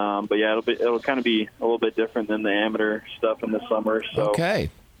everything. But yeah, it'll kind of be a little bit different than the amateur stuff in the summer. So okay,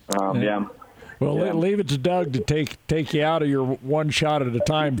 yeah. Well, leave it to Doug to take you out of your one shot at a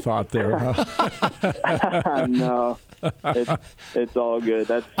time thought there. Huh? No, it's all good.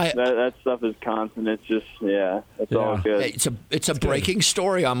 That stuff is constant. It's just it's all good. Hey, it's a breaking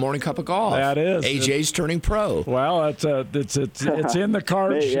story on Morning Cup of Golf. That is. AJ's turning pro. Well, it's in the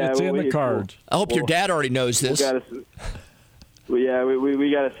cards. It's in the cards. I hope your dad already knows this. We got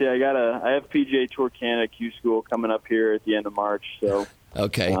to see. I have PGA Tour Canada Q School coming up here at the end of March. So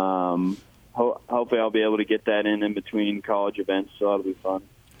okay. Hopefully I'll be able to get that in between college events, so that'll be fun.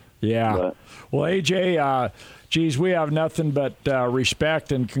 Yeah. Well, AJ, geez, we have nothing but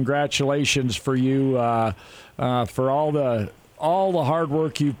respect and congratulations for you for all the hard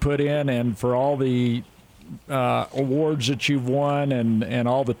work you've put in and for all the awards that you've won and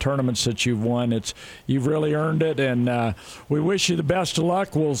all the tournaments that you've won. You've really earned it, and we wish you the best of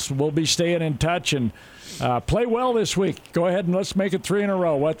luck. We'll be staying in touch and play well this week. Go ahead and let's make it 3 in a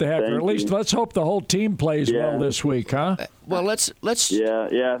row. What the heck? Or at least let's hope the whole team plays well this week, huh? Well, let's let's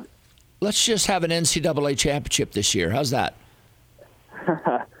just have an NCAA championship this year. How's that?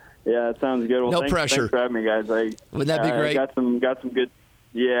 Yeah, that sounds good. Well, no pressure. Thanks for having me, guys. Wouldn't that be great? Got some good.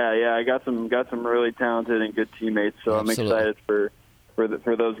 Yeah. I got some really talented and good teammates. So Absolutely. I'm excited for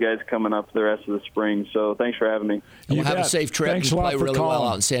those guys coming up for the rest of the spring. So thanks for having me. And we'll have a safe trip. Thanks and a lot play for really calling. well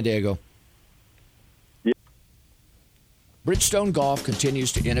out in San Diego. Bridgestone Golf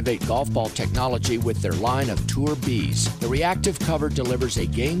continues to innovate golf ball technology with their line of Tour Bs. The reactive cover delivers a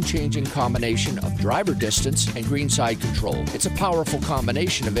game-changing combination of driver distance and greenside control. It's a powerful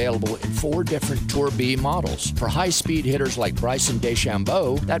combination available in 4 different Tour B models. For high-speed hitters like Bryson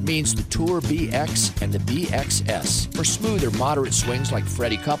DeChambeau, that means the Tour BX and the BXS. For smoother, moderate swings like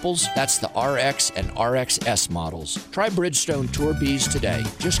Freddie Couples, that's the RX and RXS models. Try Bridgestone Tour Bs today.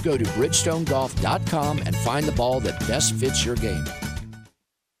 Just go to bridgestonegolf.com and find the ball that best fits your game.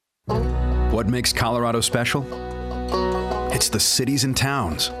 What makes Colorado special? It's the cities and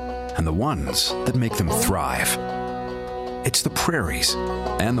towns, and the ones that make them thrive. It's the prairies,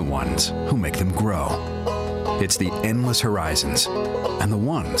 and the ones who make them grow. It's the endless horizons, and the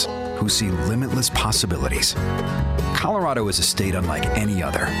ones who see limitless possibilities. Colorado is a state unlike any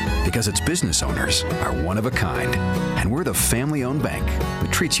other because its business owners are one of a kind, and we're the family-owned bank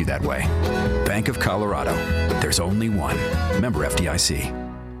that treats you that way. Bank of Colorado. There's only one. Member FDIC.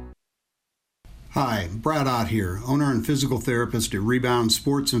 Hi, Brad Ott here, owner and physical therapist at Rebound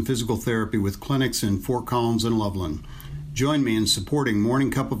Sports and Physical Therapy with clinics in Fort Collins and Loveland. Join me in supporting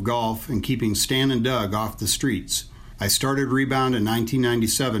Morning Cup of Golf and keeping Stan and Doug off the streets. I started Rebound in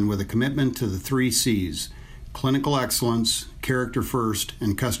 1997 with a commitment to the 3 C's: clinical excellence, character first,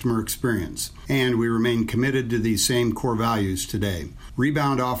 and customer experience. And we remain committed to these same core values today.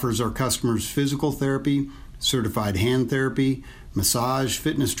 Rebound offers our customers physical therapy, certified hand therapy, massage,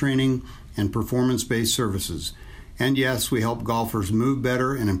 fitness training, and performance-based services. And yes, we help golfers move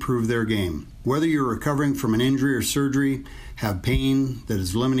better and improve their game. Whether you're recovering from an injury or surgery, have pain that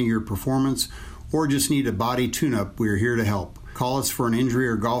is limiting your performance, or just need a body tune-up, we are here to help. Call us for an injury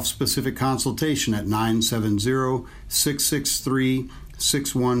or golf-specific consultation at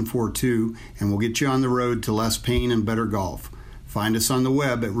 970-663-6142, and we'll get you on the road to less pain and better golf. Find us on the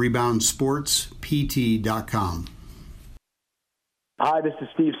web at reboundsportspt.com. Hi, this is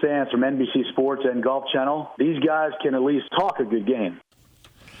Steve Sands from NBC Sports and Golf Channel. These guys can at least talk a good game.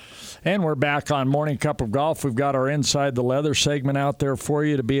 And we're back on Morning Cup of Golf. We've got our Inside the Leather segment out there for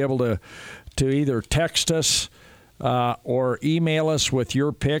you to be able to either text us or email us with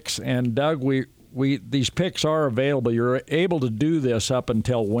your picks. And Doug, these picks are available. You're able to do this up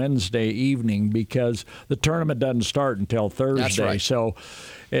until Wednesday evening because the tournament doesn't start until Thursday. That's right. So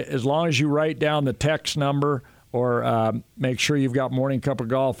as long as you write down the text number or make sure you've got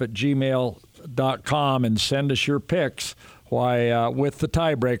morningcupofgolf@gmail.com and send us your picks, why, with the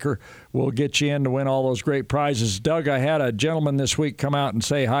tiebreaker, we'll get you in to win all those great prizes. Doug, I had a gentleman this week come out and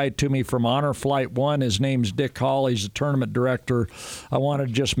say hi to me from Honor Flight 1. His name's Dick Hall. He's the tournament director. I wanted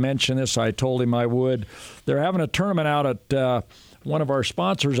to just mention this. I told him I would. They're having a tournament out at one of our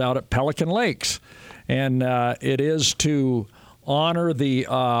sponsors out at Pelican Lakes, and it is to honor the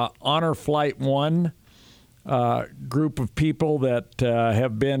Honor Flight 1 group of people that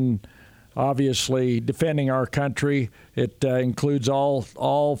have been obviously defending our country. It includes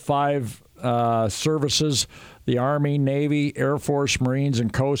all 5 services, the Army, Navy, Air Force, Marines,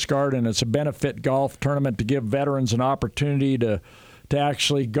 and Coast Guard, and it's a benefit golf tournament to give veterans an opportunity to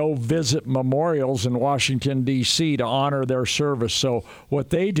actually go visit memorials in Washington, D.C. to honor their service. So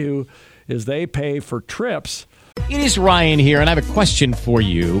what they do is they pay for trips. It is Ryan here, and I have a question for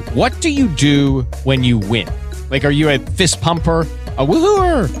you. What do you do when you win? Like, are you a fist pumper, a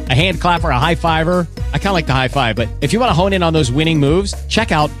woohooer, a hand clapper, a high fiver? I kind of like the high five, but if you want to hone in on those winning moves,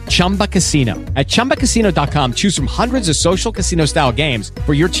 check out Chumba Casino. At ChumbaCasino.com, choose from hundreds of social casino-style games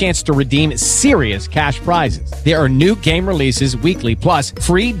for your chance to redeem serious cash prizes. There are new game releases weekly, plus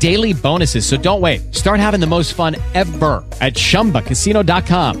free daily bonuses. So don't wait. Start having the most fun ever at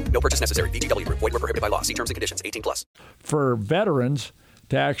ChumbaCasino.com. No purchase necessary. VGW. Void where prohibited by law. See terms and conditions. 18+. For veterans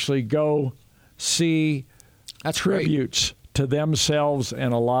to actually go see tributes to themselves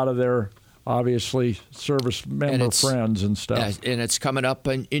and a lot of their, obviously, service member friends and stuff. Yeah, and it's coming up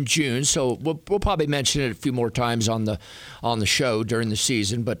in June, so we'll probably mention it a few more times on the show during the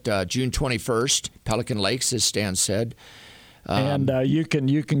season. But June 21st, Pelican Lakes, as Stan said. And you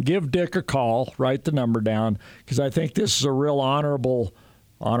can give Dick a call, write the number down, because I think this is a real honorable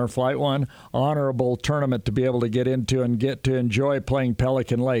Honor Flight 1, honorable tournament to be able to get into and get to enjoy playing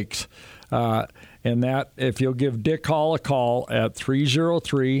Pelican Lakes. And that, if you'll give Dick Hall a call at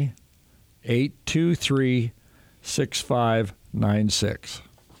 303-823-6596.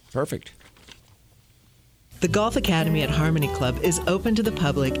 Perfect. The Golf Academy at Harmony Club is open to the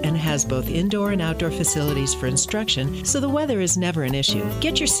public and has both indoor and outdoor facilities for instruction, so the weather is never an issue.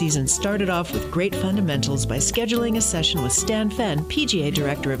 Get your season started off with great fundamentals by scheduling a session with Stan Fenn, PGA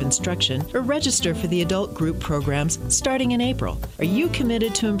Director of Instruction, or register for the adult group programs starting in April. Are you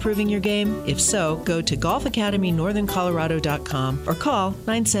committed to improving your game? If so, go to golfacademynortherncolorado.com or call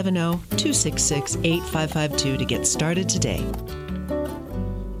 970-266-8552 to get started today.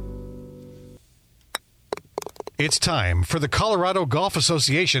 It's time for the Colorado Golf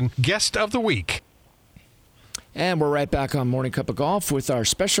Association Guest of the Week. And we're right back on Morning Cup of Golf with our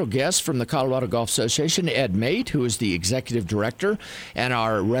special guest from the Colorado Golf Association, Ed Mate, who is the executive director and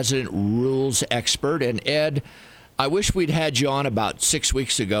our resident rules expert. And Ed, I wish we'd had you on about 6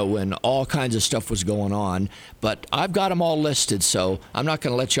 weeks ago when all kinds of stuff was going on, but I've got them all listed, so I'm not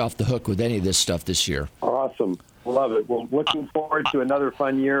going to let you off the hook with any of this stuff this year. Awesome. Love it. Well, looking forward to another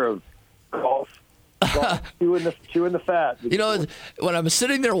fun year of golf. Chewing the fat. You know, when I'm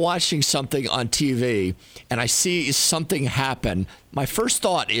sitting there watching something on TV and I see something happen, my first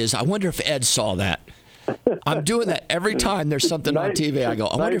thought is, I wonder if Ed saw that. I'm doing that every time there's something on TV. I go,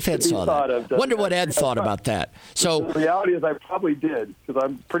 I wonder if Ed saw that. Wonder what Ed thought about that. So the reality is I probably did, because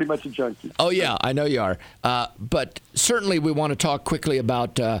I'm pretty much a junkie. Oh, yeah, I know you are. But certainly we want to talk quickly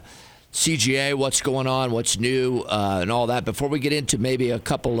about CGA, what's going on, what's new, and all that, before we get into maybe a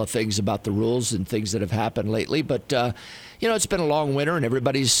couple of things about the rules and things that have happened lately. But, it's been a long winter, and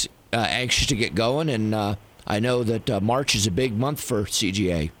everybody's anxious to get going, and I know that March is a big month for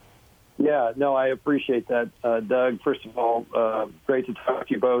CGA. Yeah, no, I appreciate that, Doug. First of all, great to talk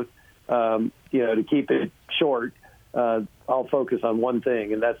to you both. To keep it short, I'll focus on one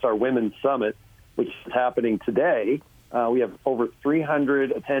thing, and that's our Women's Summit, which is happening today. We have over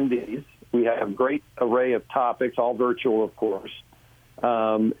 300 attendees. We have a great array of topics, all virtual, of course,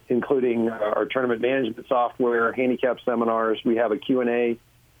 including our tournament management software, handicap seminars. We have a Q&A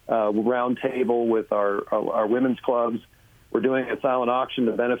roundtable with our women's clubs. We're doing a silent auction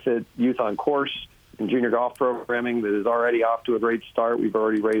to benefit Youth on Course and junior golf programming that is already off to a great start. We've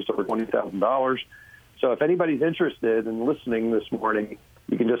already raised over $20,000. So if anybody's interested in listening this morning,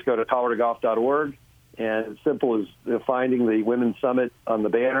 you can just go to coloradogolf.org. And as simple as finding the Women's Summit on the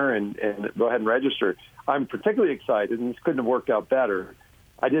banner and go ahead and register. I'm particularly excited, and this couldn't have worked out better.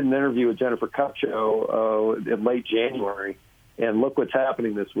 I did an interview with Jennifer Kupcho in late January, and look what's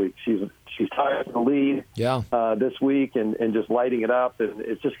happening this week. She's tied for the lead this week and just lighting it up, and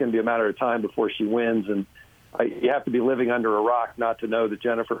it's just going to be a matter of time before she wins. And you have to be living under a rock not to know that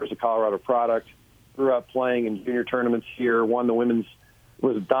Jennifer is a Colorado product, grew up playing in junior tournaments here, won the women's,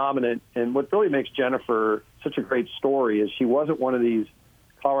 was dominant. And what really makes Jennifer such a great story is she wasn't one of these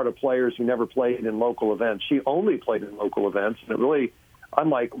Colorado players who never played in local events. She only played in local events, and it really,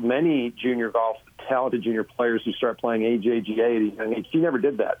 unlike many talented junior players who start playing AJGA at a young age, she never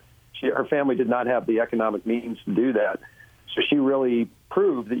did that. Her family did not have the economic means to do that. So she really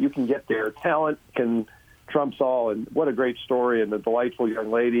proved that you can get there. Talent trumps all, and what a great story, and a delightful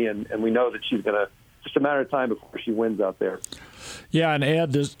young lady, and we know that she's going to, just a matter of time before she wins out there. Yeah, and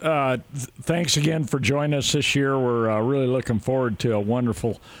Ed, thanks again for joining us this year. We're really looking forward to a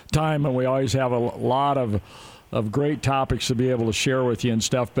wonderful time, and we always have a lot of great topics to be able to share with you and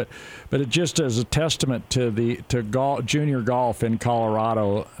stuff. But it just is a testament to junior golf in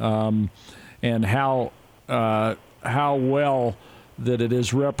Colorado, and how well that it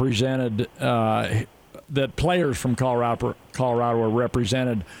is represented. That players from Colorado are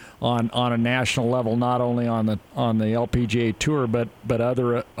represented on a national level, not only on the LPGA Tour, but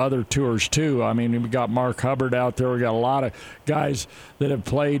other tours too. I mean, we got Mark Hubbard out there. We got a lot of guys that have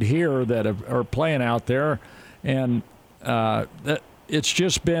played here that are playing out there, and it's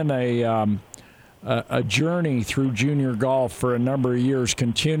just been a journey through junior golf for a number of years,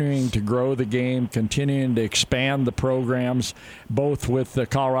 continuing to grow the game, continuing to expand the programs, both with the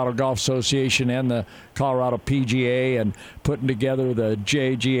Colorado Golf Association and the Colorado PGA, and putting together the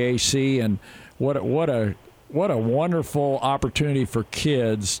JGAC. And what a wonderful opportunity for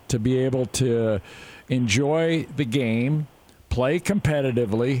kids to be able to enjoy the game, play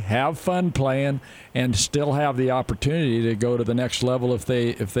competitively, have fun playing, and still have the opportunity to go to the next level if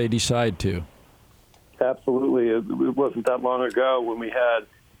they decide to. Absolutely. It wasn't that long ago when we had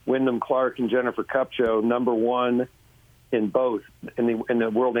Wyndham Clark and Jennifer Kupcho number one in both in the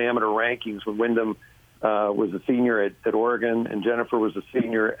World Amateur rankings, when Wyndham was a senior at Oregon and Jennifer was a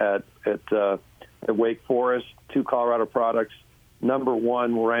senior at Wake Forest, two Colorado products, number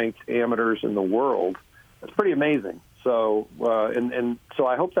one ranked amateurs in the world. That's pretty amazing. So so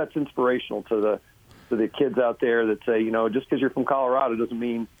I hope that's inspirational to the kids out there that say, just because you're from Colorado doesn't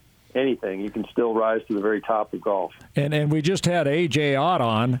mean anything. You can still rise to the very top of golf. And we just had A.J. Ott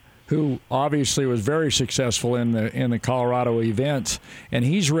on, who obviously was very successful in the Colorado events, and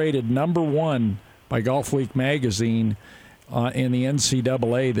he's rated number one by Golf Week magazine in the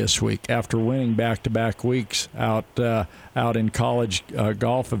NCAA this week after winning back-to-back weeks out in college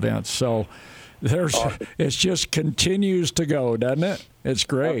golf events. So it just continues to go, doesn't it? It's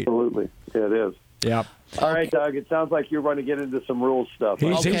great. Absolutely. Yeah, it is. Yeah. All right, Doug. It sounds like you're going to get into some rules stuff.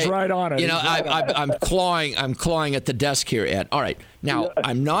 He's right on it. I'm clawing at the desk here, Ed. All right. Now,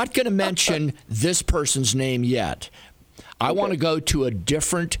 I'm not going to mention this person's name yet. I want to go to a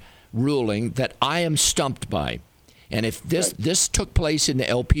different ruling that I am stumped by. And if this took place in the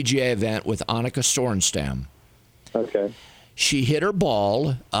LPGA event with Annika Sorenstam. Okay. She hit her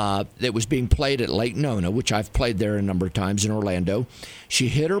ball that was being played at Lake Nona, which I've played there a number of times in Orlando. She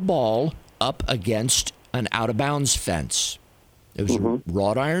hit her ball up against an out-of-bounds fence. It was a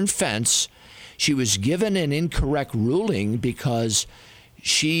wrought iron fence. She was given an incorrect ruling because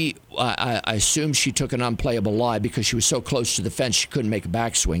I assume she took an unplayable lie because she was so close to the fence she couldn't make a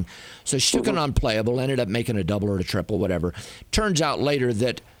backswing. So she took an unplayable, ended up making a double or a triple, whatever. Turns out later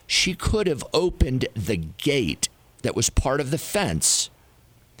that she could have opened the gate that was part of the fence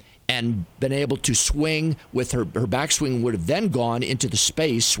and been able to swing with her backswing would have then gone into the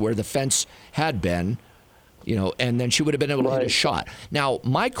space where the fence had been, and then she would have been able to hit a shot. Now,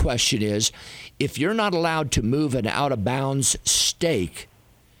 my question is, if you're not allowed to move an out-of-bounds stake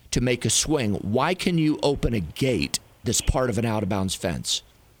to make a swing, why can you open a gate that's part of an out-of-bounds fence?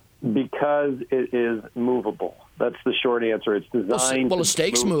 Because it is movable. That's the short answer. It's designed. Well, a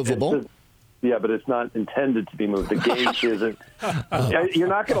stake's movable. Yeah, but it's not intended to be moved. The gate isn't. You're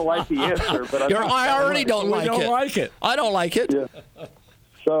not going to like the answer, but I already don't like it. I don't like it. Yeah.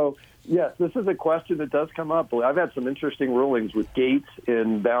 So, yes, this is a question that does come up. I've had some interesting rulings with gates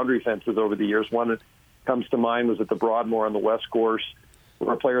in boundary fences over the years. One that comes to mind was at the Broadmoor on the West Course,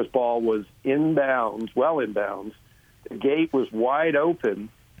 where a player's ball was well inbounds. The gate was wide open,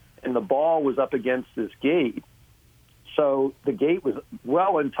 and the ball was up against this gate. So the gate was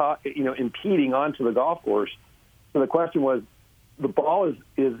impeding onto the golf course. So the question was, the ball is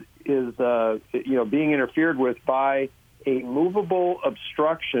being interfered with by a movable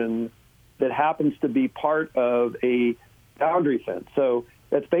obstruction that happens to be part of a boundary fence. So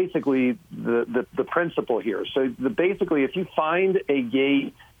That's basically the principle here. So basically, if you find a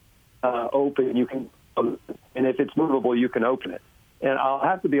gate open, you can, and if it's movable, you can open it. And I'll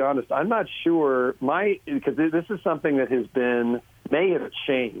have to be honest, I'm not sure because this is something that may have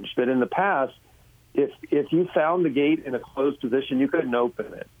changed, but in the past, if you found the gate in a closed position, you couldn't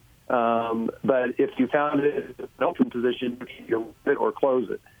open it. But if you found it in an open position, you could open it or close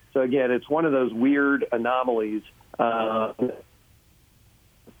it. So again, it's one of those weird anomalies. Rather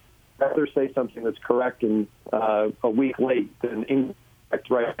say something that's correct and a week late than incorrect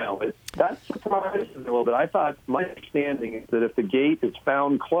right now. That surprised me a little bit. I thought my understanding is that if the gate is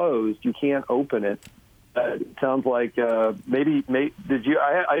found closed, you can't open it. It sounds like maybe did you?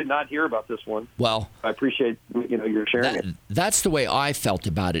 I did not hear about this one. Well, I appreciate you're sharing it. That's the way I felt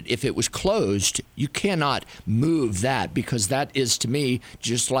about it. If it was closed, you cannot move that because that is to me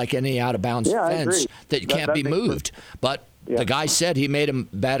just like any out of bounds fence that can't be moved. But the guy said he made a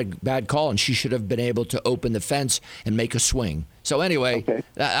bad call, and she should have been able to open the fence and make a swing. So anyway,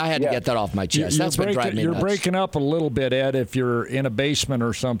 I had to get that off my chest. That's been driving me nuts. You're breaking up a little bit, Ed. If you're in a basement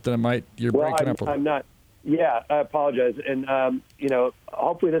or something, you're breaking up. I'm not. Yeah, I apologize. And,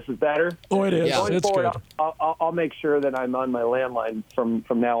 hopefully this is better. Oh, it is. Yeah. It's forward, good. I'll make sure that I'm on my landline from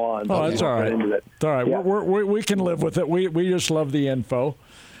now on. Oh, that's all right. It's all right. Yeah. We can live with it. We just love the info.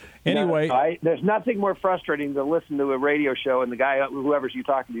 Anyway. There's nothing more frustrating than listen to a radio show and the guy, whoever's you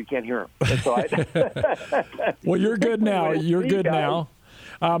talking to, you can't hear him. So well, you're good now. You're good now.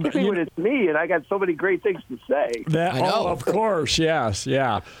 Particularly when it's me, and I got so many great things to say. I know. Of course, yes,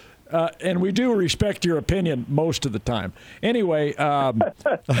 yeah. And we do respect your opinion most of the time. Anyway, I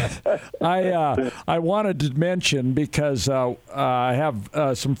wanted to mention because I have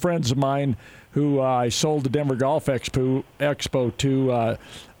some friends of mine who I sold the Denver Golf Expo to,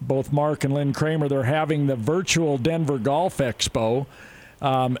 both Mark and Lynn Kramer. They're having the virtual Denver Golf Expo.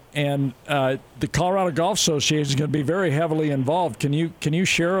 And the Colorado Golf Association is going to be very heavily involved. Can you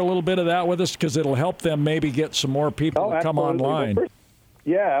share a little bit of that with us? Because it'll help them maybe get some more people to come online.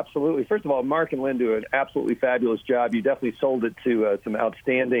 Yeah, absolutely. First of all, Mark and Lynn do an absolutely fabulous job. You definitely sold it to some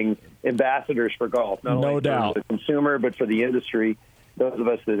outstanding ambassadors for golf, not only for the consumer, but for the industry, those of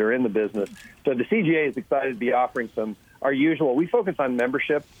us that are in the business. So the CGA is excited to be offering our usual. We focus on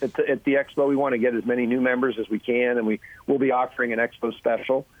membership at the Expo. We want to get as many new members as we can, and we'll be offering an Expo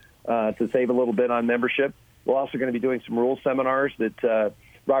special to save a little bit on membership. We're also going to be doing some rules seminars that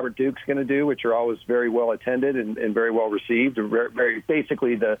Robert Duke's going to do, which are always very well attended and very well received. Very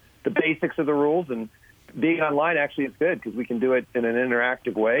basically the basics of the rules, and being online actually is good because we can do it in an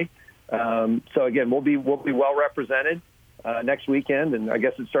interactive way. So again, we'll be well represented next weekend, and I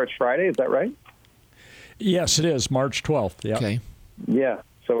guess it starts Friday. Is that right? Yes, it is March 12th. Yeah. Okay. Yeah.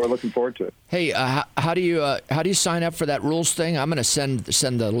 So we're looking forward to it. Hey, how do you sign up for that rules thing? I'm going to send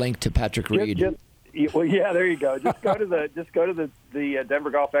the link to Patrick Reed. Well, yeah, there you go. Just go to the Denver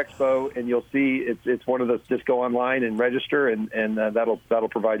Golf Expo, and you'll see it's one of those. Just go online and register, and that'll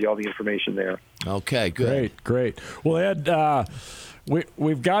provide you all the information there. Okay, good, great. Well, Ed,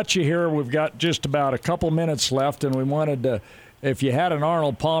 we've got you here. We've got just about a couple minutes left, and we wanted to, if you had an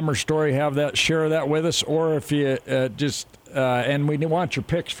Arnold Palmer story, share that with us, or if you and we want your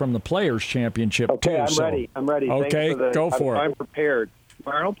picks from the Players Championship too. Okay, I'm ready. Okay, go for it. I'm prepared.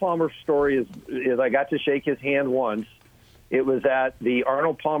 My Arnold Palmer story is I got to shake his hand once. It was at the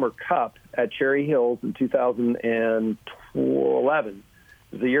Arnold Palmer Cup at Cherry Hills in 2011.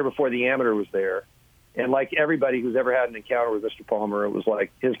 It was the year before the amateur was there. And like everybody who's ever had an encounter with Mr. Palmer, it was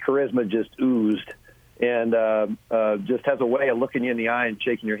like his charisma just oozed and just has a way of looking you in the eye and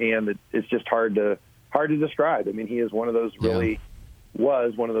shaking your hand that it's just hard to describe. I mean, he is one of those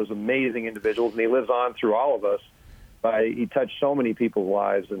was one of those amazing individuals, and he lives on through all of us. He touched so many people's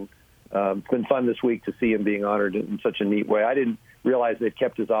lives, and it's been fun this week to see him being honored in such a neat way. I didn't realize they'd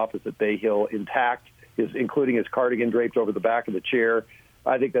kept his office at Bay Hill intact, including his cardigan draped over the back of the chair.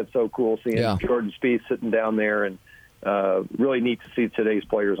 I think that's so cool seeing Jordan Spieth sitting down there, and really neat to see today's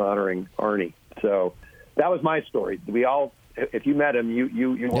players honoring Arnie. So that was my story. If you met him,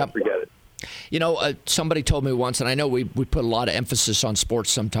 you won't forget it. You know, somebody told me once, and I know we put a lot of emphasis on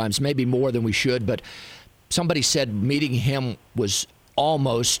sports sometimes, maybe more than we should, but somebody said meeting him was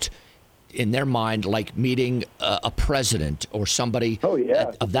almost, in their mind, like meeting a president or somebody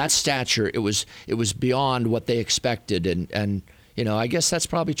of that stature. It was beyond what they expected, and I guess that's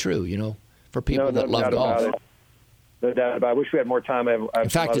probably true. For people that love golf. No doubt about it. I wish we had more time. In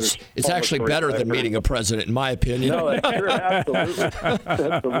fact, it's actually better than meeting a president, in my opinion. No, that's true.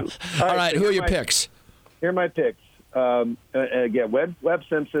 Absolutely. All right, who are your picks? Here are my picks. Again, Webb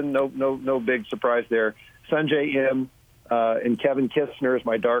Simpson. No big surprise there. Sungjae Im, and Kevin Kistner is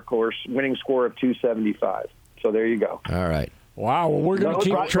my dark horse, winning score of 275. So there you go. All right. Wow, well, we're going to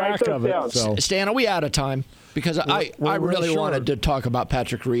keep track of it. So. Stan, are we out of time? Because I really wanted to talk about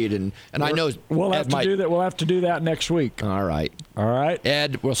Patrick Reed, and I know we'll have to do that. We'll have to do that next week. All right.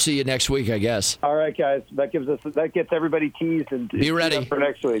 Ed, we'll see you next week, I guess. All right, guys. That gets everybody teased and be ready for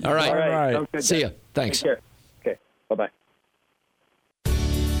next week. All right. All right. See you. Thanks. Take care. Okay. Bye-bye.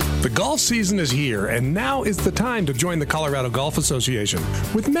 The golf season is here, and now is the time to join the Colorado Golf Association.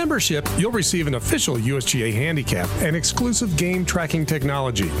 With membership, you'll receive an official USGA handicap and exclusive game tracking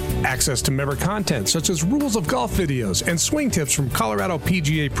technology, access to member content such as rules of golf videos and swing tips from Colorado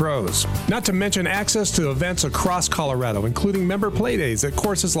PGA pros. Not to mention access to events across Colorado, including member play days at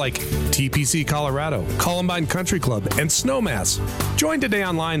courses like TPC Colorado, Columbine Country Club, and Snowmass. Join today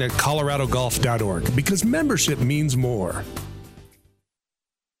online at coloradogolf.org because membership means more.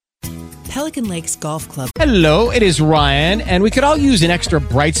 Pelican Lakes Golf Club. Hello, it is Ryan, and we could all use an extra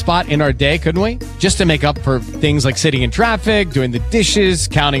bright spot in our day, couldn't we? Just to make up for things like sitting in traffic, doing the dishes,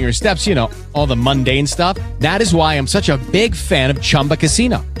 counting your steps, all the mundane stuff. That is why I'm such a big fan of Chumba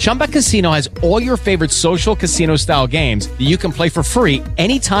Casino. Chumba Casino has all your favorite social casino-style games that you can play for free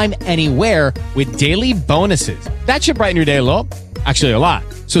anytime, anywhere with daily bonuses. That should brighten your day a little. Actually, a lot.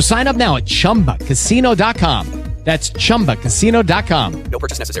 So sign up now at ChumbaCasino.com. That's ChumbaCasino.com. No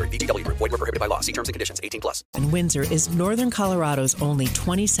purchase necessary. VGW Group. Void where prohibited by law. See terms and conditions. 18+. And Windsor is northern Colorado's only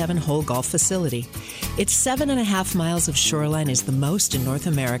 27-hole golf facility. Its 7.5 miles of shoreline is the most in North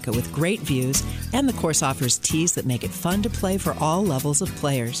America, with great views, and the course offers tees that make it fun to play for all levels of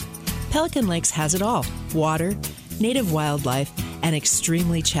players. Pelican Lakes has it all: water, native wildlife, and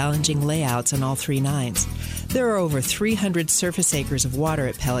extremely challenging layouts on all three nines. There are over 300 surface acres of water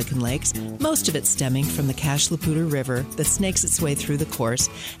at Pelican Lakes, most of it stemming from the Cache la Poudre River that snakes its way through the course.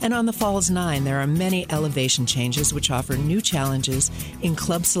 And on the Falls 9, there are many elevation changes which offer new challenges in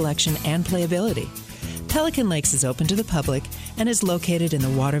club selection and playability. Pelican Lakes is open to the public and is located in the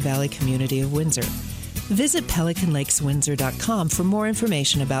Water Valley community of Windsor. Visit PelicanLakesWindsor.com for more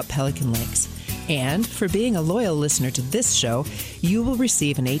information about Pelican Lakes. And for being a loyal listener to this show, you will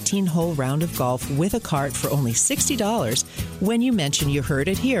receive an 18-hole round of golf with a cart for only $60 when you mention you heard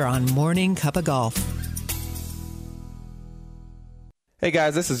it here on Morning Cup of Golf. Hey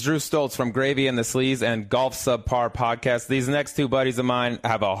guys, this is Drew Stoltz from Gravy and the Sleeves and Golf Subpar Podcast. These next two buddies of mine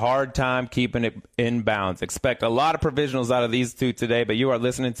have a hard time keeping it in bounds. Expect a lot of provisionals out of these two today, but you are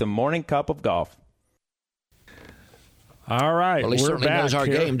listening to Morning Cup of Golf. All right, well, he certainly knows our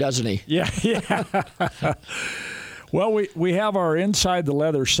game, doesn't he? Yeah. Well, we have our Inside the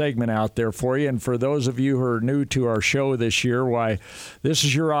Leather segment out there for you, and for those of you who are new to our show this year, why, this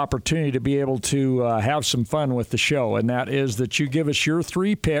is your opportunity to be able to have some fun with the show, and that is that you give us your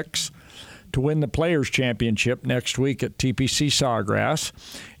 3 picks to win the Players' Championship next week at TPC Sawgrass.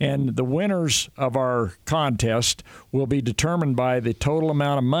 And the winners of our contest will be determined by the total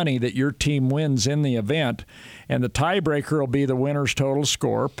amount of money that your team wins in the event. And the tiebreaker will be the winner's total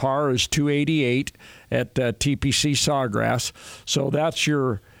score. Par is 288 at TPC Sawgrass. So that's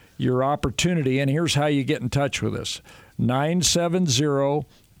your opportunity. And here's how you get in touch with us.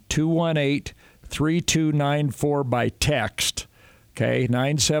 970-218-3294 by text. Okay,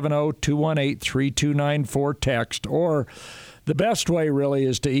 970-218-3294 text. Or the best way really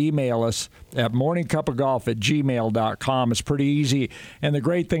is to email us at morningcupofgolf@gmail.com. It's pretty easy. And the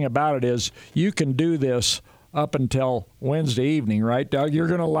great thing about it is you can do this up until Wednesday evening, right, Doug? You're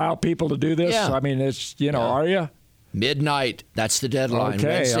going to allow people to do this? Yeah. I mean, it's, are you? Midnight. That's the deadline.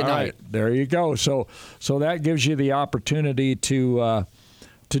 Okay, Wednesday all night. right. There you go. So that gives you the opportunity to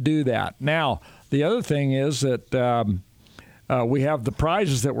do that. Now, the other thing is that we have the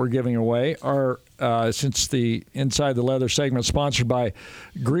prizes that we're giving away are, since the Inside the Leather segment is sponsored by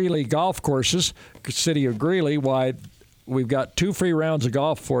Greeley Golf Courses, City of Greeley, why we've got 2 free rounds of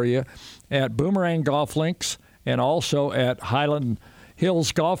golf for you at Boomerang Golf Links and also at Highland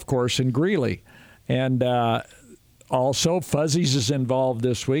Hills Golf Course in Greeley. And also, Fuzzy's is involved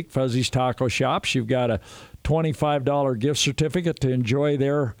this week, Fuzzy's Taco Shops. You've got a $25 gift certificate to enjoy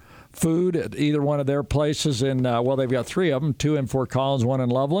their food at either one of their places. And they've got 3 of them, 2 in Fort Collins, 1 in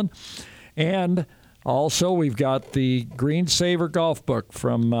Loveland. And also, we've got the Green Saver Golf Book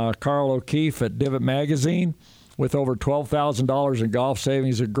from Carl O'Keefe at Divot Magazine with over $12,000 in golf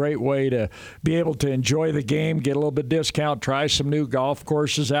savings. A great way to be able to enjoy the game, get a little bit of discount, try some new golf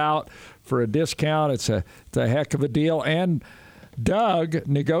courses out for a discount. It's a heck of a deal. And Doug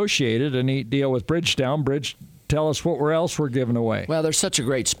negotiated a neat deal with Bridgetown. Tell us what else we're giving away. Well, they're such a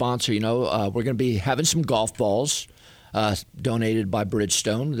great sponsor. We're going to be having some golf balls. donated by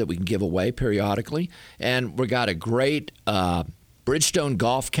Bridgestone that we can give away periodically. And we got a great Bridgestone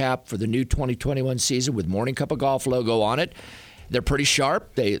golf cap for the new 2021 season with Morning Cup of Golf logo on it. They're pretty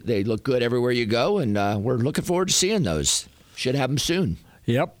sharp. They look good everywhere you go, and we're looking forward to seeing those. Should have them soon.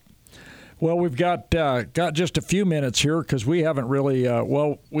 Yep. Well, we've got just a few minutes here because we haven't really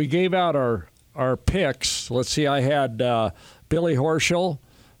we gave out our picks. Let's see, I had Billy Horschel,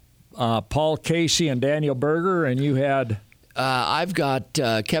 Paul Casey, and Daniel Berger, and you had... I've got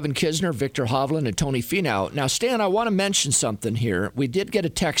Kevin Kisner, Victor Hovland, and Tony Finau. Now, Stan, I want to mention something here. We did get a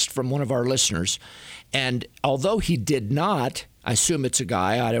text from one of our listeners, and although he did not, I assume it's a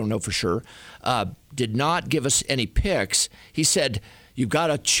guy, I don't know for sure, did not give us any picks, he said, you've got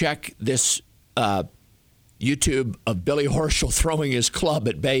to check this YouTube of Billy Horschel throwing his club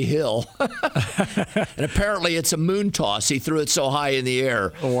at Bay Hill. And apparently it's a moon toss. He threw it so high in the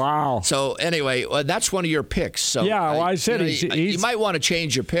air. Wow. So anyway, that's one of your picks. So yeah, well, I said you might want to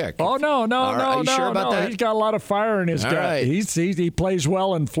change your pick. Oh, no. Are you sure about that? He's got a lot of fire in his gut. Right. He plays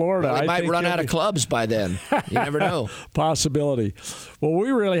well in Florida. Well, he might run out of clubs by then. You never know. Possibility. Well, we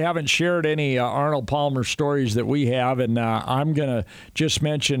really haven't shared any Arnold Palmer stories that we have, and I'm going to just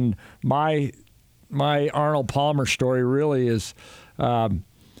mention my Arnold Palmer story really is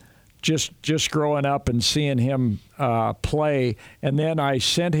just growing up and seeing him play. And then I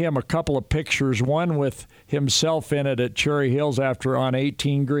sent him a couple of pictures, one with himself in it at Cherry Hills on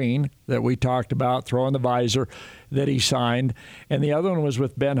 18 green that we talked about, throwing the visor that he signed. And the other one was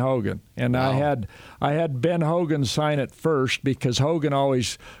with Ben Hogan. And wow. I had Ben Hogan sign it first because Hogan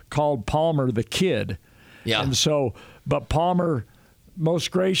always called Palmer the kid. Yeah. And so, but Palmer most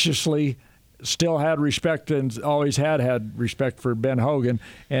graciously still had respect and always had respect for Ben Hogan,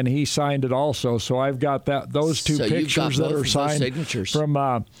 and he signed it also. So I've got those two pictures that are signed from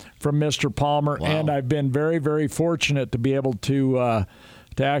Mr. Palmer, wow. And I've been very, very fortunate to be able to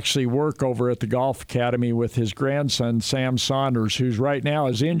actually work over at the Golf Academy with his grandson Sam Saunders, who's right now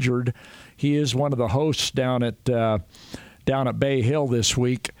is injured. He is one of the hosts down at Bay Hill this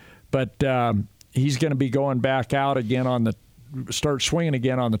week, but he's going to be going back out again start swinging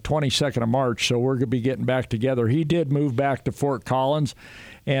again on the 22nd of March, so we're going to be getting back together. He did move back to Fort Collins,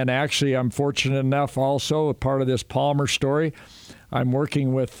 and actually I'm fortunate enough also, a part of this Palmer story, I'm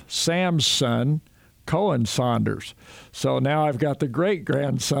working with Sam's son, Cohen Saunders. So now I've got the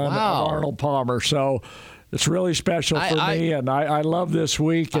great-grandson of Arnold Palmer, so it's really special for me, and I love this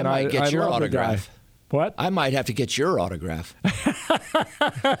week, and I get your love autograph. The guy. What? I might have to get your autograph.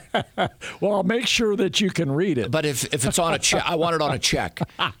 Well, I'll make sure that you can read it. But if it's on a check, I want it on a check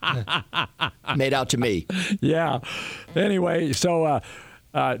made out to me. Yeah. Anyway, so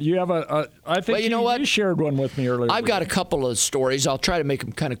you have I think you shared one with me earlier. I've got a couple of stories. I'll try to make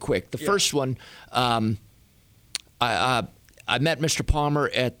them kind of quick. The first one, I met Mr. Palmer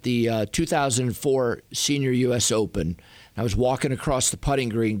at the 2004 Senior U.S. Open. I was walking across the putting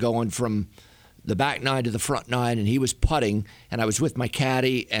green going from the back nine to the front nine, and he was putting, and I was with my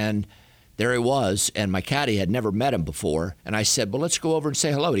caddy, and there he was, and my caddy had never met him before, and I said, well, let's go over and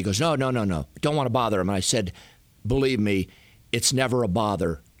say hello. And he goes, no, don't want to bother him. And I said, believe me, it's never a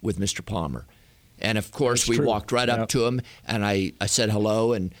bother with Mr. Palmer. And, of course, we walked right up to him, and I said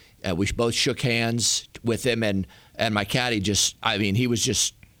hello, and we both shook hands with him, and my caddy he was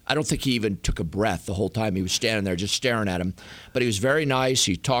just, I don't think he even took a breath the whole time. He was standing there just staring at him. But he was very nice.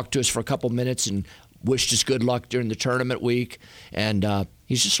 He talked to us for a couple minutes and wished us good luck during the tournament week. And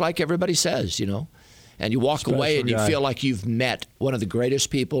he's just like everybody says, And you walk away and you feel like you've met one of the greatest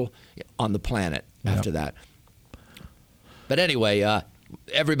people on the planet after that. But anyway,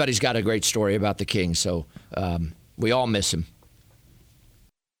 everybody's got a great story about the King, so we all miss him.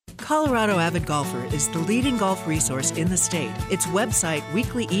 Colorado Avid Golfer is the leading golf resource in the state. Its website,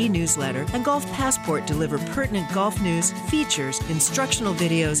 weekly e-newsletter, and Golf Passport deliver pertinent golf news, features, instructional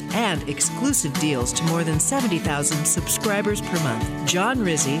videos, and exclusive deals to more than 70,000 subscribers per month. John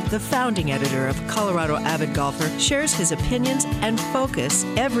Rizzi, the founding editor of Colorado Avid Golfer, shares his opinions and focus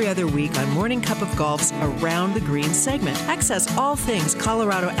every other week on Morning Cup of Golf's Around the Green segment. Access all things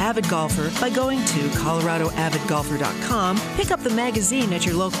Colorado Avid Golfer by going to coloradoavidgolfer.com, pick up the magazine at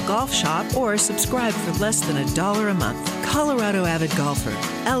your local golf shop, or subscribe for less than $1 a month. Colorado Avid Golfer,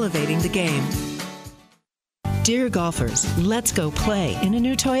 elevating the game. Dear golfers, let's go play in a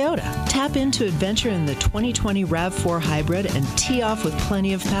new Toyota. Tap into adventure in the 2020 RAV4 Hybrid and tee off with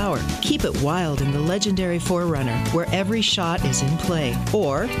plenty of power. Keep it wild in the legendary 4Runner, where every shot is in play.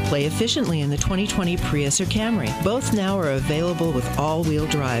 Or play efficiently in the 2020 Prius or Camry. Both now are available with all-wheel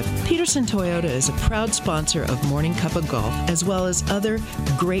drive. Peterson Toyota is a proud sponsor of Morning Cup of Golf, as well as other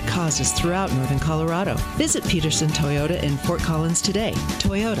great causes throughout northern Colorado. Visit Peterson Toyota in Fort Collins today.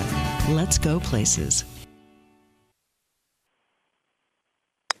 Toyota, let's go places.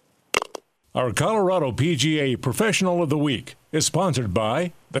 Our Colorado PGA Professional of the Week is sponsored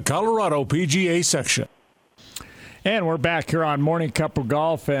by the Colorado PGA Section. And we're back here on Morning Cup of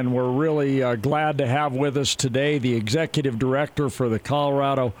Golf, and we're really glad to have with us today the executive director for the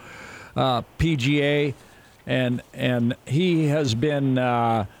Colorado PGA, and he has been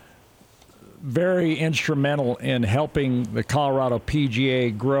very instrumental in helping the Colorado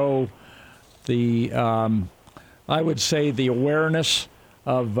PGA grow the, I would say, the awareness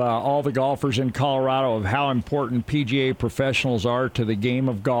of all the golfers in Colorado of how important PGA professionals are to the game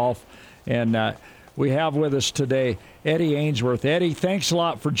of golf. And we have with us today Eddie Ainsworth. Eddie, thanks a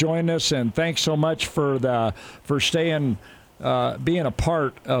lot for joining us, and thanks so much for staying, being a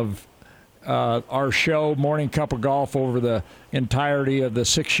part of our show, Morning Cup of Golf, over the entirety of the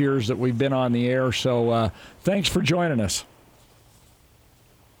 6 years that we've been on the air. So thanks for joining us.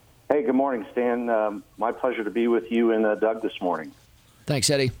 Hey, good morning, Stan. My pleasure to be with you and Doug this morning.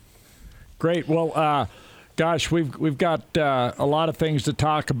 Thanks, Eddie. Great. Well, gosh, we've got a lot of things to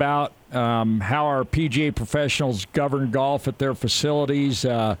talk about. How our PGA professionals govern golf at their facilities,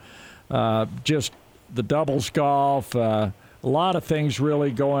 just the doubles golf, a lot of things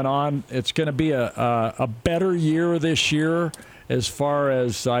really going on. It's going to be a better year this year as far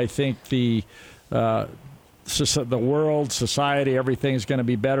as I think the world, society, everything's going to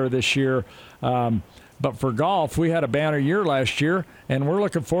be better this year. But for golf, we had a banner year last year, and we're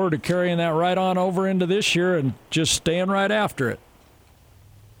looking forward to carrying that right on over into this year and just staying right after it.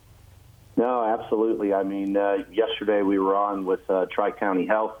 No, absolutely. I mean, yesterday we were on with Tri-County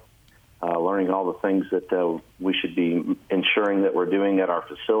Health, learning all the things that we should be ensuring that we're doing at our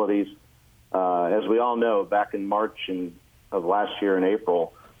facilities. As we all know, back in March of last year in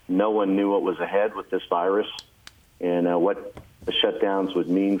April, no one knew what was ahead with this virus and what the shutdowns would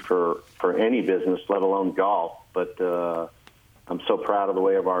mean for any business, let alone golf. But I'm so proud of the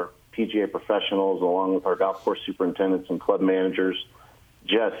way of our PGA professionals, along with our golf course superintendents and club managers,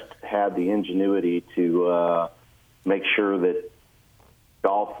 just had the ingenuity to make sure that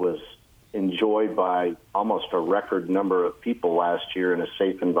golf was enjoyed by almost a record number of people last year in a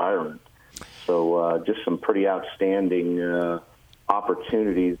safe environment. So just some pretty outstanding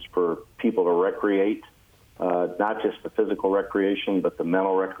opportunities for people to recreate. Not just the physical recreation, but the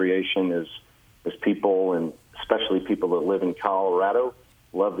mental recreation as people, and especially people that live in Colorado,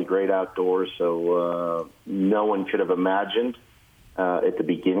 love the great outdoors. So no one could have imagined at the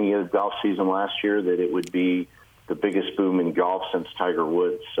beginning of the golf season last year that it would be the biggest boom in golf since Tiger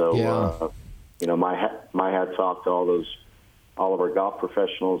Woods. So, my hat's off to all of our golf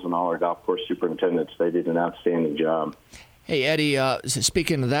professionals and all our golf course superintendents. They did an outstanding job. Hey, Eddie,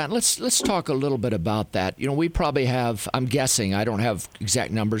 speaking of that, let's talk a little bit about that. We probably have, I'm guessing, I don't have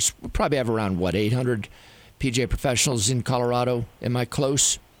exact numbers, we probably have around, 800 PGA professionals in Colorado. Am I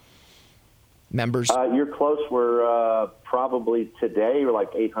close? Members? You're close. We're probably today we're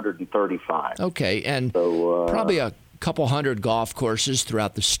like 835. Okay, and so, probably a couple hundred golf courses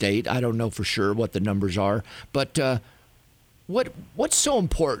throughout the state. I don't know for sure what the numbers are, but what's so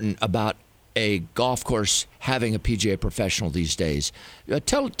important about a golf course having a PGA professional these days?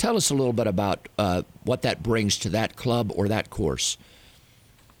 Tell us a little bit about what that brings to that club or that course.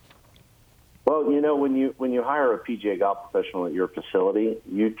 Well, when you hire a PGA golf professional at your facility,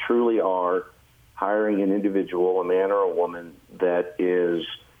 you truly are hiring an individual, a man or a woman, that is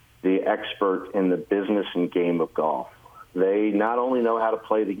the expert in the business and game of golf. They not only know how to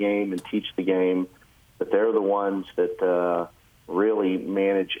play the game and teach the game, but they're the ones that really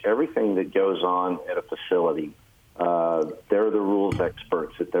manage everything that goes on at a facility. They're the rules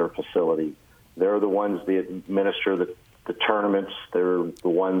experts at their facility. They're the ones that administer the tournaments. They're the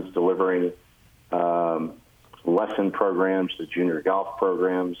ones delivering lesson programs, the junior golf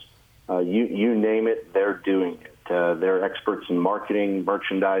programs. You name it, they're doing it. They're experts in marketing,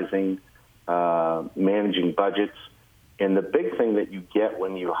 merchandising, managing budgets. And the big thing that you get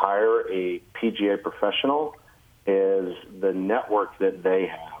when you hire a PGA professional is the network that they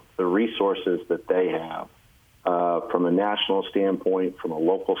have, the resources that they have, from a national standpoint, from a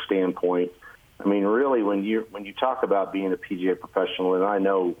local standpoint. I mean, really, when you talk about being a PGA professional, and I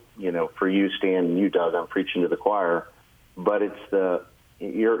know, for you, Stan, and you, Doug, I'm preaching to the choir, but it's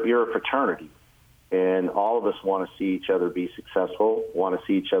you're a fraternity, and all of us want to see each other be successful, want to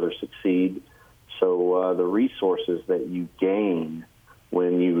see each other succeed. So the resources that you gain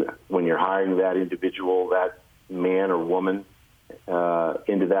when you're hiring that individual, that man or woman,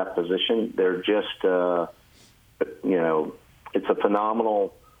 into that position, they're just, it's a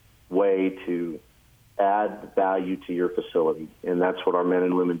phenomenal way to add value to your facility. And that's what our men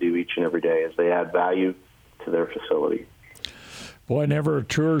and women do each and every day, is they add value to their facility. Boy, never a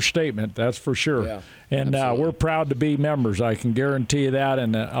truer statement, that's for sure. Yeah, and we're proud to be members, I can guarantee you that,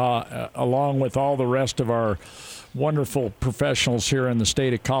 and along with all the rest of our wonderful professionals here in the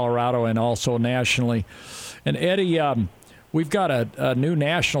state of Colorado and also nationally. And Eddie, we've got a new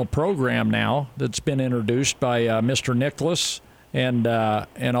national program now that's been introduced by Mr. Nicholas and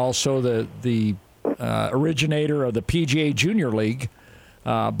also the originator of the PGA Junior League,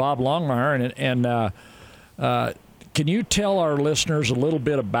 Bob Longmire. And can you tell our listeners a little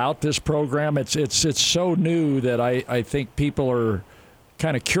bit about this program? It's so new that I think people are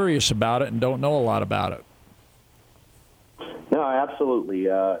kind of curious about it and don't know a lot about it. No, absolutely.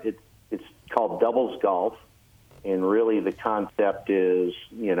 It's called Doubles Golf, and really the concept is,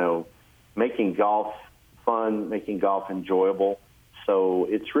 making golf fun, making golf enjoyable. So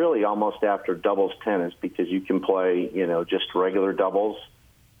it's really almost after doubles tennis, because you can play, just regular doubles,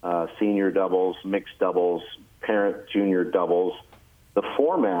 senior doubles, mixed doubles, parent junior doubles. The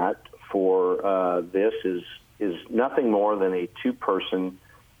format for this is nothing more than a two-person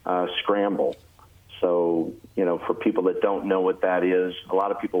scramble. So, for people that don't know what that is, a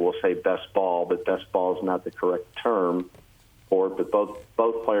lot of people will say best ball, but best ball is not the correct term for it. But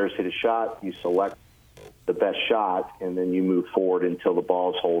both players hit a shot, you select the best shot, and then you move forward until the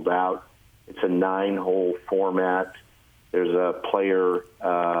ball's holed out. It's a 9-hole format. There's a player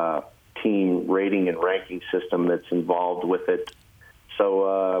team rating and ranking system that's involved with it.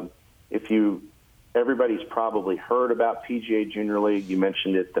 So everybody's probably heard about PGA Junior League. You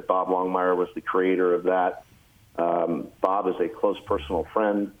mentioned it, that Bob Longmire was the creator of that. Bob is a close personal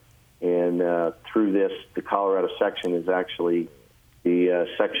friend, and through this, the Colorado section is actually the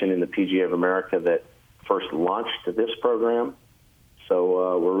section in the PGA of America that first launched this program.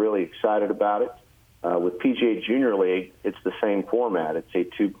 So we're really excited about it. With PGA Junior League, it's the same format. It's a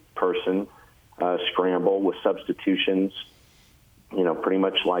two-person scramble with substitutions, pretty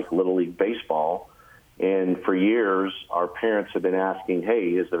much like Little League Baseball. And for years, our parents have been asking, hey,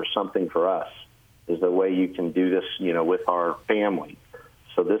 is there something for us? Is there a way you can do this, with our family?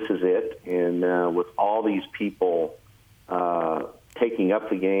 So this is it. And with all these people taking up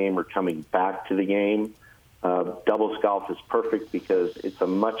the game or coming back to the game, doubles golf is perfect because it's a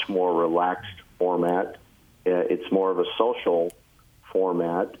much more relaxed format. It's more of a social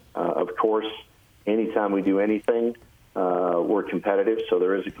format. Of course, anytime we do anything, we're competitive, so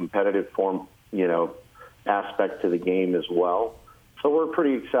there is a competitive aspect to the game as well. So we're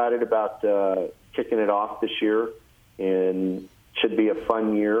pretty excited about kicking it off this year, and should be a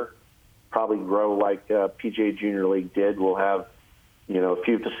fun year. Probably grow like PGA Junior League did. We'll have, a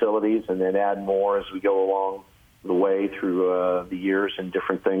few facilities and then add more as we go along the way through the years and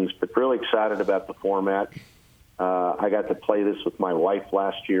different things. But really excited about the format. I got to play this with my wife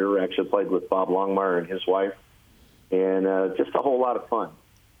last year. I actually played with Bob Longmire and his wife, and just a whole lot of fun.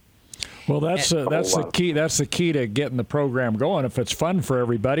 Well, that's the key. That's the key to getting the program going. If it's fun for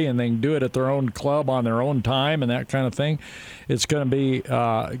everybody and they can do it at their own club on their own time and that kind of thing, it's going to be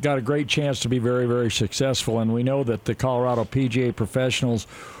got a great chance to be very, very successful. And we know that the Colorado PGA professionals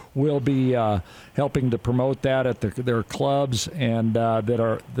will be helping to promote that at their clubs and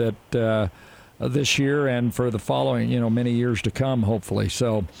this year and for the following, many years to come, hopefully.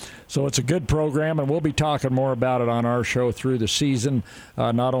 So it's a good program, and we'll be talking more about it on our show through the season,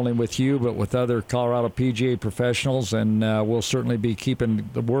 not only with you but with other Colorado PGA professionals, and we'll certainly be keeping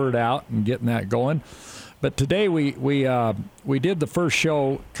the word out and getting that going. But today we did the first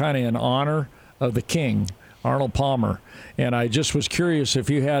show kind of in honor of the King, Arnold Palmer, and I just was curious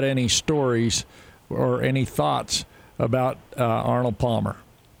if you had any stories or any thoughts about Arnold Palmer.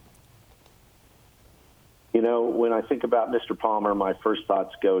 When I think about Mr. Palmer, my first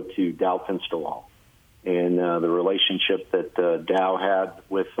thoughts go to Dow Finsterwall and the relationship that Dow had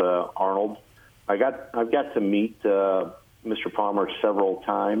with Arnold. I've got to meet Mr. Palmer several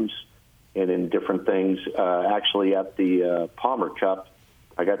times and in different things. Actually, at the Palmer Cup,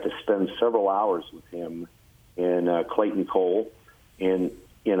 I got to spend several hours with him and Clayton Cole. And,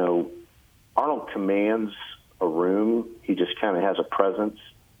 Arnold commands a room. He just kind of has a presence.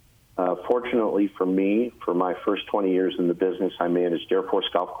 Fortunately for me, for my first 20 years in the business, I managed Air Force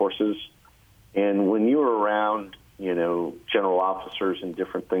golf courses. And when you were around, general officers and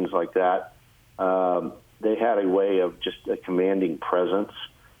different things like that, they had a way of just a commanding presence.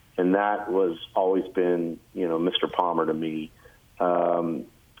 And that was always been, Mr. Palmer to me.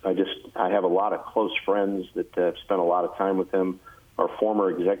 I have a lot of close friends that have spent a lot of time with him. Our former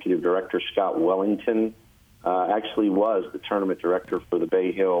executive director, Scott Wellington, actually was the tournament director for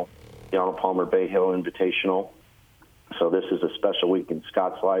the Arnold Palmer Bay Hill Invitational. So this is a special week in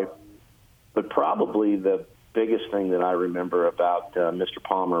Scott's life. But probably the biggest thing that I remember about Mr.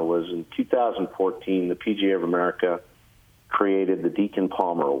 Palmer was in 2014, the PGA of America created the Deacon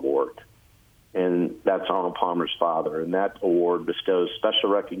Palmer Award. And that's Arnold Palmer's father. And that award bestows special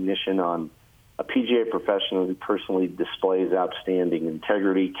recognition on a PGA professional who personally displays outstanding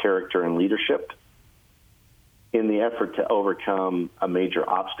integrity, character, and leadership in the effort to overcome a major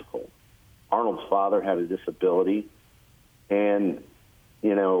obstacle. Arnold's father had a disability, and,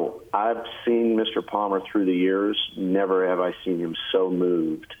 I've seen Mr. Palmer through the years. Never have I seen him so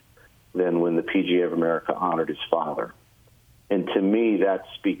moved than when the PGA of America honored his father. And to me, that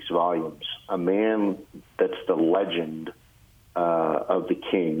speaks volumes. A man that's the legend of the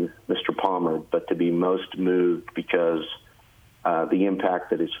king, Mr. Palmer, but to be most moved because the impact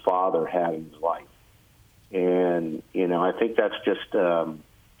that his father had in his life. And, I think that's just a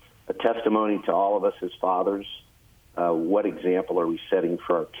testimony to all of us as fathers. What example are we setting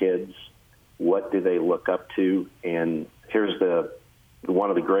for our kids? What do they look up to? And here's one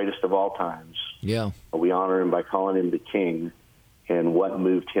of the greatest of all times. Yeah. We honor him by calling him the king. And what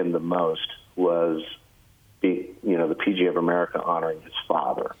moved him the most was the PGA of America honoring his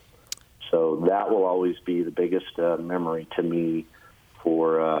father. So that will always be the biggest memory to me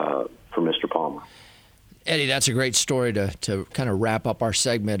for Mr. Palmer. Eddie, that's a great story to kind of wrap up our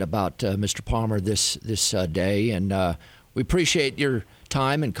segment about Mr. Palmer this day. And we appreciate your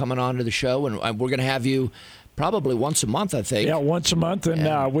time and coming on to the show. And we're going to have you probably once a month, I think. Yeah, once a month.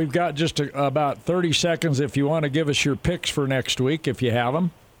 And we've got just about 30 seconds if you want to give us your picks for next week, if you have them.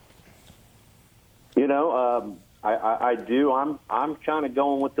 I do. I'm kind of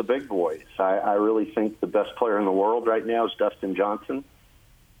going with the big boys. I really think the best player in the world right now is Dustin Johnson.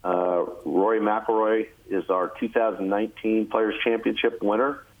 Rory McIlroy is our 2019 Players' Championship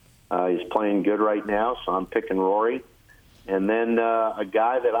winner. He's playing good right now, so I'm picking Rory. And then a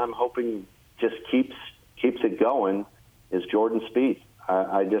guy that I'm hoping just keeps it going is Jordan Spieth.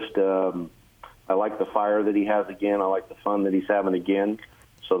 I like the fire that he has again. I like the fun that he's having again.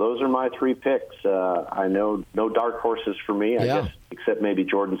 So those are my three picks. I know no dark horses for me, I guess, except maybe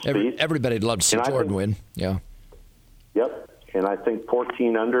Jordan Spieth. Everybody'd love to see Jordan win. Yeah. Yep. And I think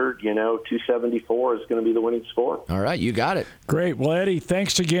 14 under, 274 is going to be the winning score. All right, you got it. Great. Well, Eddie,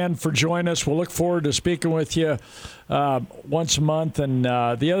 thanks again for joining us. We'll look forward to speaking with you once a month. And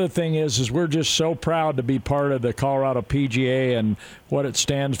the other thing is we're just so proud to be part of the Colorado PGA and what it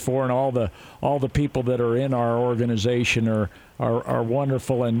stands for, and all the people that are in our organization are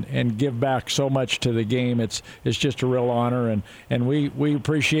wonderful and give back so much to the game. It's just a real honor, and we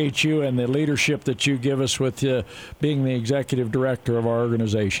appreciate you and the leadership that you give us with being the executive director of our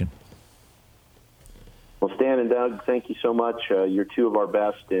organization. Well, Stan and Doug, thank you so much. You're two of our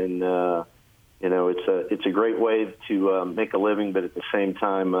best, and it's a great way to make a living, but at the same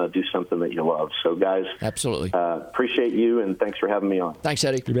time do something that you love. So, guys, absolutely appreciate you, and thanks for having me on. Thanks,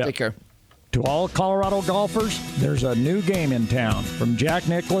 Eddie. Take care. To all Colorado golfers, there's a new game in town. From Jack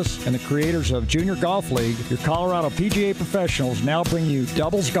Nicklaus and the creators of Junior Golf League, your Colorado PGA professionals now bring you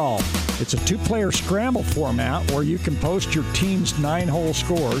Doubles Golf. It's a 2-player scramble format where you can post your team's 9-hole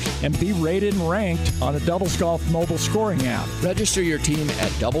scores and be rated and ranked on a Doubles Golf mobile scoring app. Register your team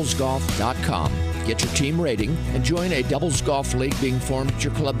at doublesgolf.com. Get your team rating and join a Doubles Golf League being formed at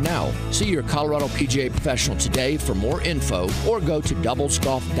your club now. See your Colorado PGA professional today for more info, or go to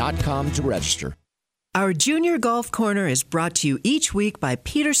doublesgolf.com to register. Our Junior Golf Corner is brought to you each week by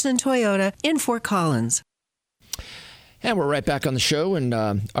Peterson Toyota in Fort Collins. And we're right back on the show, and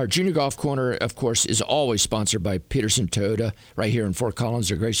our Junior Golf Corner, of course, is always sponsored by Peterson Toyota right here in Fort Collins.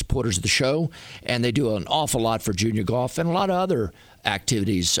 They're great supporters of the show, and they do an awful lot for junior golf and a lot of other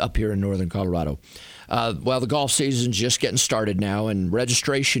activities up here in northern Colorado. Well, the golf season's just getting started now, and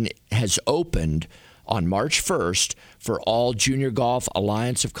registration has opened on March 1st for all Junior Golf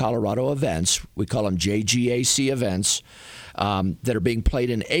Alliance of Colorado events. We call them JGAC events that are being played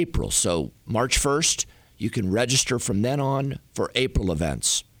in April. So March 1st, you can register from then on for April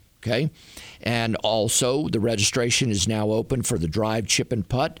events. Okay? And also, the registration is now open for the Drive, Chip, and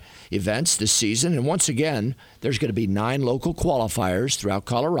Putt events this season. And once again, there's going to be 9 local qualifiers throughout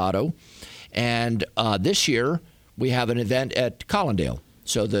Colorado. And this year, we have an event at Collindale.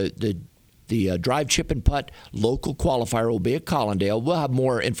 So the Drive, Chip, and Putt local qualifier will be at Collindale. We'll have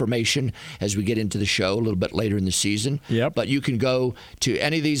more information as we get into the show a little bit later in the season. Yep. But you can go to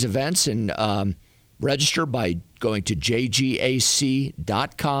any of these events and register by going to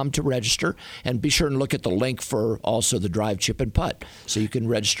jgac.com to register. And be sure and look at the link for also the Drive, Chip, and Putt, so you can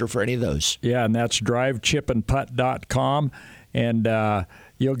register for any of those. Yeah, and that's drivechipandputt.com. And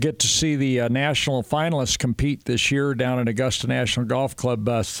you'll get to see the national finalists compete this year down at Augusta National Golf Club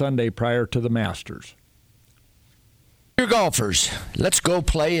Sunday prior to the Masters. Dear golfers, let's go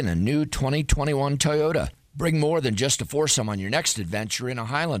play in a new 2021 Toyota. Bring more than just a foursome on your next adventure in a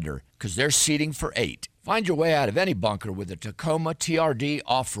Highlander, because there's seating for 8. Find your way out of any bunker with a Tacoma TRD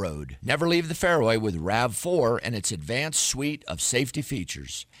Off-Road. Never leave the fairway with RAV4 and its advanced suite of safety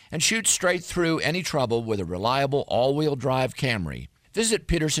features. And shoot straight through any trouble with a reliable all-wheel drive Camry. Visit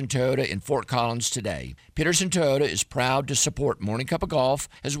Peterson Toyota in Fort Collins today. Peterson Toyota is proud to support Morning Cup of Golf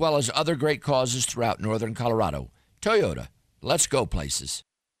as well as other great causes throughout northern Colorado. Toyota, let's go places.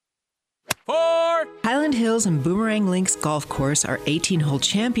 Highland Hills and Boomerang Links Golf Course are 18-hole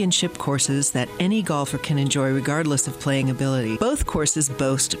championship courses that any golfer can enjoy regardless of playing ability. Both courses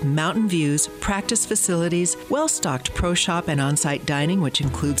boast mountain views, practice facilities, well-stocked pro shop and on-site dining, which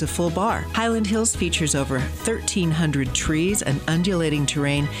includes a full bar. Highland Hills features over 1,300 trees and undulating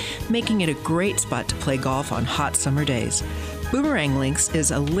terrain, making it a great spot to play golf on hot summer days. Boomerang Links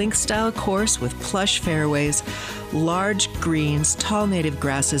is a link-style course with plush fairways, large greens, tall native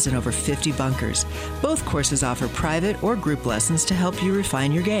grasses, and over 50 bunkers. Both courses offer private or group lessons to help you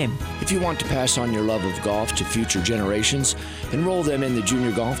refine your game. If you want to pass on your love of golf to future generations, enroll them in the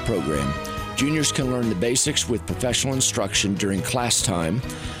junior golf program. Juniors can learn the basics with professional instruction during class time,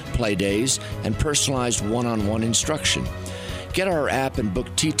 play days, and personalized one-on-one instruction. Get our app and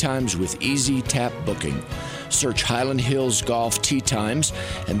book tee times with easy tap booking. Search Highland Hills Golf Tee Times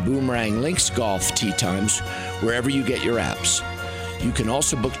and Boomerang Links Golf Tee Times wherever you get your apps. You can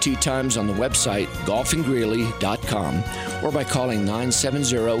also book tee times on the website golfandgreeley.com or by calling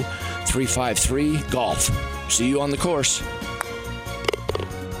 970-353-GOLF. See you on the course.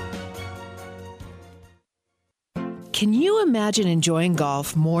 Can you imagine enjoying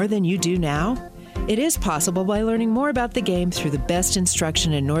golf more than you do now? It is possible by learning more about the game through the best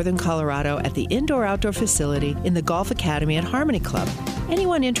instruction in northern Colorado at the indoor-outdoor facility in the Golf Academy at Harmony Club.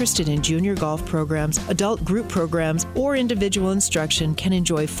 Anyone interested in junior golf programs, adult group programs, or individual instruction can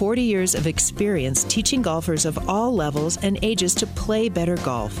enjoy 40 years of experience teaching golfers of all levels and ages to play better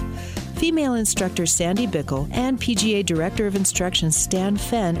golf. Female instructor Sandy Bickle and PGA Director of Instruction Stan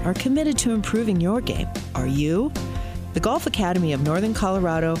Fenn are committed to improving your game. Are you? The Golf Academy of Northern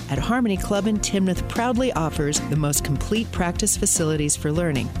Colorado at Harmony Club in Timnath proudly offers the most complete practice facilities for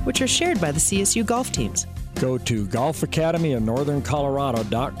learning, which are shared by the CSU golf teams. Go to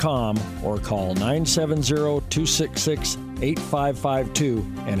golfacademyofnortherncolorado.com or call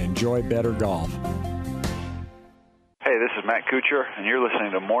 970-266-8552 and enjoy better golf. Hey, this is Matt Kuchar, and you're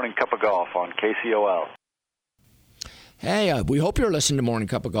listening to Morning Cup of Golf on KCOL. Hey, we hope you're listening to Morning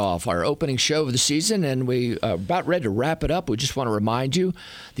Cup of Golf, our opening show of the season, and we are about ready to wrap it up. We just want to remind you,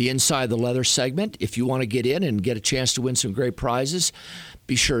 the Inside the Leather segment, if you want to get in and get a chance to win some great prizes,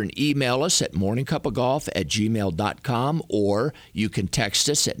 be sure and email us at morningcupofgolf@gmail.com, or you can text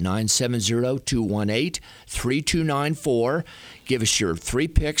us at 970-218-3294. Give us your 3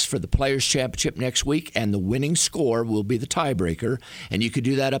 picks for the Players' Championship next week, and the winning score will be the tiebreaker. And you could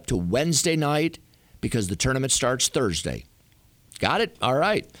do that up to Wednesday night, because the tournament starts Thursday. Got it? All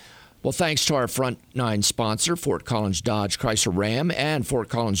right. Well, thanks to our front 9 sponsor, Fort Collins Dodge Chrysler Ram and Fort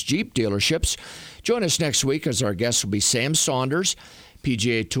Collins Jeep dealerships. Join us next week as our guest will be Sam Saunders,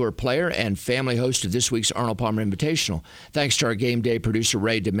 PGA Tour player and family host of this week's Arnold Palmer Invitational. Thanks to our game day producer,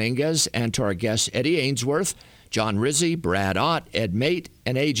 Ray Dominguez, and to our guests, Eddie Ainsworth, John Rizzi, Brad Ott, Ed Mate,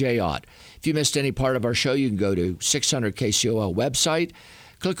 and AJ Ott. If you missed any part of our show, you can go to 600 KCOL website,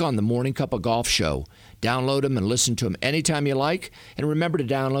 click on the Morning Cup of Golf show. Download them and listen to them anytime you like. And remember to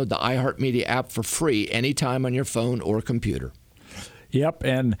download the iHeartMedia app for free anytime on your phone or computer. Yep,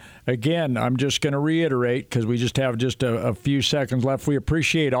 and again, I'm just going to reiterate, because we just have a few seconds left. We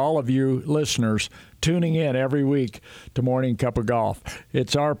appreciate all of you listeners tuning in every week to Morning Cup of Golf.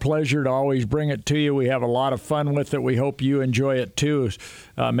 It's our pleasure to always bring it to you. We have a lot of fun with it. We hope you enjoy it too.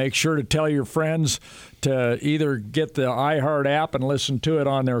 Make sure to tell your friends to either get the iHeart app and listen to it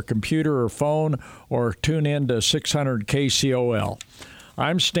on their computer or phone, or tune in to 600 KCOL.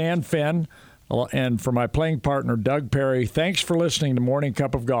 I'm Stan Finn, and for my playing partner, Doug Perry, thanks for listening to Morning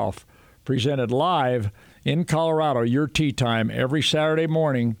Cup of Golf, presented live in Colorado, your tee time, every Saturday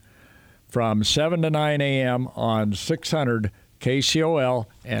morning from 7 to 9 a.m. on 600 KCOL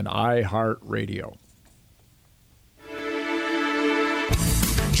and iHeartRadio.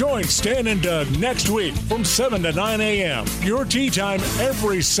 Join Stan and Doug next week from 7 to 9 a.m. Your tee time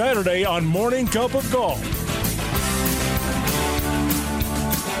every Saturday on Morning Cup of Golf.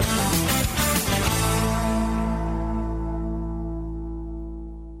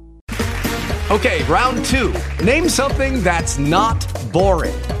 Okay, round two. Name something that's not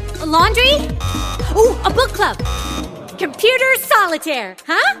boring. A laundry? Ooh, a book club. Computer solitaire,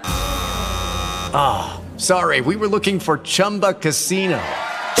 huh? Ah, oh, sorry, we were looking for Chumba Casino.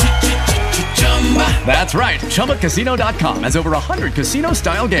 That's right, ChumbaCasino.com has over 100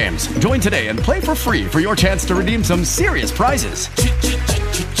 casino-style games. Join today and play for free for your chance to redeem some serious prizes.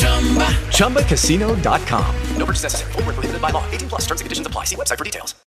 ChumbaCasino.com. No purchase necessary. Void where prohibited by law. 18+ terms and conditions apply. See website for details.